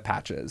the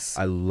patches.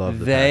 I love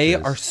the They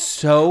patches. are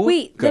so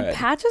Wait, good. the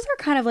patches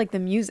are kind of like the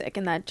music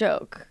in that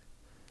joke.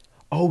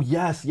 Oh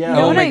yes, yeah. You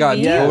know Oh what my I God,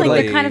 mean? totally.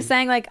 Like they're kind of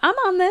saying like, I'm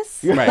on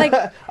this. Yeah. Like,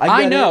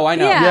 I get know. it.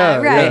 Yeah,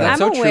 right.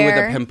 That's I'm so true with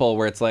aware. a pimple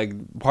where it's like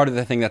part of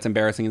the thing that's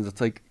embarrassing is it's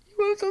like,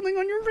 you have something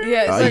on your face.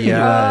 yeah, it's Oh, like,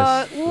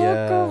 yes. look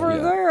Yeah. over Yeah.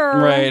 there.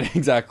 Right,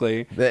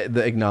 exactly.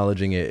 The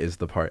acknowledging it is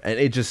the part, and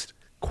it just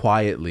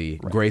quietly,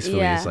 gracefully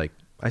Yeah. is like,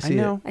 I see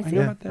know. it. I see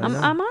know it. about this.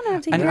 I'm on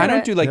it. And I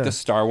don't do like Yeah. the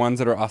star ones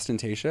that are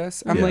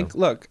ostentatious. I'm Yeah. like,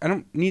 look, I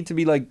don't need to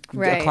be like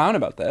Right. a clown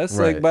about this.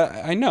 Right. Like, but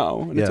I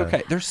know, and it's Yeah.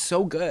 okay. They're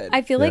so good.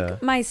 I feel Yeah.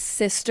 like my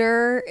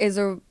sister is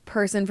a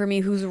person for me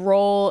whose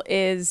role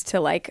is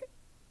to like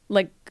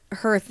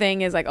her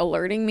thing is like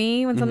alerting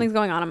me when something's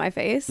going on my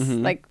face.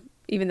 Like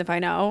even if I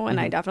know, and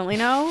I definitely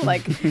know,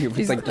 like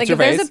she's like, like, "That's your if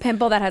there's face?" a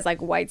pimple that has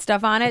like white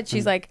stuff on it,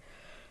 she's like,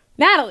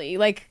 Natalie,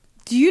 like,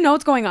 do you know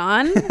what's going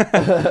on?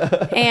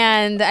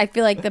 And I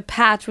feel like the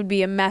patch would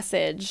be a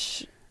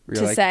message You're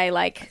to like, say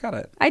like, got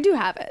it. I do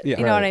have it. Yeah.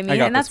 You know what I Right. mean? I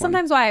got And that's this one.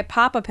 sometimes why I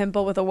pop a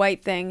pimple with a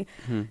white thing,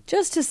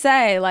 just to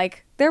say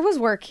like there was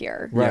work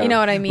here. Right. You know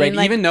what I mean? Right.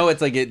 Like, even though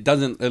it's like it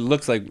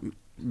looks like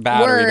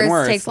bad or even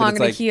worse, takes but longer it's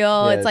to like,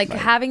 heal. Yeah, It's like it's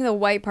like- having the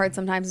white part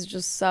sometimes is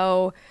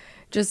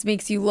just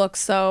makes you look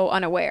so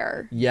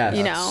unaware. Yes.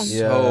 You know?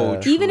 Yeah. So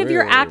Even if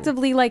you're true.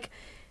 actively like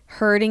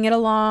hurting it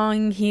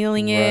along,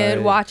 healing it,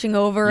 Right. watching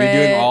over You're it.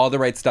 doing all the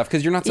right stuff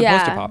because you're not supposed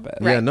to Yeah. pop it.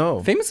 Yeah,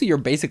 no. Famously, you're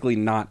basically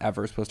not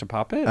ever supposed to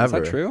pop it. Is Ever.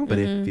 that true? But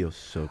Mm-hmm. it feels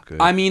so good.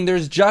 I mean,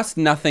 there's just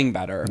nothing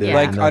better. Yeah.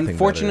 Like, Nothing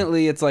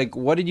unfortunately, it's like,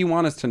 what did you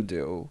want us to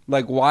do?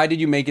 Like, why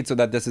did you make it so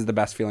that this is the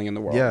best feeling in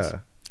the world? yeah.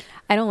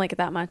 I don't like it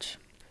that much.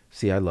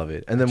 See, I love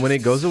it. And then when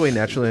it goes away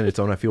naturally on its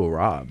own, I feel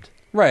robbed.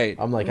 Right.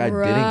 I'm like, I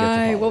right. didn't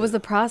get to. What was the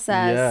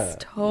process?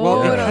 Yeah.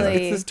 Well, Totally. because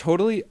it's this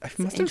totally. I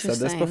must have said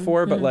this interesting.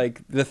 before, Mm. but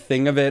like the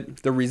thing of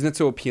it, the reason it's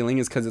so appealing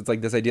is because it's like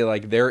this idea,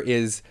 like there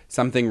is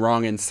something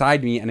wrong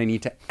inside me, and I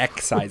need to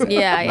excise it.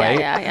 Yeah, yeah, right?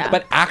 yeah.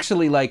 But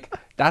actually, like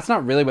that's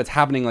not really what's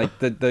happening. Like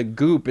the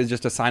goop is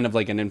just a sign of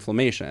like an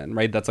inflammation,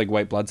 right? That's like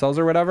white blood cells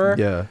or whatever.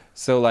 Yeah.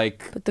 So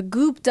like. But the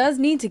goop does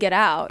need to get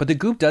out. But the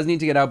goop does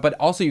need to get out, but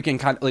also you can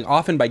kind of like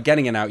often by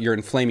getting it out, you're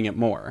inflaming it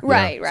more.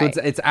 Right, So right.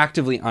 it's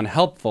actively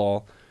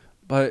unhelpful.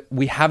 But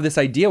we have this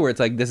idea where it's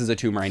like, this is a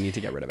tumor, I need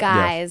to get rid of it.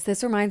 Guys,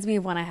 this reminds me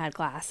of when I had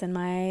glass in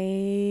my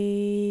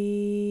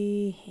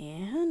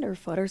hand or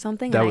foot or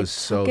something. That and was I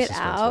so took it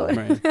out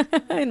Right.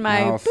 in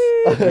my Mouth.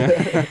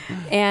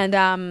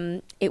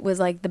 and it was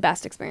like the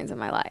best experience of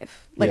my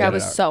life. Like Yeah. I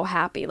was Get it out. so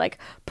happy, like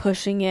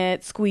pushing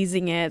it,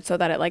 squeezing it so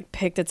that it like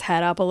picked its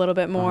head up a little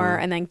bit more,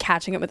 and then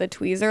catching it with a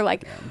tweezer.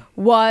 Like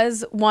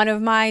was one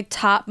of my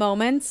top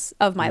moments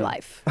of my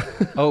life.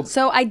 Oh,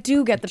 So I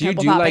do get the do you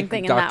pimple do popping like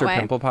thing in Dr. that way.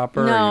 Pimple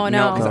Popper? No,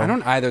 no. because I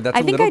don't either. That's I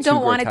a think little I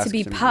don't too want it to grotesque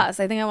be me. pus.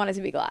 I think I want it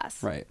to be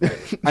glass. Right.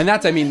 And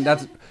that's, I mean,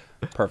 that's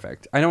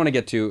perfect. I don't want to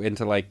get too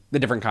into like the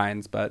different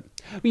kinds, but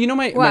you know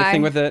my Why?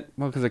 thing with it,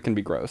 well, because it can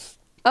be gross.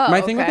 Oh,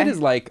 my thing with okay. it is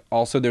like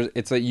also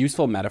it's a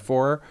useful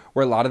metaphor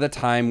where a lot of the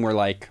time we're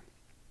like,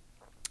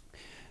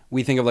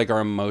 we think of like our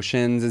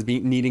emotions as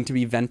needing to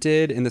be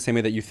vented in the same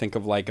way that you think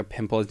of like a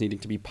pimple as needing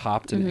to be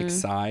popped and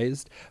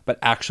excised. But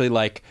actually,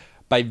 like,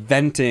 by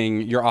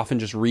venting, you're often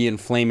just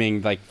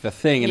re-inflaming like the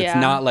thing. And it's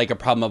not like a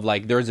problem of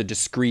like, there's a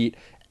discrete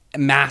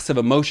massive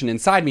emotion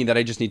inside me that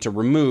I just need to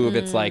remove.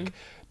 It's like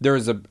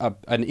there's an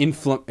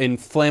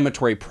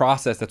inflammatory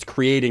process that's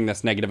creating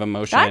this negative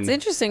emotion. That's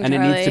interesting, and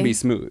Charlie. it needs to be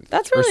smooth.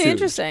 That's really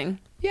interesting.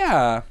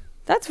 Yeah.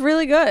 That's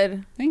really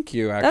good. Thank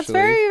you, actually. That's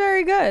very,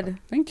 very good.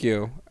 Thank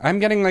you. I'm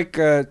getting like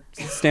a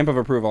stamp of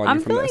approval on I'm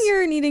you from feeling this.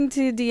 you're needing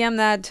to DM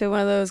that to one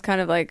of those kind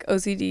of like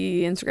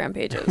OCD Instagram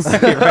pages.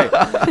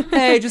 Right.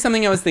 Hey, just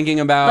something I was thinking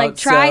about. Like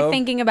try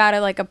thinking about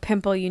it like a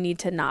pimple you need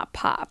to not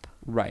pop.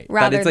 Right.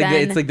 Rather it's like than...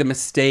 it's like the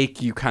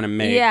mistake you kind of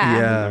make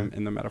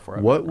in the metaphor.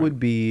 What would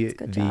be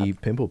the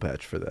pimple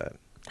patch for that?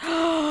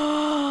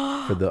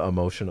 For the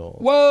emotional.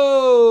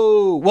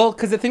 Whoa. Well,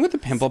 because the thing with the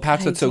pimple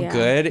patch that's so idea.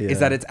 good is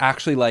that it's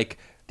actually like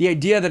the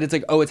idea that it's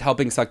like, oh, it's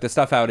helping suck the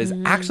stuff out is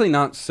actually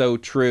not so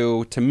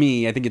true to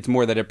me. I think it's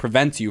more that it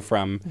prevents you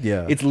from.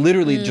 Yeah. It's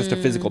literally just a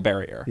physical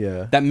barrier.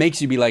 Yeah. That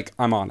makes you be like,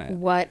 I'm on it.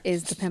 What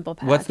is the pimple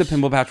patch? What's the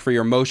pimple patch for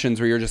your emotions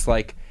where you're just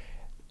like,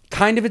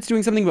 kind of it's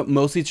doing something, but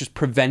mostly it's just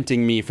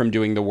preventing me from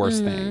doing the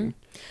worst thing.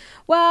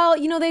 Well,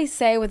 you know, they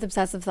say with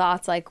obsessive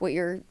thoughts, like what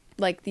you're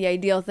like, the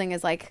ideal thing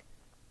is like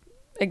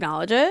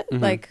acknowledge it,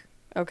 like,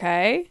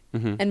 okay,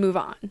 and move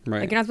on.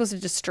 Right. Like you're not supposed to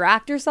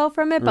distract yourself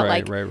from it, but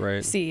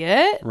Right. see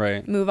it,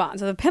 Right. move on.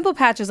 So the pimple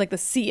patch is like the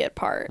see it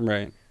part,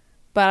 Right.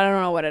 but I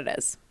don't know what it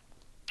is.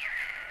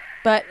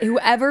 But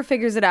whoever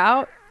figures it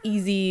out,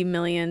 easy $1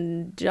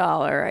 million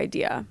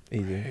idea.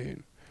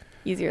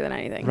 Easier than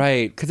anything.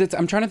 Right. Because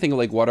I'm trying to think of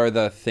like, what are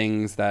the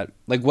things that,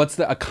 like, what's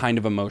a kind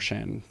of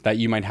emotion that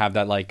you might have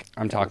that like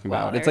I'm talking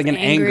about? It's like an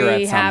angry, anger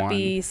at someone.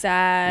 happy,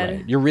 sad.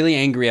 Right. You're really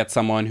angry at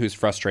someone who's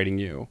frustrating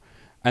you.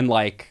 And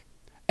like,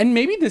 and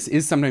maybe this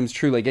is sometimes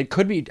true. Like, it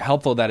could be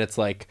helpful that it's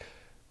like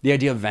the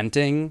idea of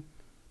venting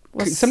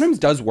sometimes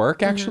does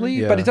work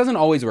actually, but it doesn't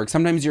always work.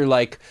 Sometimes you're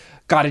like,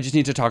 God, I just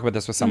need to talk about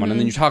this with someone. And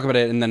then you talk about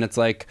it and then it's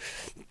like,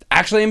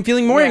 actually, I'm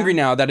feeling more angry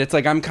now that it's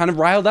like, I'm kind of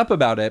riled up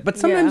about it. But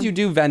sometimes you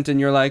do vent and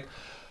you're like,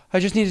 I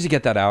just needed to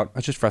get that out. I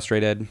was just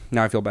frustrated.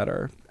 Now I feel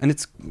better. And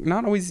it's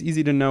not always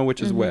easy to know which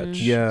is which.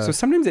 Yeah. So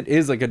sometimes it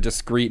is like a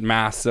discrete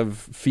mass of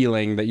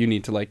feeling that you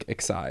need to like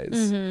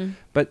excise.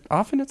 But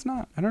often it's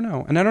not. I don't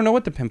know. And I don't know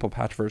what the pimple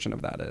patch version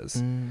of that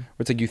is. Where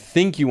it's like you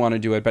think you want to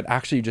do it, but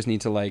actually you just need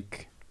to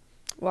like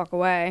Walk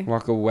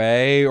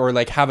away. Or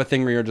like have a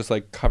thing where you're just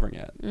like covering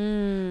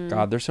it.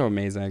 God, they're so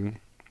amazing.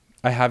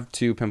 I have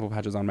 2 pimple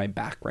patches on my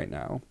back right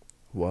now.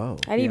 Whoa.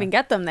 I didn't even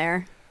get them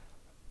there.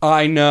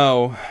 I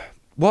know.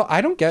 Well,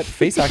 I don't get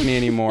face acne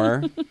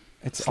anymore.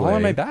 It's all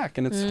on my back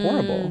and it's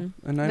horrible.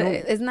 And I don't.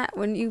 Isn't that,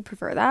 wouldn't you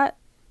prefer that?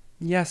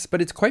 Yes,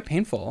 but it's quite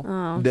painful.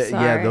 Oh, Yeah,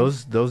 sorry.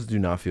 those do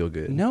not feel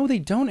good. No, they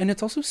don't. And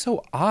it's also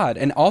so odd.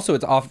 And also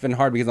it's often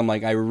hard because I'm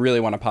like, I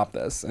really want to pop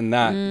this. And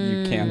that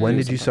you can't When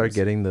do did you start sometimes.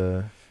 getting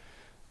the...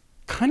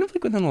 Kind of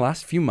like within the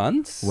last few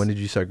months. When did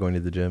you start going to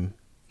the gym?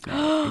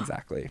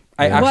 Exactly. Yeah.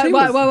 I actually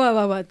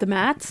What? The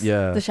mats?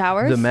 Yeah. The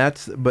showers? The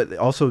mats, but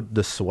also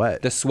the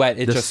sweat. The sweat.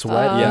 It the just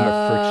sweat and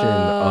the friction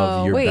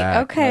of your wait,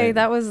 back. okay, right.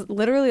 that was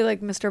literally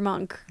like Mr.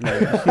 Monk.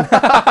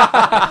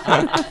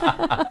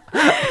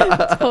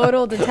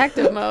 Total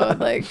detective mode.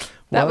 Like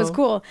that was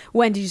cool.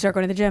 When did you start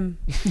going to the gym?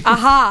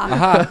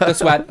 Aha. the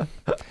sweat.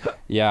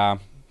 Yeah.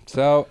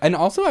 So, and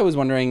also I was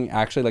wondering,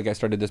 actually, like I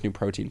started this new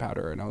protein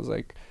powder and I was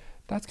like,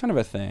 that's kind of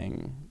a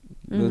thing.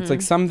 It's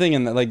like something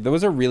in that, like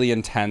those are really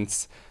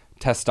intense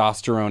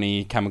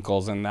testosterone-y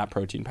chemicals in that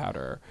protein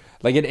powder.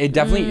 Like it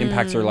definitely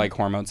impacts your like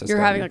hormone system.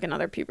 You're having like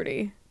another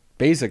puberty.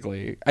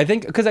 Basically. I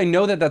think, because I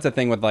know that that's a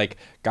thing with like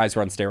guys who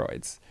are on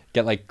steroids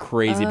get like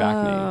crazy back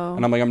knee.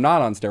 And I'm like, I'm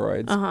not on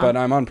steroids, but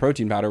I'm on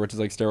protein powder, which is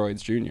like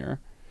steroids junior.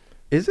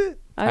 Is it?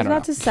 I was don't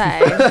about know. to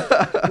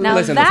say. Now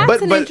Listen, that's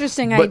But- an but-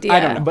 interesting but idea. I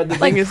don't know. But the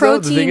like thing is, though, the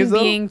protein thing is, though,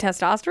 being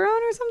testosterone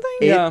or something?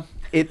 Yeah.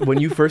 It when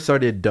you first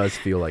started, it does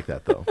feel like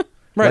that though.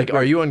 Right, Like,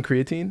 are you on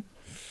creatine?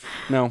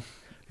 No.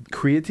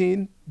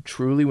 Creatine,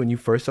 truly, when you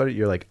first started,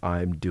 you're like,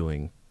 I'm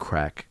doing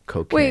crack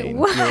cocaine. Wait,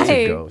 why?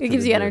 to go to It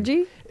gives the you gym.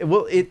 energy?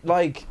 Well, it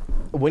like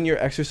when you're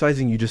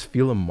exercising, you just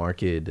feel a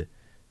marked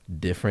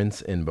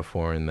difference in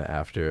before and the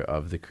after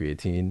of the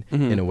creatine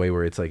in a way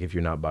where it's like if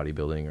you're not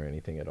bodybuilding or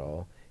anything at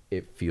all,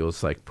 it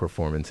feels like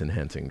performance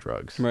enhancing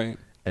drugs. Right.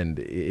 And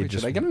it Wait,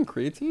 just should I get on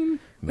creatine?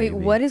 Wait,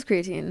 what is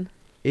creatine?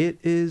 It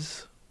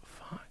is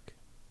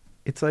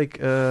it's like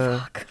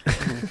How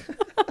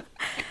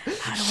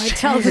do I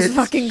tell this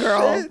fucking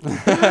girl?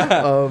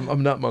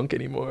 I'm not monk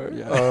anymore.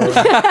 You've been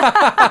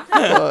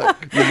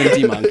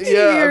demonked.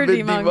 Yeah, You're I've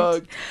been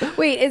demonked. debunked.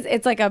 Wait,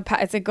 it's like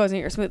it goes in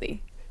your smoothie.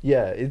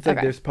 Yeah, it's like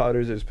Okay. there's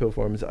powders, there's pill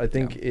forms. I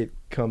think it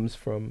comes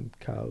from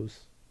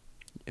cows.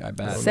 Yeah, I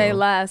bet. Say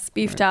less.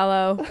 Beef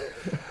tallow.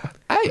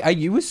 I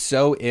I was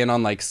so in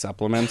on like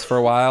supplements for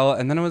a while,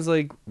 and then I was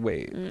like,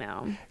 wait,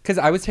 No. because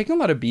I was taking a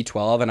lot of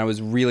B12 and I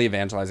was really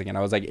evangelizing it. I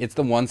was like, it's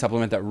the one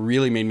supplement that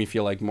really made me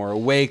feel like more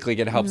awake, like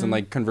it helps in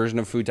like conversion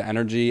of food to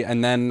energy.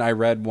 And then I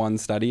read one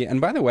study, and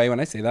by the way, when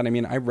I say that, I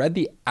mean I read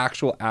the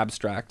actual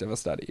abstract of a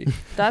study.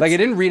 That's like I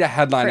didn't read a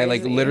headline. I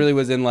like crazy. literally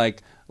was in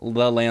like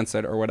The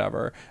Lancet or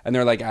whatever, and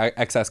they're like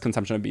excess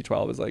consumption of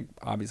B12 is like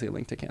obviously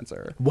linked to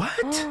cancer.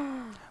 What?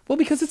 Well,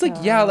 because it's like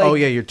like Oh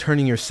yeah, you're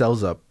turning your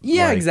cells up.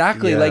 yeah, like,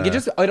 exactly. Like yeah.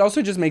 it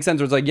also just makes sense.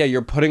 Where it's like, yeah,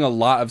 you're putting a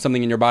lot of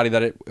something in your body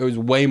that it was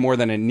way more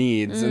than it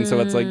needs, and so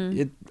it's like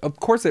of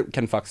course it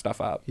can fuck stuff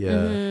up. Yeah.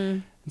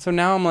 And so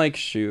now I'm like,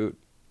 shoot.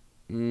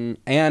 And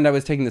I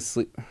was taking this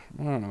sleep.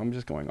 I don't know. I'm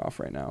just going off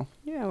right now.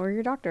 Yeah, we're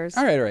your doctors.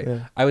 All right.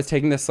 Yeah. I was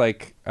taking this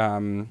like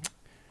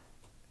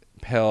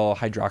pill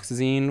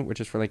hydroxyzine,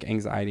 which is for like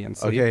anxiety and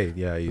sleep. Okay,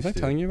 yeah. Was I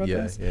telling you about yeah,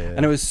 this? Yeah, yeah.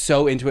 And I was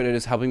so into it. It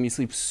was helping me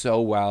sleep so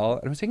well.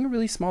 And I was taking a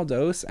really small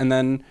dose. And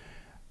then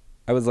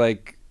I was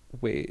like,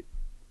 wait,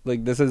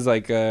 like this is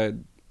like I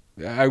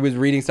was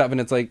reading stuff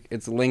and it's like,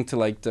 it's linked to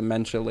like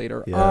dementia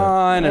later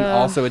on. And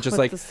also it just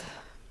like,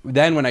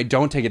 then when I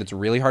don't take it, it's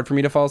really hard for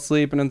me to fall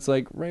asleep. And it's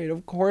like, right,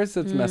 of course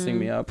it's messing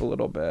me up a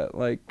little bit.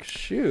 Like,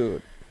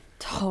 shoot.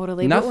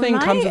 Totally. Nothing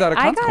comes without a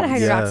consequence.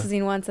 I got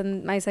hydroxyzine once,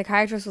 and my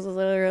psychiatrist was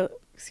literally,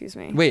 excuse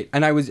me. Wait,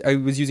 and I was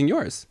using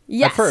yours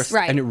Yes, at first,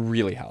 right. and it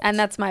really helped. And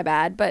that's my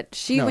bad. But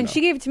when No.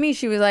 she gave it to me,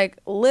 she was like,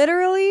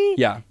 literally,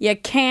 Yeah. you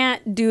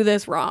can't do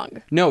this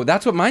wrong. No,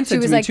 that's what mine said She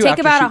was to me like, too. take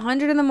after about she-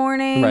 100 in the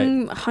morning,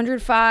 Right.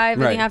 105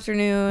 in Right. the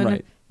afternoon.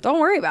 Right. Don't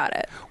worry about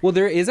it. Well,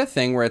 there is a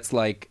thing where it's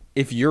like,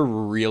 if you're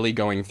really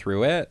going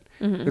through it,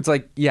 it's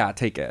like, yeah,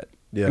 take it.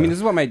 Yeah. I mean, this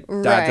is what my dad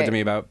said Right. to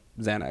me about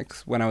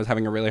Xanax when I was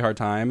having a really hard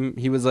time.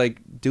 He was like,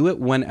 do it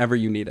whenever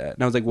you need it.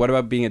 And I was like, what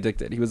about being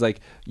addicted? He was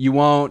like, you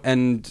won't.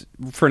 And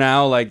for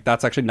now, like,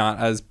 that's actually not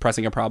as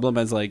pressing a problem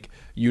as like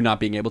you not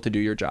being able to do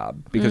your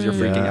job because you're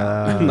freaking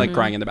out and like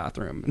crying in the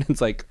bathroom. And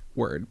it's like,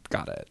 word,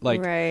 got it.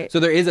 Like, Right. so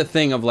there is a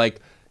thing of like,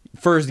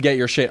 first get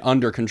your shit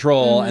under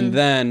control. And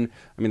then,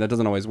 I mean, that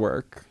doesn't always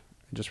work.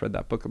 I just read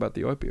that book about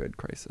the opioid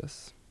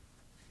crisis.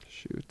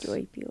 Shoot.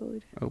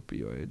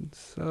 Opioid.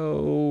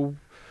 So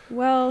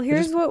Well,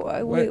 here's just-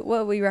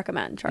 what we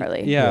recommend,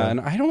 Charlie. yeah, and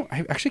I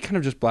actually kind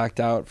of just blacked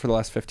out for the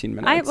last 15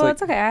 minutes.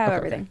 It's okay. I have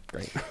everything.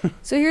 Great.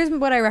 So here's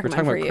what I We're recommend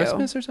talking for about you.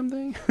 Christmas or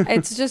something?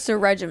 It's just a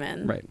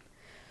regimen. Right.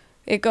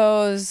 It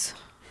goes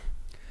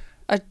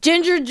a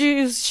ginger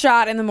juice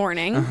shot in the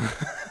morning.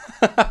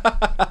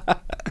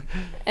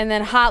 And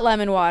then hot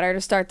lemon water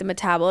to start the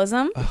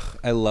metabolism.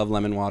 I love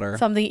lemon water.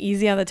 Something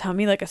easy on the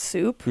tummy, like a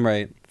soup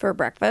Right. for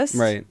breakfast.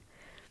 Right.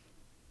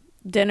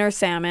 Dinner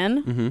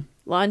salmon. Mm-hmm.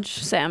 Lunch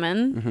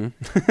salmon.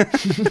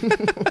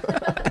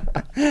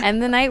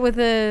 And the night with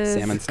a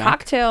Salmon snack.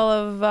 cocktail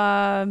of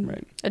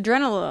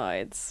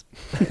adrenaloids.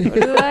 What is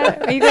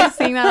that? Are you guys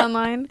seeing that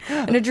online?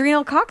 An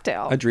adrenal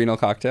cocktail. Adrenal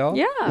cocktail?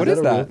 Yeah. What is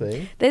a real that?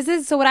 thing? This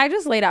is so what I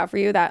just laid out for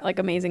you, that like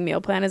amazing meal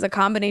plan, is a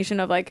combination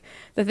of like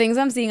the things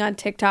I'm seeing on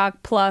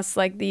TikTok plus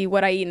like the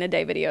what I eat in a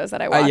day videos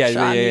that I watch yeah,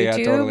 on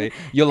YouTube. totally.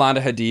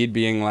 Yolanda Hadid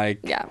being like,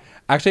 Yeah.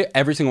 Actually,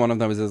 every single one of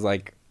them is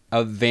like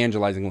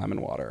evangelizing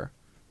lemon water,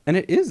 and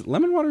it is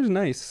lemon water is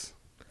nice.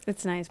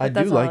 It's nice. I But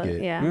that's do all like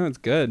it. Yeah. Yeah, it's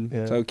good.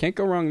 Yeah. So can't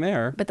go wrong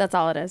there. But that's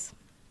all it is.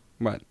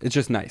 What? It's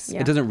just nice. Yeah.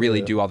 It doesn't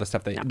really do all the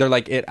stuff that they're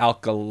like. It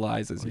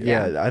alkalizes you.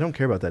 Yeah, I don't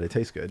care about that. It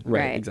tastes good.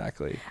 Right. Right.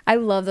 Exactly. I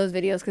love those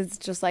videos because it's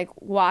just like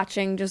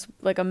watching just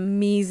like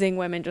amazing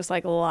women just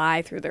like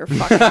lie through their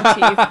fucking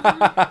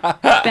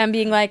teeth. Them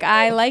being like,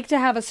 I like to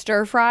have a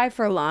stir fry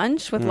for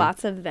lunch with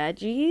lots of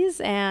veggies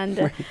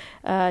and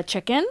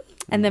chicken.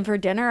 And then for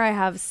dinner, I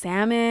have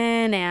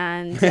salmon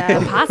and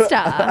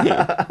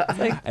pasta. It's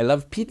like, I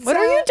love pizza. what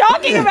are you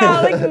talking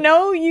about? Like,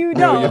 no, you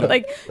don't.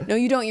 Like, no,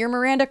 you don't. You're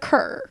Miranda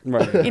Kerr.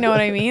 Right. You know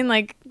what I mean?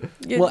 Like,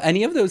 Well,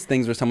 any of those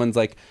things where someone's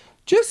like,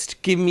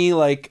 just give me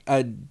like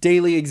a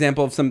daily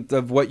example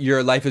of what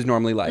your life is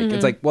normally like. Mm-hmm.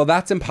 It's like, well,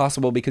 that's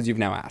impossible because you've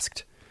now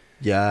asked.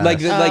 Yeah. Like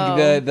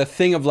the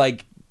thing of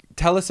like,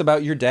 tell us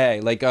about your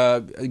day, like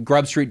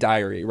Grub Street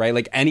Diary, right?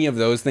 Like any of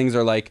those things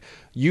are like,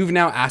 you've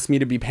now asked me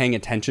to be paying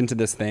attention to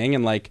this thing,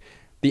 and like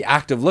the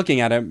act of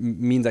looking at it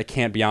means I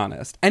can't be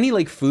honest. Any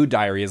like food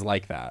diary is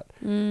like that,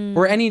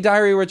 or any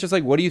diary where it's just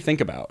like, what do you think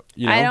about?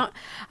 You know?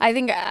 I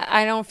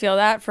don't feel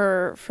that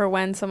for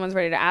when someone's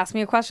ready to ask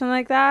me a question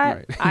like that.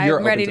 Right. I'm You're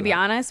ready open to to be that.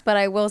 honest, but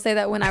I will say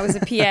that when I was a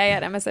PA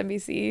at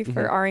MSNBC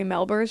for Ari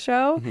Melber's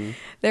show,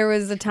 there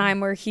was a time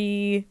where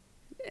he,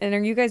 and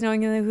are you guys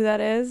knowing who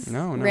that is?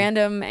 No.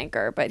 Random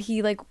anchor, but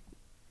he like,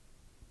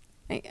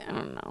 I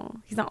don't know,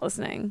 he's not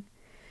listening.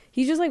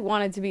 He just like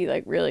wanted to be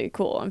like really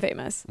cool and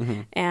famous,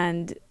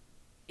 and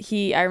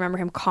I remember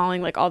him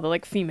calling like all the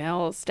like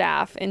female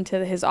staff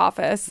into his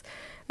office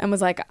and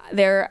was like,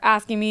 they're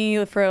asking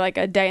me for like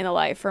a day in the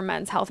life for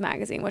Men's Health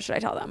magazine. What should I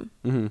tell them?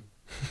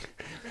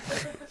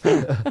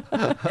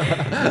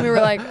 We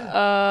were like,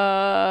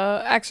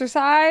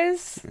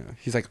 exercise. Yeah.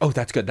 He's like, oh,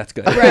 that's good. Right.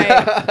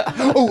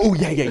 oh,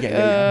 yeah.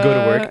 Go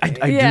to work.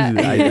 I yeah.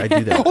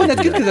 do that. Oh,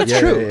 that's good because that's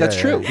true. That's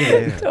true.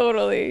 Yeah.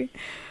 Totally.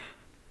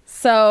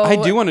 So I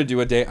do want to do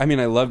a day. I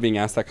mean, I love being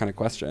asked that kind of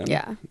question.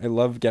 Yeah. I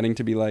love getting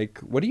to be like,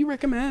 what do you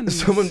recommend?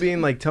 Someone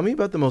being like, tell me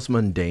about the most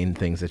mundane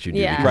things that you do.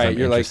 Yeah. Because Right. I'm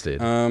You're interested.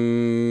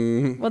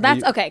 like, Well,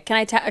 that's okay.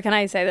 Can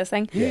I say this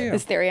thing? Yeah.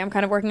 This theory I'm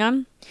kind of working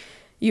on.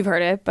 You've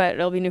heard it, but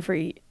it'll be new for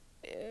you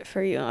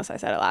unless I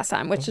said it last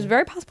time, which is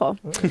very possible.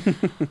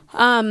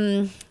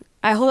 I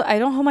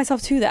don't hold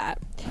myself to that.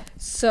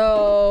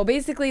 So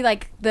basically,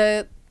 like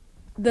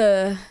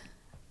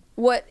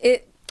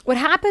what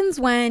happens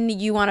when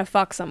you want to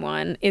fuck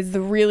someone is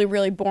the really,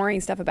 really boring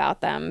stuff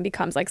about them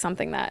becomes like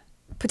something that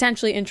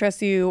potentially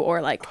interests you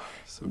or like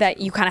that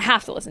you kind of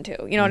have to listen to.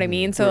 You know what I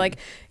mean? So like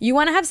you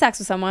want to have sex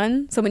with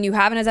someone you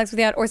haven't had sex with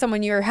yet, or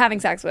someone you're having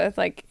sex with,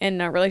 like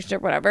in a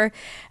relationship, whatever.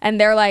 And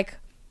they're like,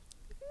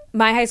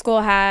 my high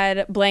school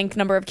had blank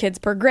number of kids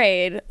per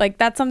grade. Like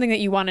that's something that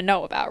you want to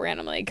know about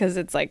randomly because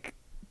it's like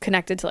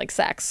connected to like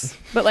sex,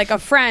 but like a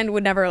friend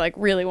would never like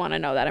really want to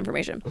know that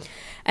information.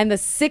 And the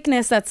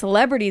sickness that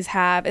celebrities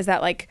have is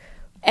that like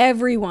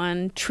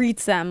everyone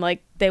treats them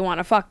like they want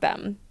to fuck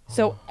them.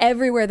 So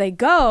everywhere they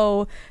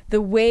go,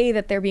 the way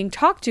that they're being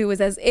talked to is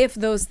as if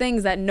those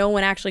things that no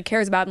one actually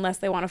cares about unless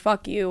they want to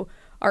fuck you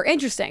are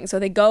interesting. So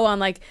they go on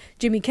like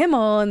Jimmy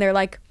Kimmel and they're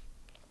like,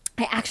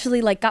 I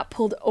actually like got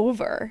pulled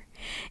over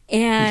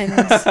and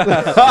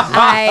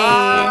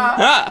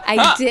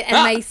I did, and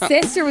my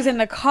sister was in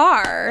the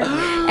car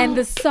and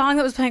the song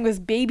that was playing was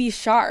Baby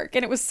Shark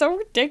and it was so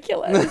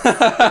ridiculous.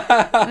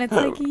 And it's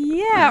like,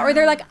 yeah. Or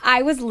they're like,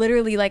 I was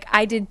literally like,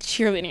 I did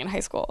cheerleading in high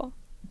school.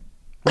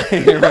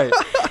 right.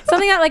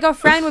 Something that like a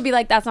friend would be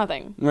like, that's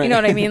nothing. Right. You know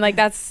what I mean? Like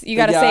that's, you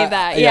got to save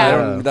that.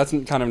 Yeah. That's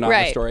kind of not the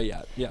Right. story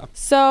yet. Yeah.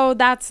 So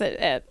that's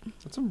it.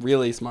 That's a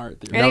really smart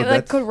theory. And No, it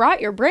like that's- could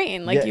rot your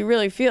brain. Like Yeah, you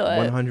really feel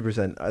it.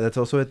 100%. That's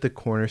also at the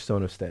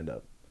cornerstone of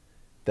stand-up.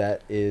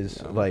 That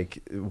is like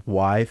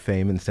why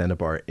fame and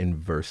stand-up are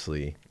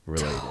inversely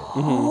related.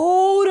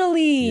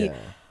 Totally. Yeah.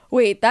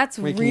 Wait, that's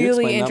Wait, can you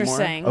really explain that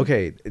more? interesting.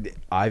 Okay,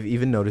 I've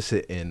even noticed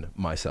it in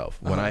myself.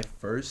 When I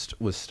first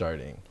was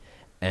starting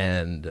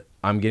and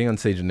I'm getting on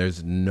stage and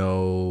there's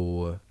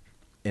no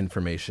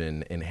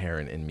information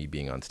inherent in me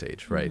being on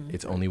stage, right?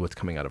 It's only what's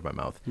coming out of my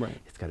mouth. Right.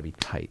 It's got to be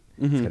tight.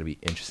 It's got to be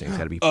interesting. It's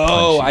got to be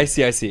Oh,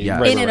 punchy. I see. Yeah.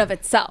 Right, In right, and right. of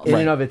itself. In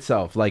and of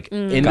itself, like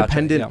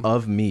independent Gotcha, yeah.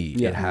 of me,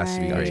 Yeah. it has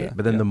to be Right. great.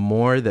 But then Yeah. the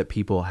more that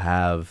people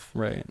have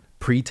Right.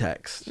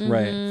 pretext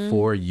Right.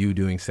 for you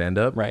doing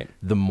stand-up, Right.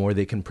 the more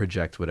they can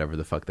project whatever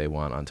the fuck they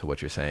want onto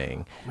what you're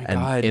saying. my and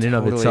God, in and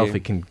of itself, totally.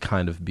 it can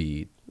kind of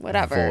be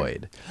Whatever.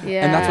 void.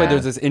 Yeah. And that's why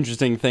there's this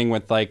interesting thing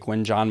with like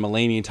when John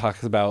Mulaney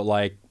talks about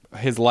like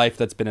his life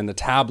that's been in the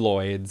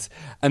tabloids,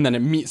 and then it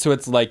meets. So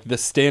it's like the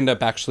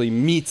stand-up actually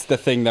meets the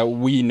thing that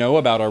we know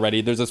about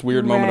already. There's this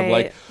weird moment of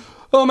Right. like,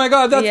 oh my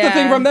God, that's the Yeah.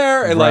 thing from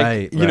there, and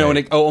Right, like you know, and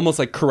right. it almost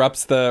like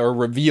corrupts or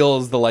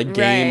reveals the like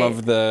game Right.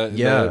 of the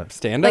Yeah.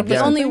 stand-up. Like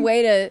the or only something.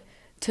 way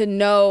to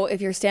know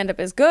if your stand up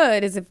is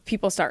good is if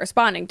people start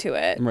responding to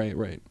it.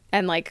 Right.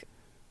 And like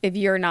if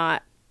you're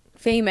not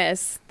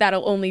famous,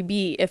 that'll only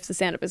be if the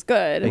stand up is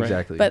good.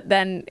 Exactly. But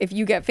then if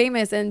you get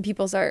famous and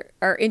people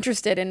are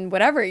interested in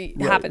whatever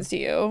happens to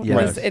you,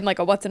 Yes. in like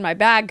a what's in my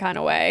bag kind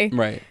of way,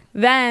 Right.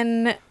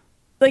 then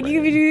like you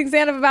could be doing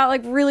stand up about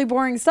like really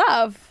boring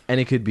stuff. And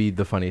it could be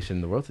the funniest shit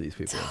in the world to these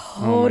people.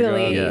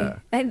 Totally. Yeah.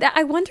 And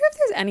I wonder if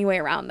there's any way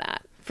around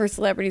that for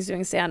celebrities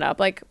doing stand up.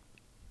 Like,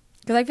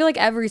 because I feel like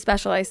every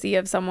special I see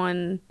of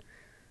someone,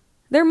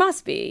 there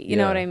must be. You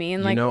know what I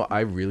mean? Like, you know,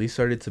 I really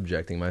started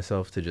subjecting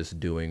myself to just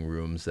doing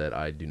rooms that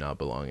I do not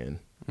belong in.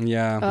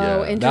 Yeah.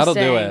 oh, Yeah. interesting. That'll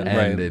do it.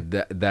 And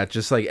Right. that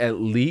just like at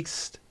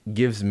least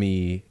gives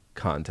me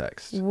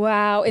context.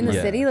 Wow. In the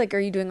Yeah. city? Like, are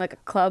you doing like a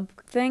club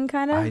thing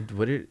kind of?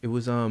 It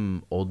was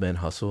Old Man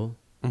Hustle.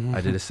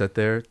 I did a set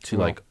there to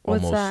like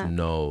What's almost that?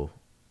 no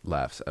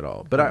laughs at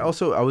all. But I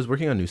was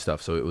working on new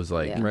stuff, so it was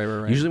like Yeah.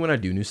 Right. usually when I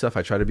do new stuff,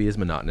 I try to be as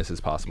monotonous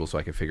as possible so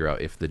I can figure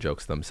out if the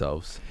jokes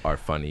themselves are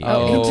funny.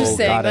 Oh,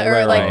 interesting. got it. Or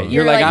Right, like, right.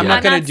 you're like, I'm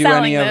not gonna do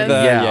any selling of this. the-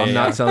 yeah, I'm yeah.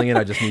 not selling it.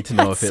 I just need to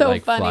know if That's it so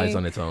like funny. flies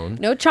on its own.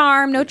 No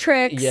charm, no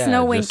tricks, Yeah,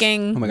 no just-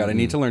 winking. Oh my God, I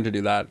need to learn to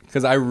do that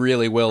because I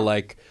really will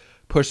like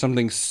push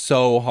something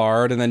so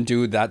hard and then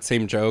do that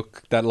same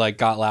joke that like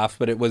got laughs,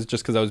 but it was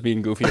just because I was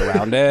being goofy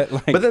around it.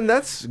 Like, But then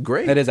that's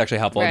great. it is actually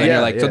helpful. Right. Then Yeah,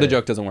 you're like, so yeah. the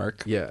joke doesn't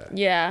work. Yeah.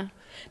 Yeah.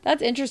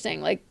 That's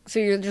interesting. Like, so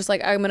you're just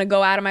like, I'm going to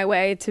go out of my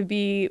way to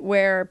be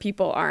where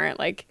people aren't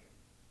like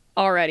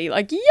already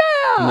like,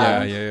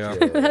 Yeah.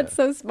 That's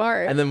so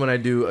smart. And then when I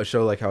do a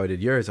show like how I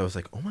did yours, I was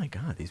like, oh my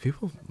God, these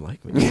people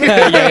like me.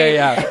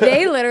 yeah.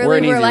 they We're literally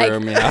an were easy like,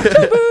 room, yeah.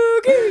 like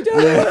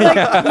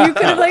you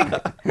could have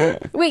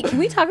like wait, can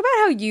we talk about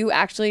how you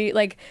actually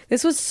like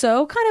this was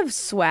so kind of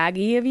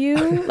swaggy of you?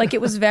 Like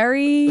it was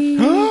very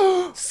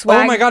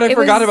swag. Oh my God, I it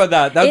forgot was- about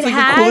that. That's it like the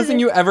had- coolest thing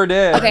you ever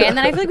did. Okay, and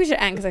then I feel like we should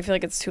end because I feel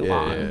like it's too Yeah,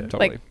 long. yeah,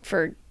 totally. Like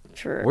for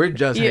We're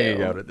just you.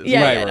 hanging out at this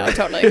Yeah, Right, yeah, no, right.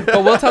 totally.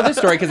 But we'll tell the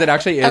story because it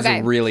actually is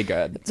Okay. really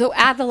good. So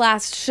at the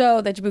last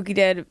show that Jaboukie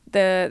did,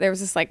 there was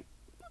this like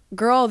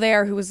girl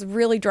there who was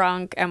really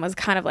drunk and was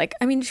kind of like,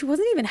 I mean, she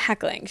wasn't even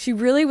heckling. She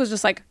really was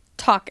just like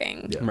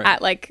talking Right.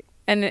 at like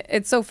And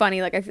it's so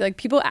funny. Like, I feel like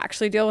people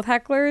actually deal with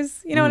hecklers.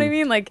 You know what I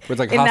mean? Like, It's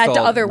like in that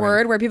hostile, other right.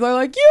 word where people are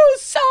like, you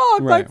suck.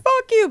 Right. Like,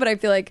 fuck you. But I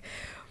feel like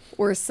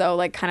we're so,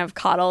 like, kind of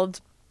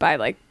coddled by,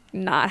 like,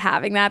 not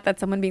having that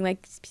someone being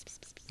like,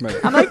 Right.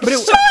 I'm like,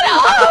 shut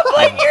up.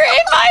 Like, you're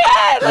in my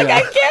head. Like,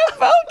 I can't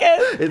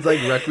focus. It's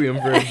like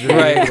Requiem for a Dream.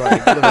 Right.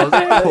 Like the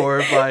most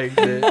horrifying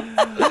shit. I'm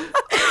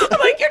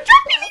like, you're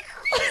driving me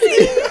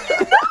crazy.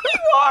 You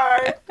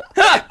are.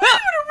 You're going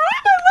to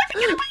ruin my life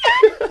and get in my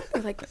head.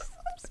 They're like,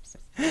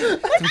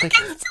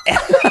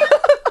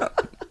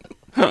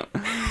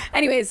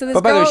 anyway, so this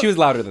But by the way, girl- she was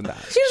louder than that.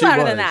 She was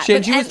louder than that. She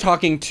but- was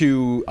talking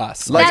to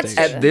us. Like That's-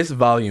 at this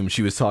volume,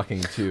 she was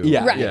talking to.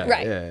 Yeah. Right, yeah,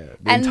 right. Yeah, the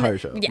And- entire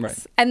show. Yes. Right.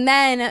 And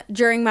then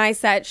during my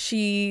set,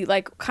 she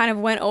like kind of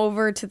went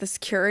over to the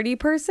security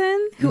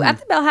person who Mm-hmm. at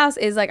the Bell House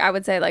is like, I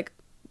would say like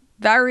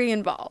very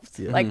involved.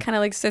 Like kind of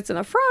like sits in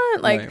the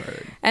front, like,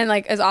 Right. and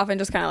like is often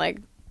just kind of like,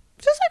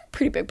 just like a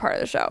pretty big part of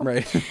the show.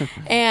 Right.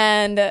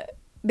 And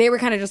they were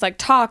kind of just like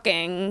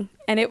talking,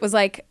 and it was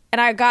like,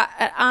 and I got,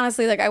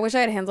 honestly, like I wish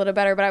I had handled it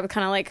better, but I was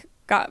kind of like,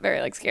 got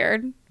very like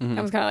scared. Mm-hmm.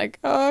 I was kind of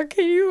like,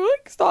 can you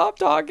like stop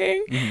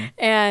talking?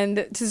 And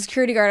to the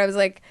security guard, I was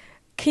like,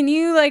 can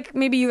you like,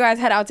 maybe you guys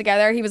head out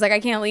together? He was like, I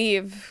can't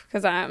leave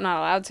because I'm not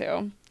allowed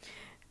to.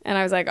 And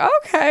I was like,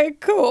 okay,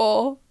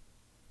 cool.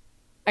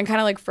 And kind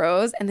of like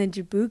froze. And then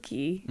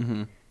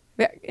Jaboukie,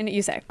 and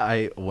you say,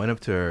 I went up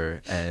to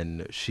her,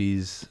 and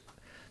she's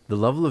the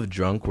level of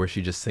drunk where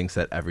she just thinks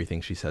that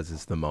everything she says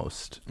is the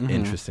most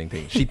interesting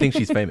thing. She thinks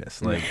she's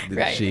famous. Like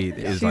right. she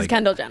is She's like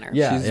Kendall Jenner.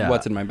 Yeah, She's yeah.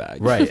 what's in my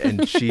bag. Right,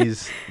 and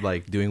she's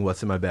like doing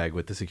what's in my bag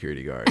with the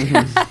security guard,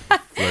 She's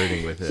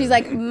flirting with him. She's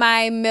like,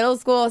 my middle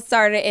school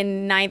started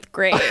in 9th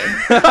grade.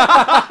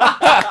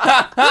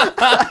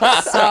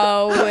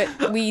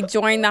 So we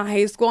joined the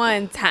high school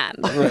in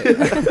 10th.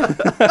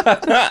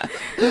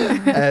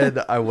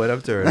 And I went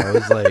up to her and I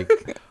was like,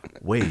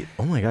 wait,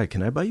 oh my God,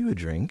 can I buy you a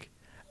drink?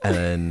 And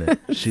then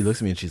she looks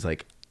at me and she's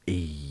like,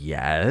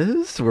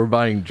 yes, we're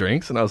buying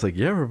drinks. And I was like,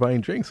 yeah, we're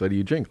buying drinks. What do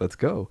you drink? Let's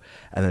go.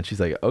 And then she's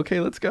like, okay,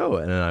 let's go.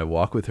 And then I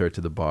walk with her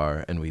to the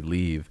bar and we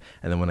leave.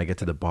 And then when I get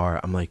to the bar,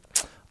 I'm like,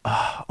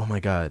 oh my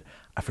God,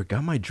 I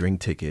forgot my drink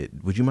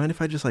ticket. Would you mind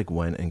if I just like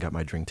went and got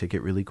my drink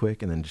ticket really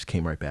quick and then just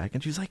came right back?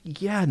 And she's like,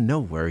 yeah, no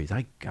worries.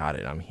 I got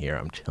it. I'm here.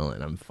 I'm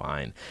chilling. I'm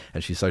fine.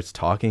 And she starts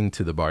talking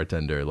to the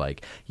bartender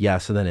like, yeah,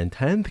 so then in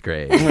 10th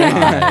grade.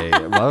 blah,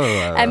 blah,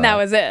 blah, And that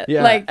was it.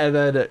 Yeah. Like, And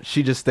then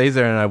she just stays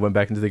there and I went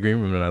back into the green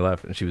room and I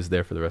left and she was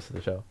there for the rest of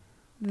the show.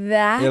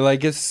 that. It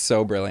like is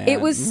so brilliant. It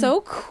was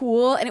so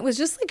cool, and it was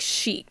just like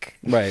chic.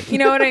 Right. You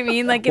know what I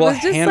mean? Like it well was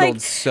just handled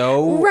like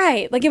so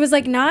right. Like it was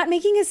like not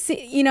making a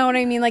you know what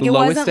I mean? Like it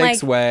lowest wasn't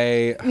stakes like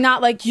way.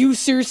 not like you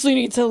seriously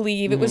need to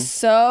leave. It was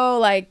so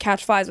like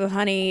catch flies with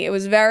honey. It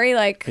was very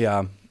like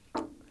Yeah.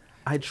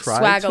 I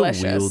tried to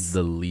Swagalicious. wield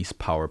the least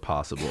power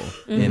possible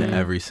in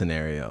every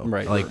scenario.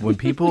 Right. Like when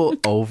people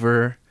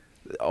over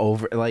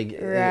like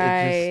it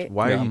Right. just,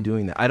 why Yeah. are you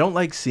doing that? I don't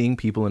like seeing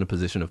people in a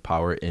position of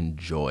power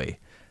enjoy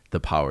the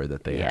power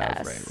that they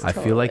have. Yes, I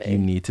feel like you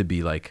totally. need to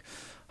be like,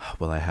 oh,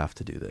 well, I have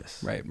to do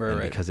this. Right, And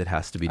right. because it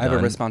has to be I done. have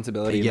a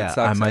responsibility. and it Yeah,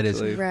 sucks, I might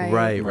actually. as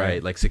Right.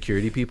 right. Like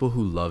security people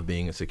who love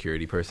being a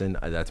security person.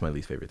 That's my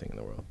least favorite thing in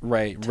the world.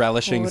 Right.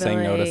 Relishing saying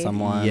no to Totally.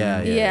 someone.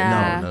 Yeah.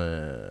 Yeah.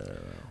 No.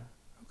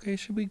 Okay,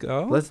 should we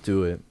go? Let's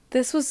do it.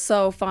 this was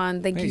so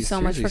fun. Thank Hey, you so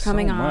much for seriously,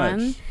 coming so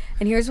on. much.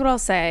 And here's what I'll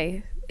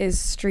say is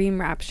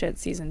stream Rap Shit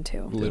season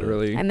 2.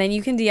 Literally. And then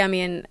you can DM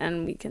me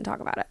and we can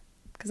talk about it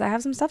because I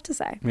have some stuff to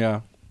say.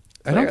 Yeah.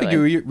 I don't think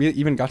Clearly. you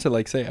even got to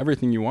like say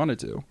everything you wanted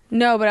to.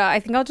 No, but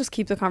I think I'll just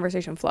keep the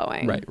conversation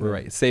flowing.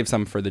 Right. Save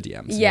some for the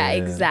DMs. Yeah,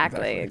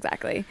 exactly.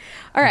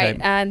 All right,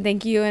 Okay. and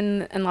thank you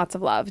and lots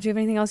of love. Do you have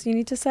anything else you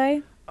need to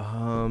say?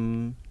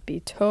 Be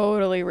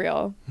totally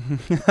real.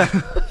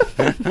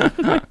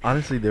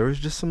 Honestly, there was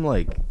just some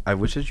like I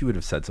wish that you would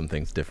have said some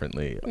things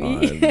differently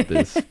on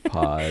this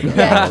pod.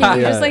 Yeah, can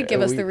you just like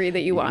give us the read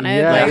that you wanted?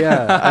 Yeah, like,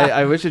 yeah.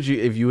 I wish that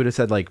if you would have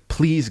said like,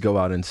 please go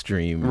out and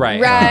stream.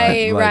 Right.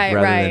 Right, rather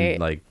right. than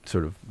like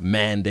sort of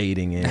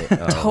mandating it.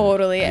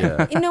 Totally.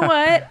 Yeah. You know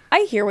what?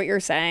 I hear what you're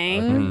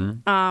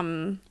saying.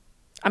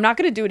 I'm not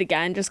gonna do it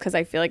again just because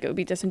I feel like it would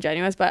be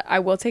disingenuous, but I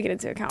will take it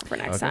into account for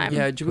next time.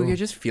 Yeah, Jaboukie, I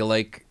just feel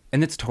like,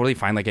 and it's totally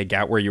fine. Like, I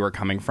get where you were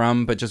coming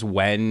from, but just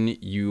when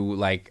you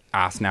like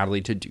asked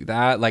Natalie to do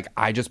that, like,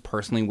 I just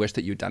personally wish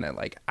that you'd done it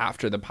like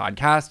after the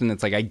podcast. And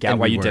it's like, I get And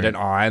why we you did it weren't.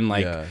 on.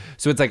 Like, Yeah.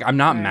 so it's like, I'm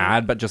not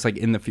mad, but just like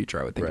in the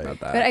future, I would think about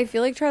that. But I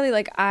feel like, Charlie,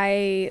 like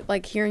I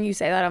like hearing you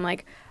say that, I'm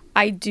like,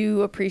 I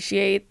do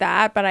appreciate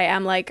that, but I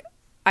am like,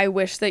 I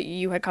wish that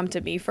you had come to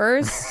me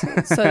first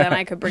so then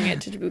I could bring it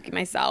to Jaboukie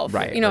myself.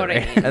 Right, You know what I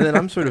mean? And then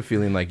I'm sort of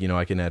feeling like,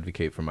 I can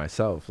advocate for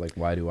myself. Like,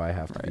 why do I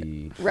have to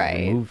be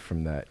Right. removed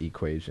from that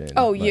equation?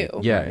 Oh, Like, you.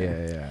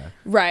 Yeah.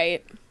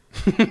 Right.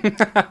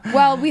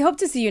 Well, we hope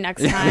to see you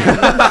next time.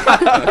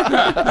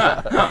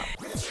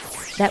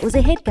 That was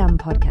a HeadGum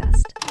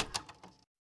podcast.